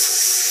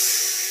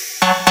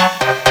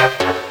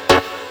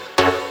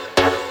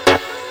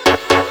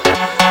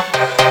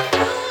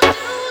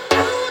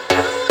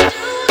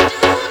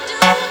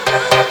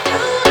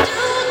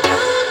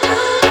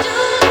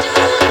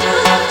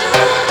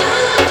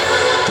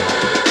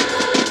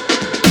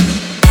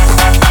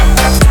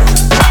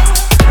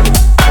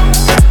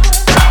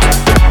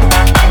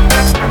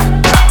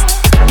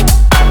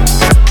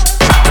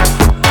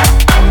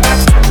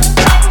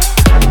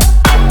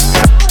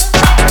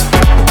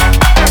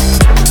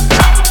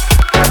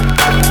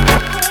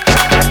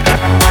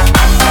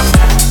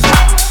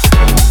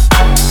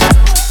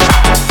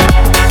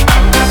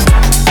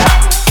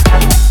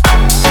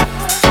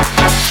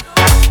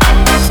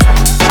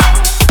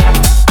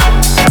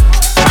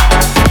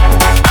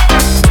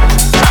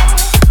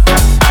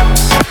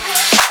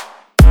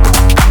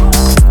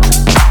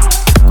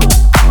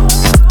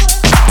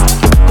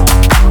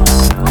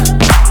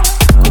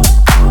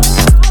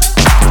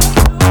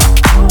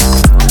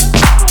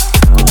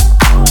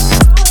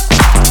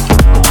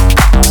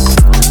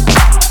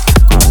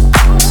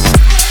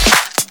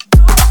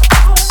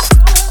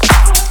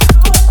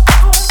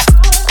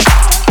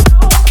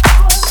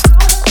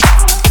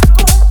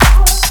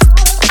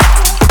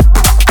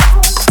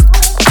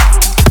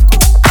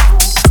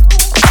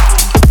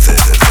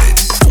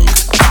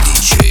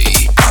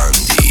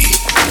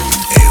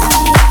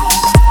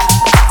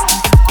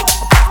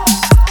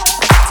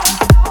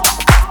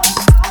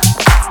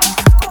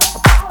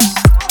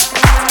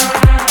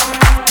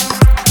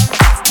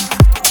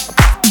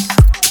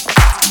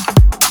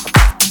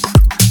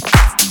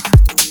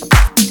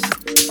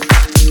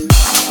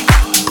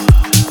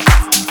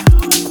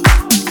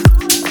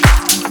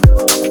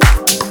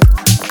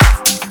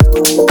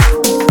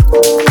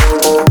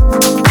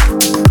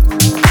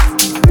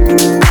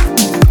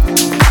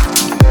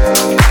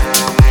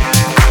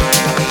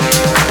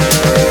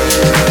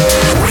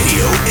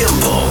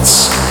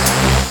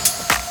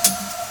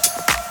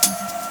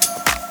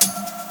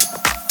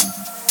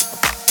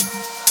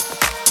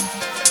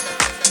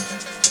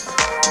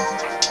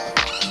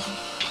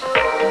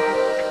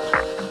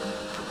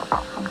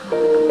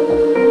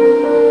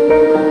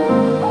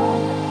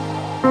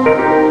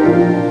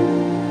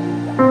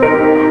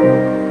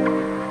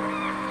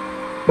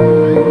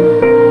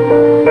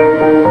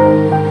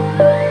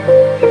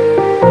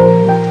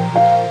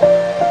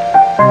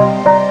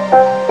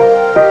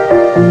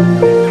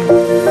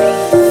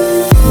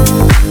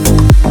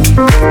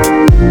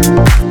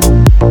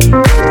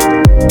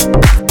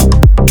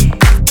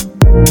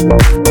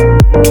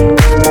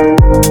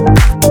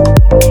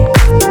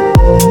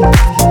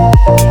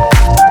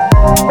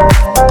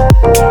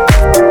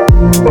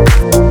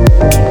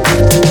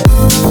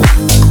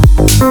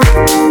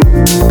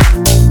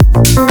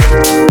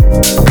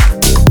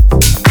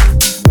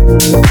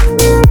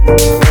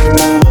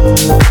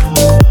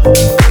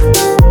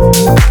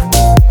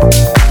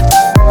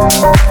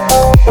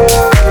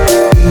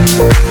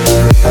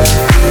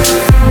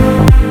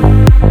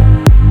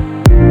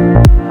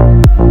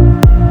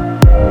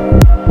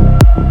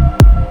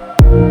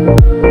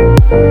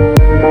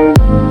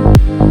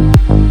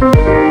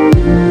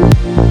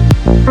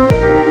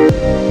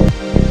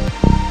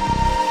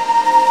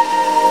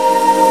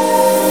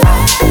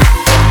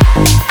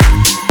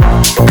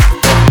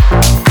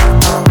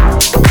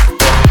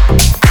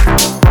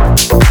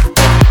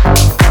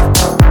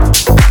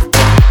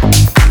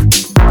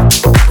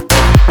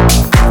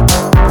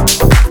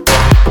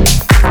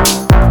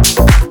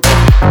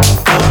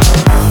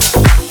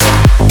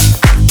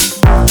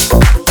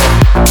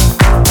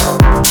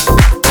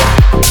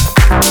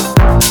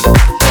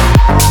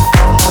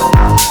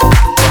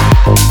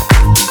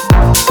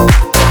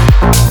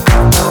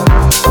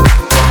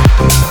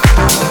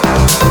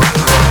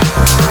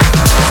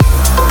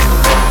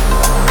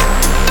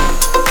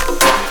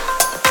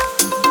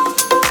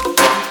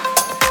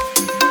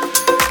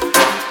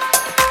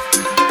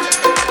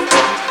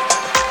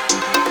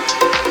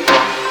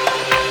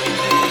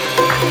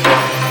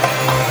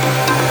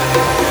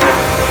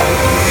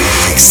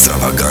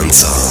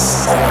 Extravaganza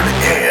on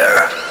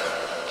air.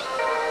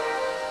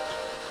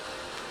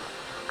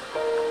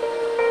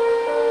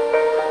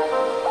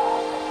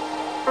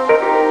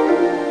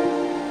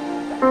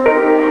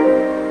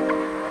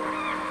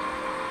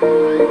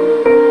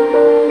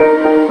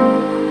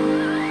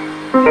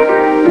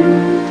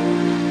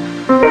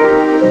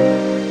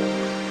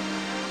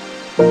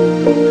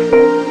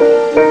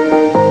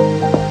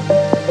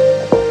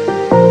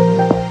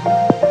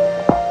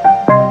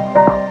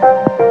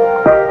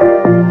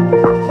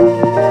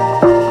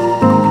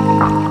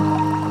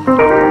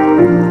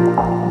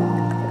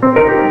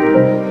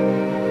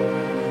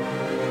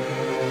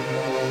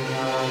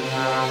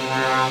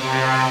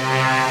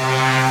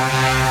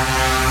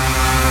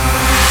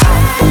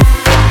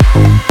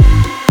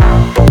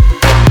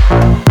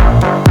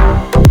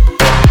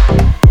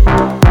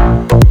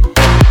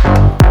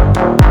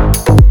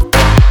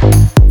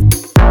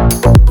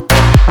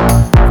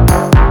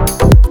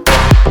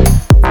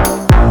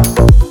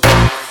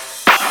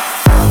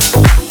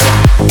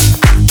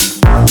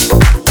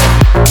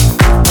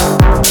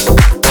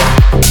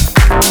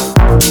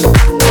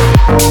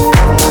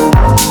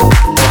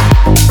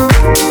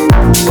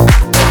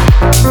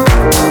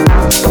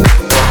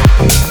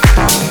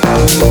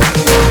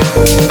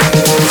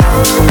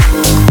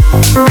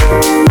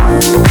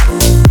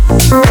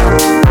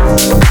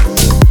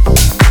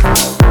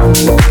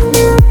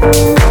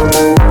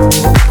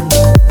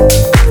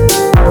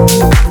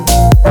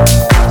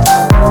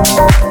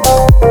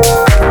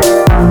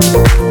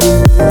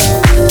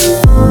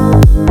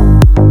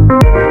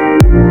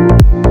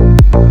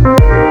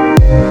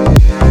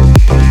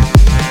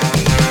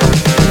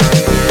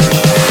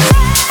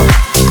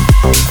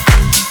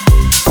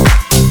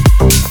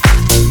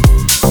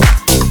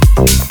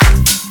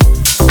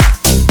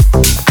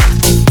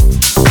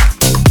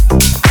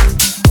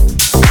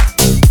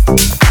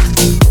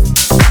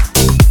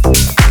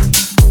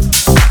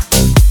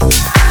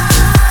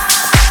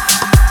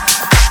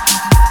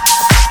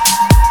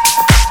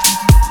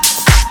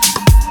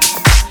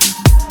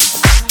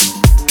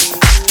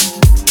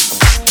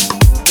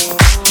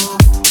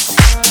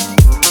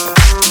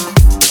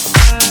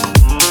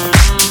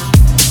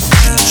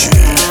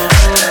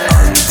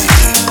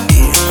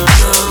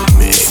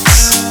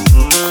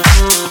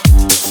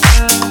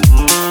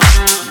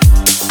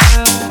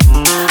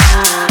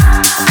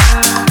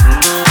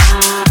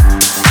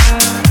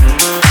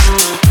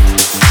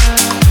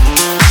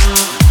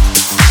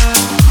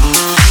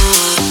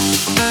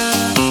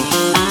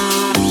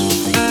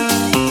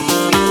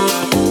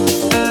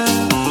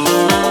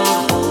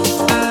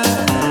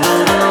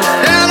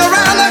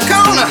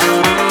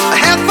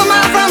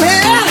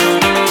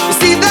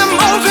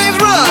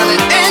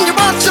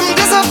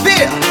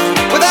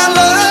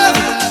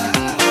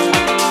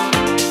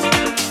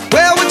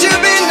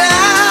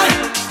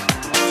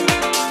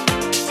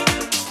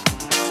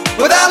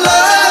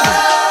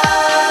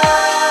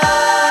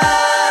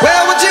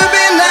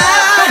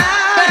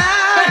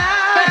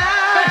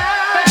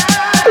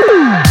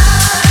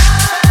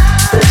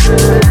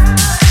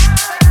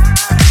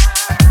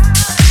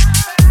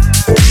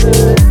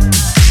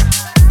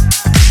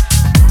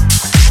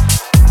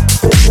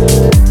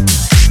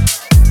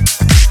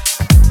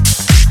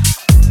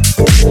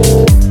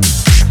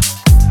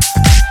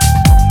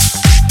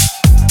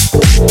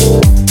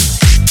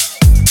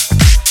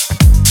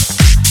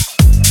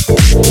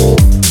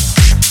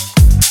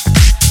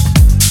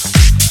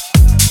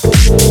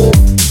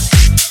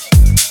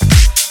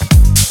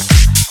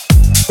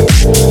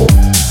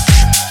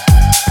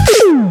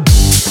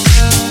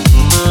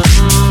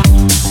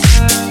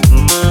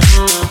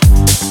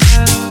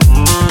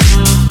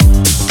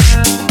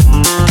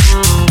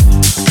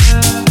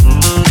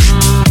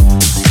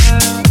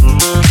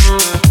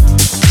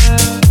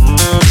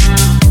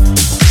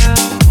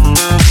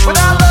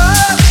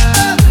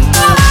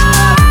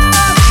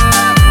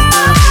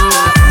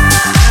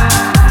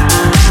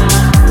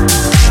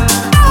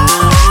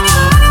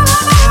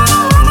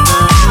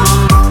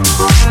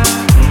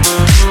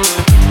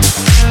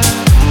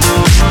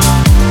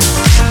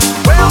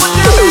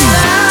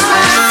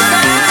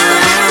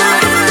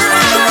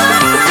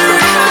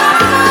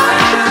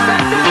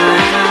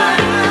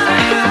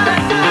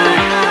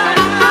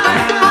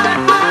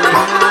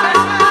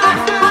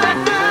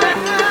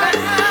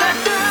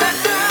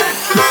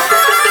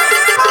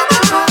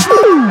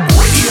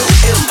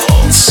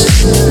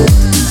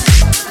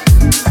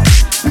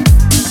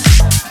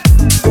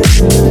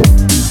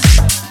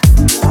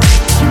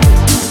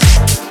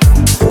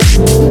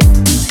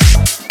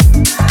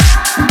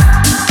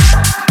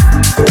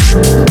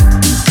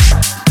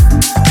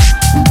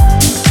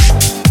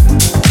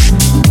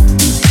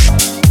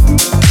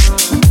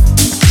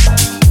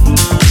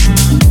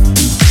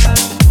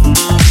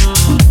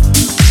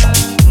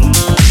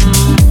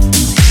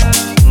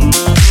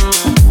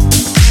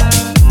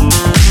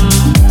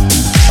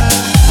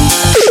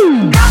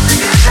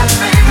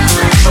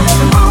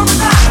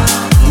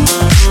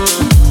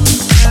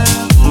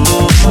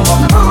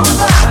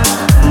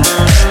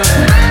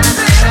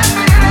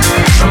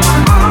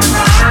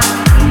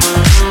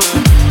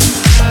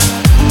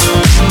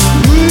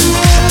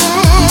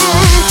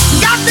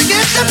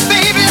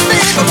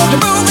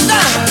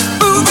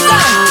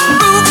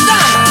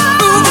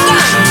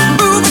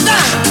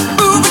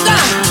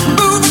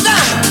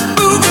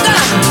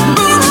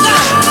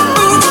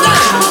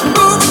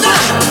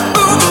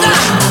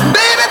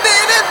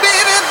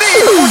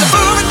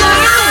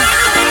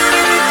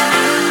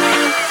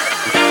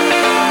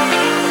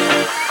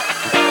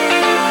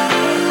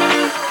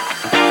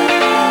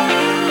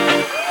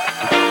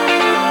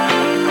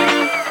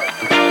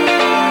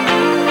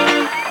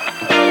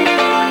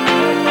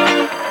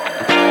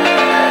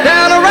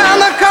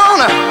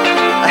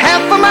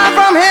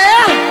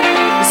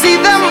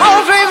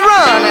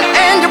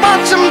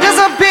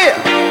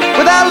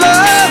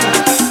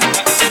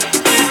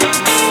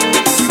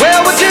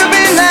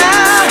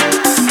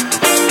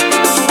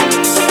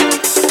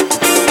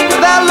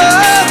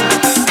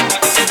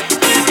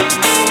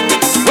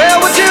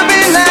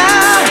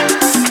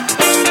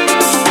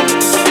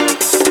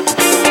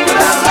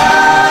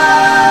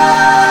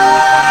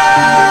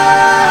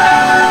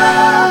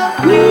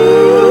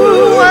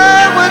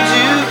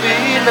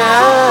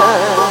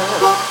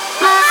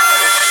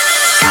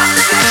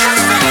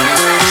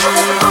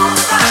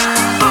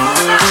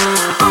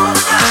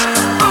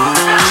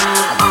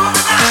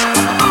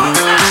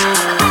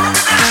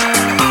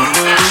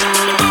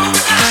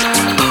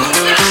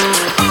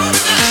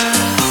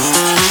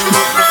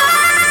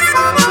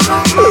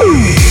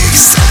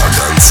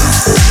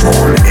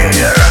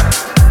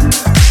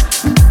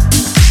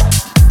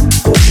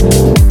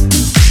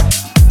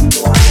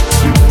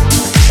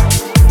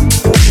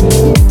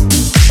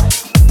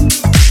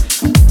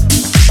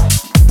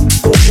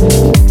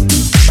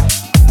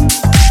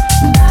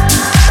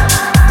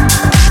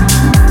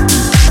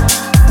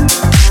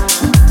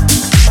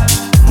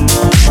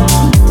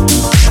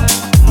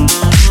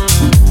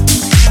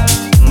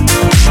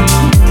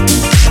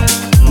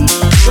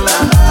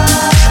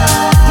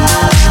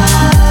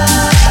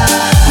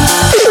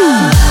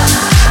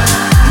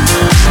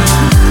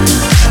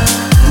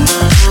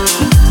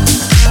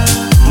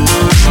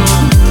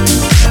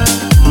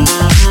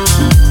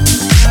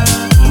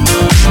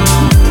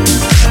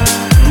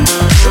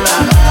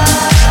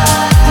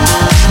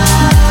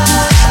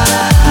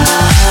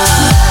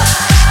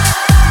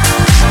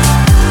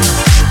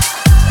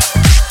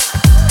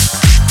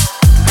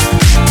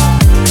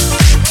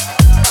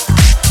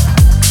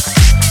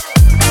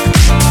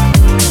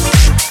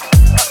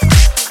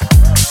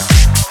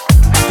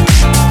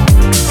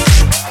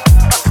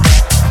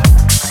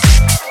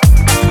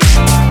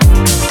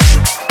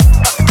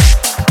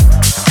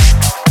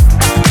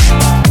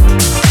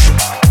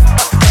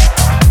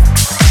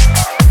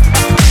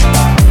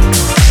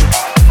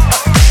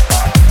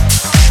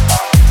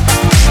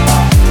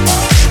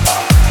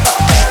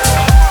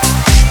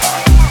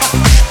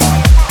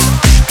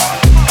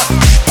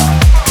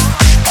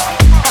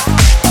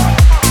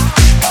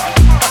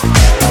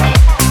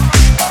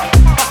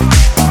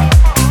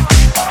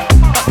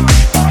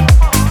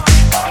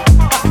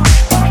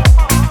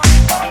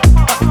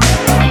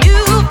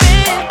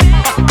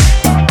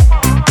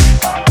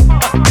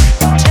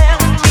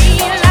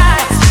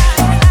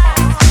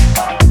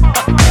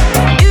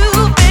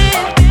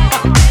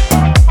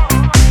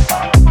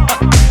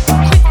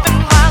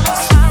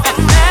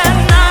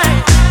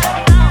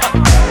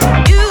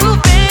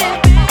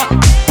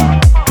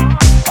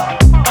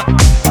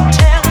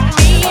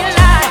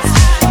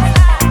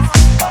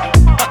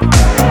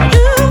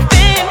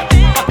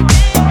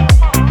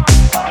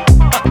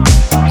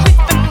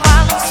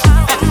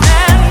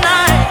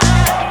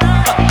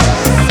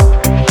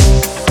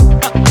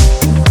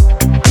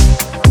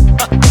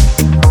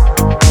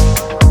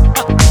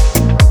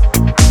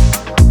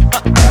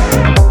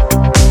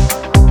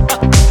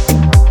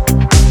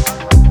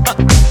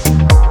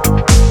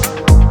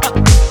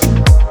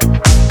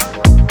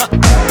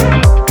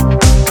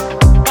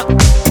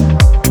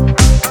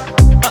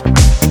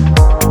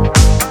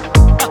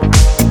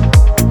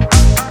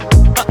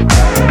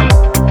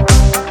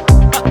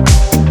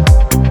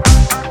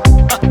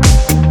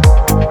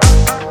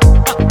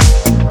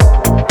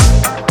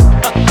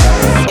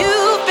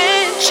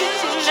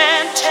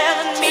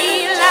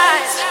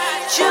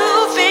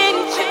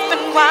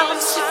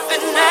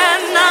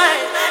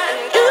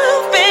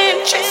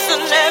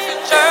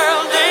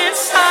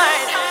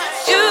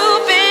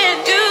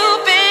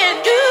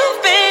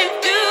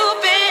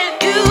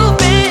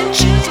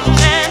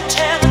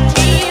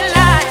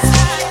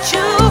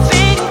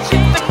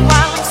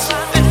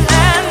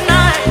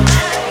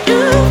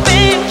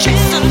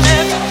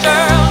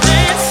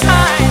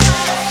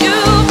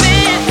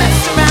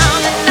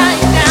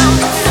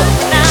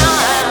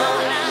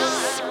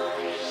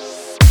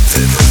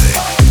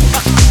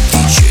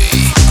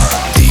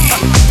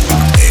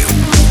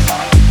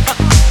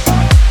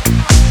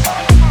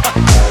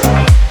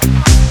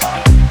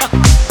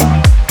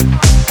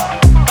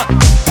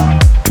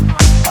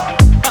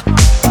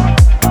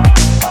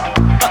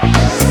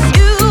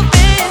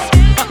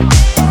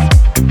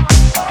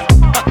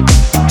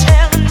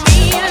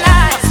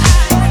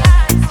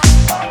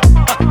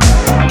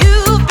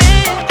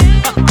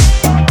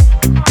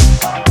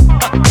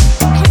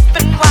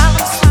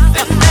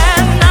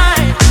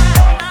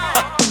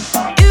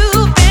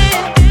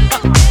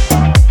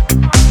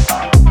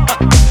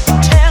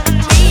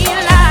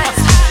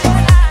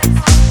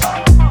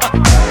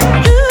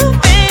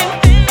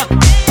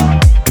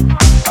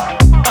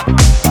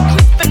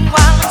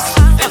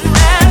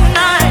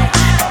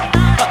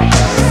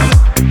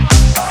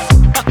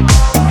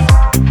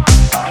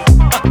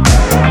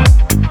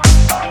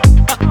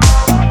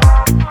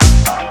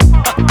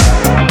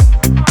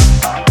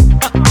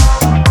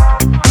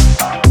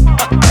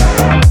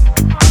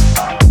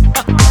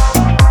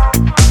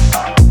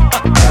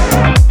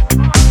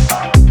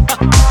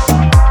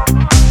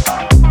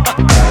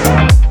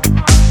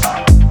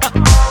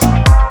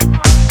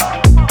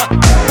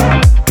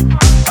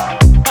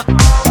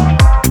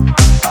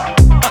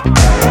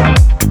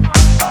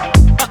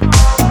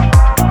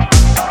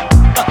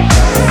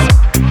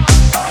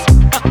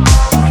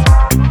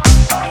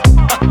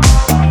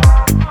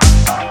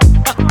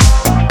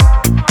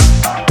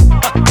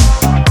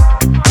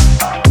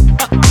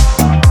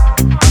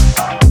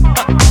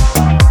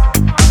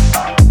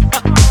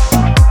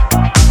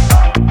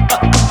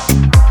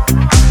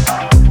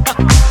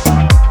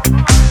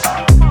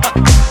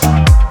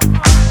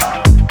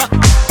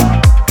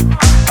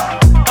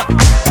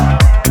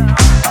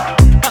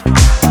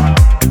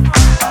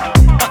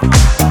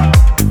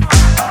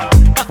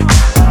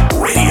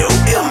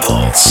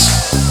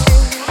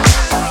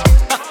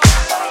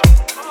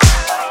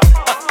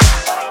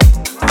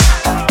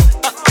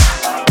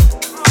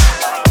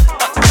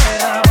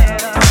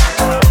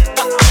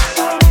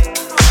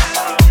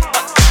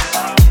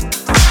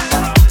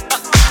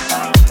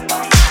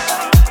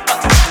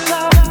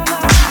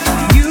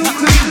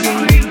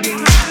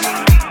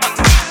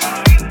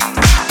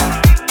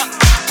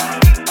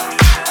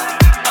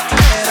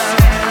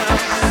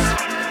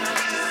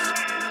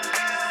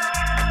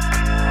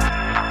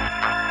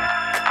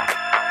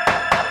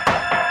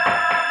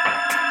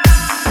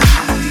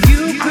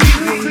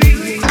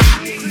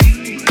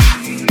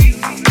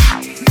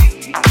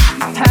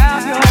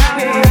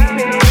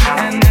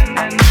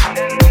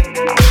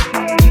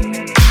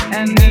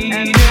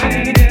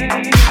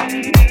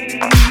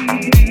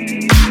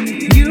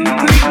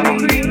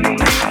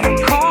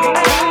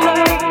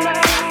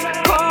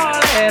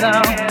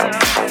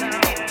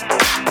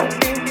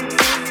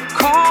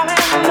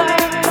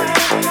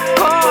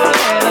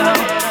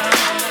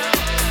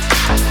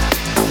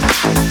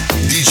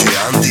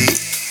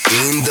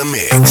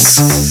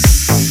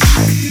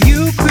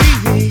 You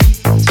create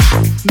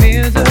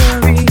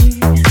misery,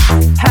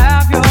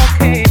 have your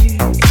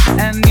cake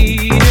and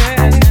eat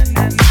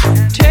it.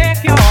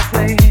 Take your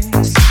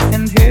place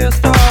in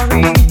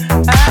history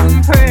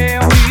and pray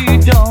we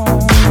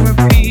don't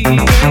repeat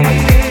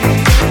it.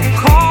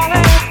 Call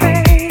it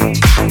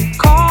fate,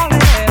 call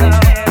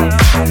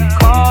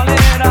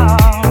it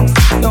out,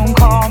 don't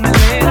call me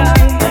later.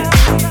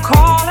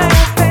 Call it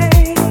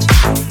fate,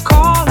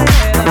 call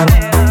it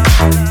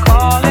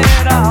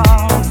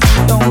out,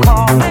 don't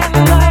call me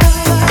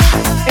later.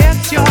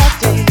 It's your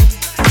day,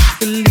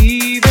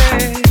 believe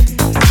it.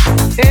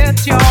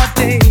 It's your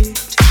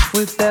date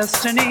with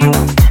destiny.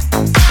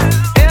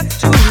 It's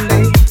too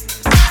late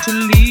to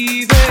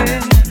leave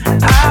it.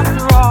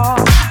 After all,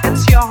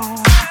 it's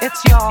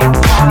your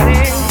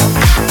party.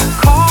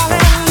 Call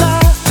it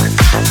luck,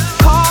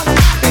 call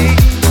it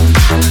fate,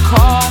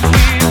 call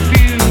me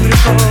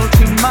beautiful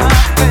to my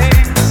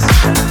face.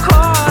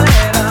 Call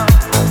it up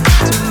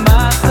to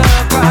my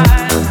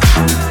surprise.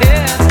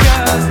 It's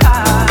just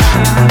how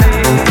you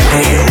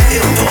made.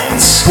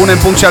 Punem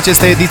punct și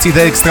aceste ediții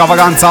de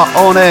Extravaganza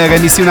On Air,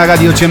 emisiunea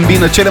radio ce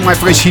îmbină cele mai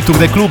fresh hituri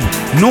de club,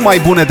 numai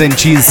bune de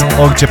încins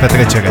orice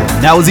petrecere.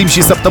 Ne auzim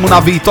și săptămâna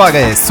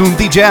viitoare. Sunt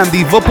DJ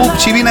Andy, vă pup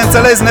și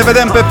bineînțeles ne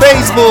vedem pe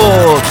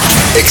Facebook.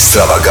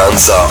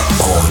 Extravaganza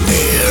On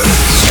Air.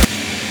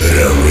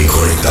 Rămâi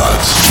conectat.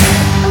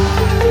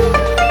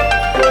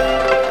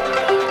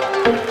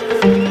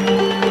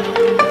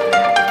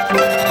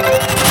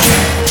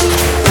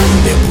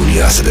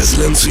 Nebunia se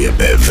dezlănțuie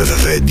pe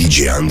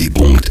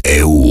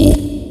www.djandy.eu.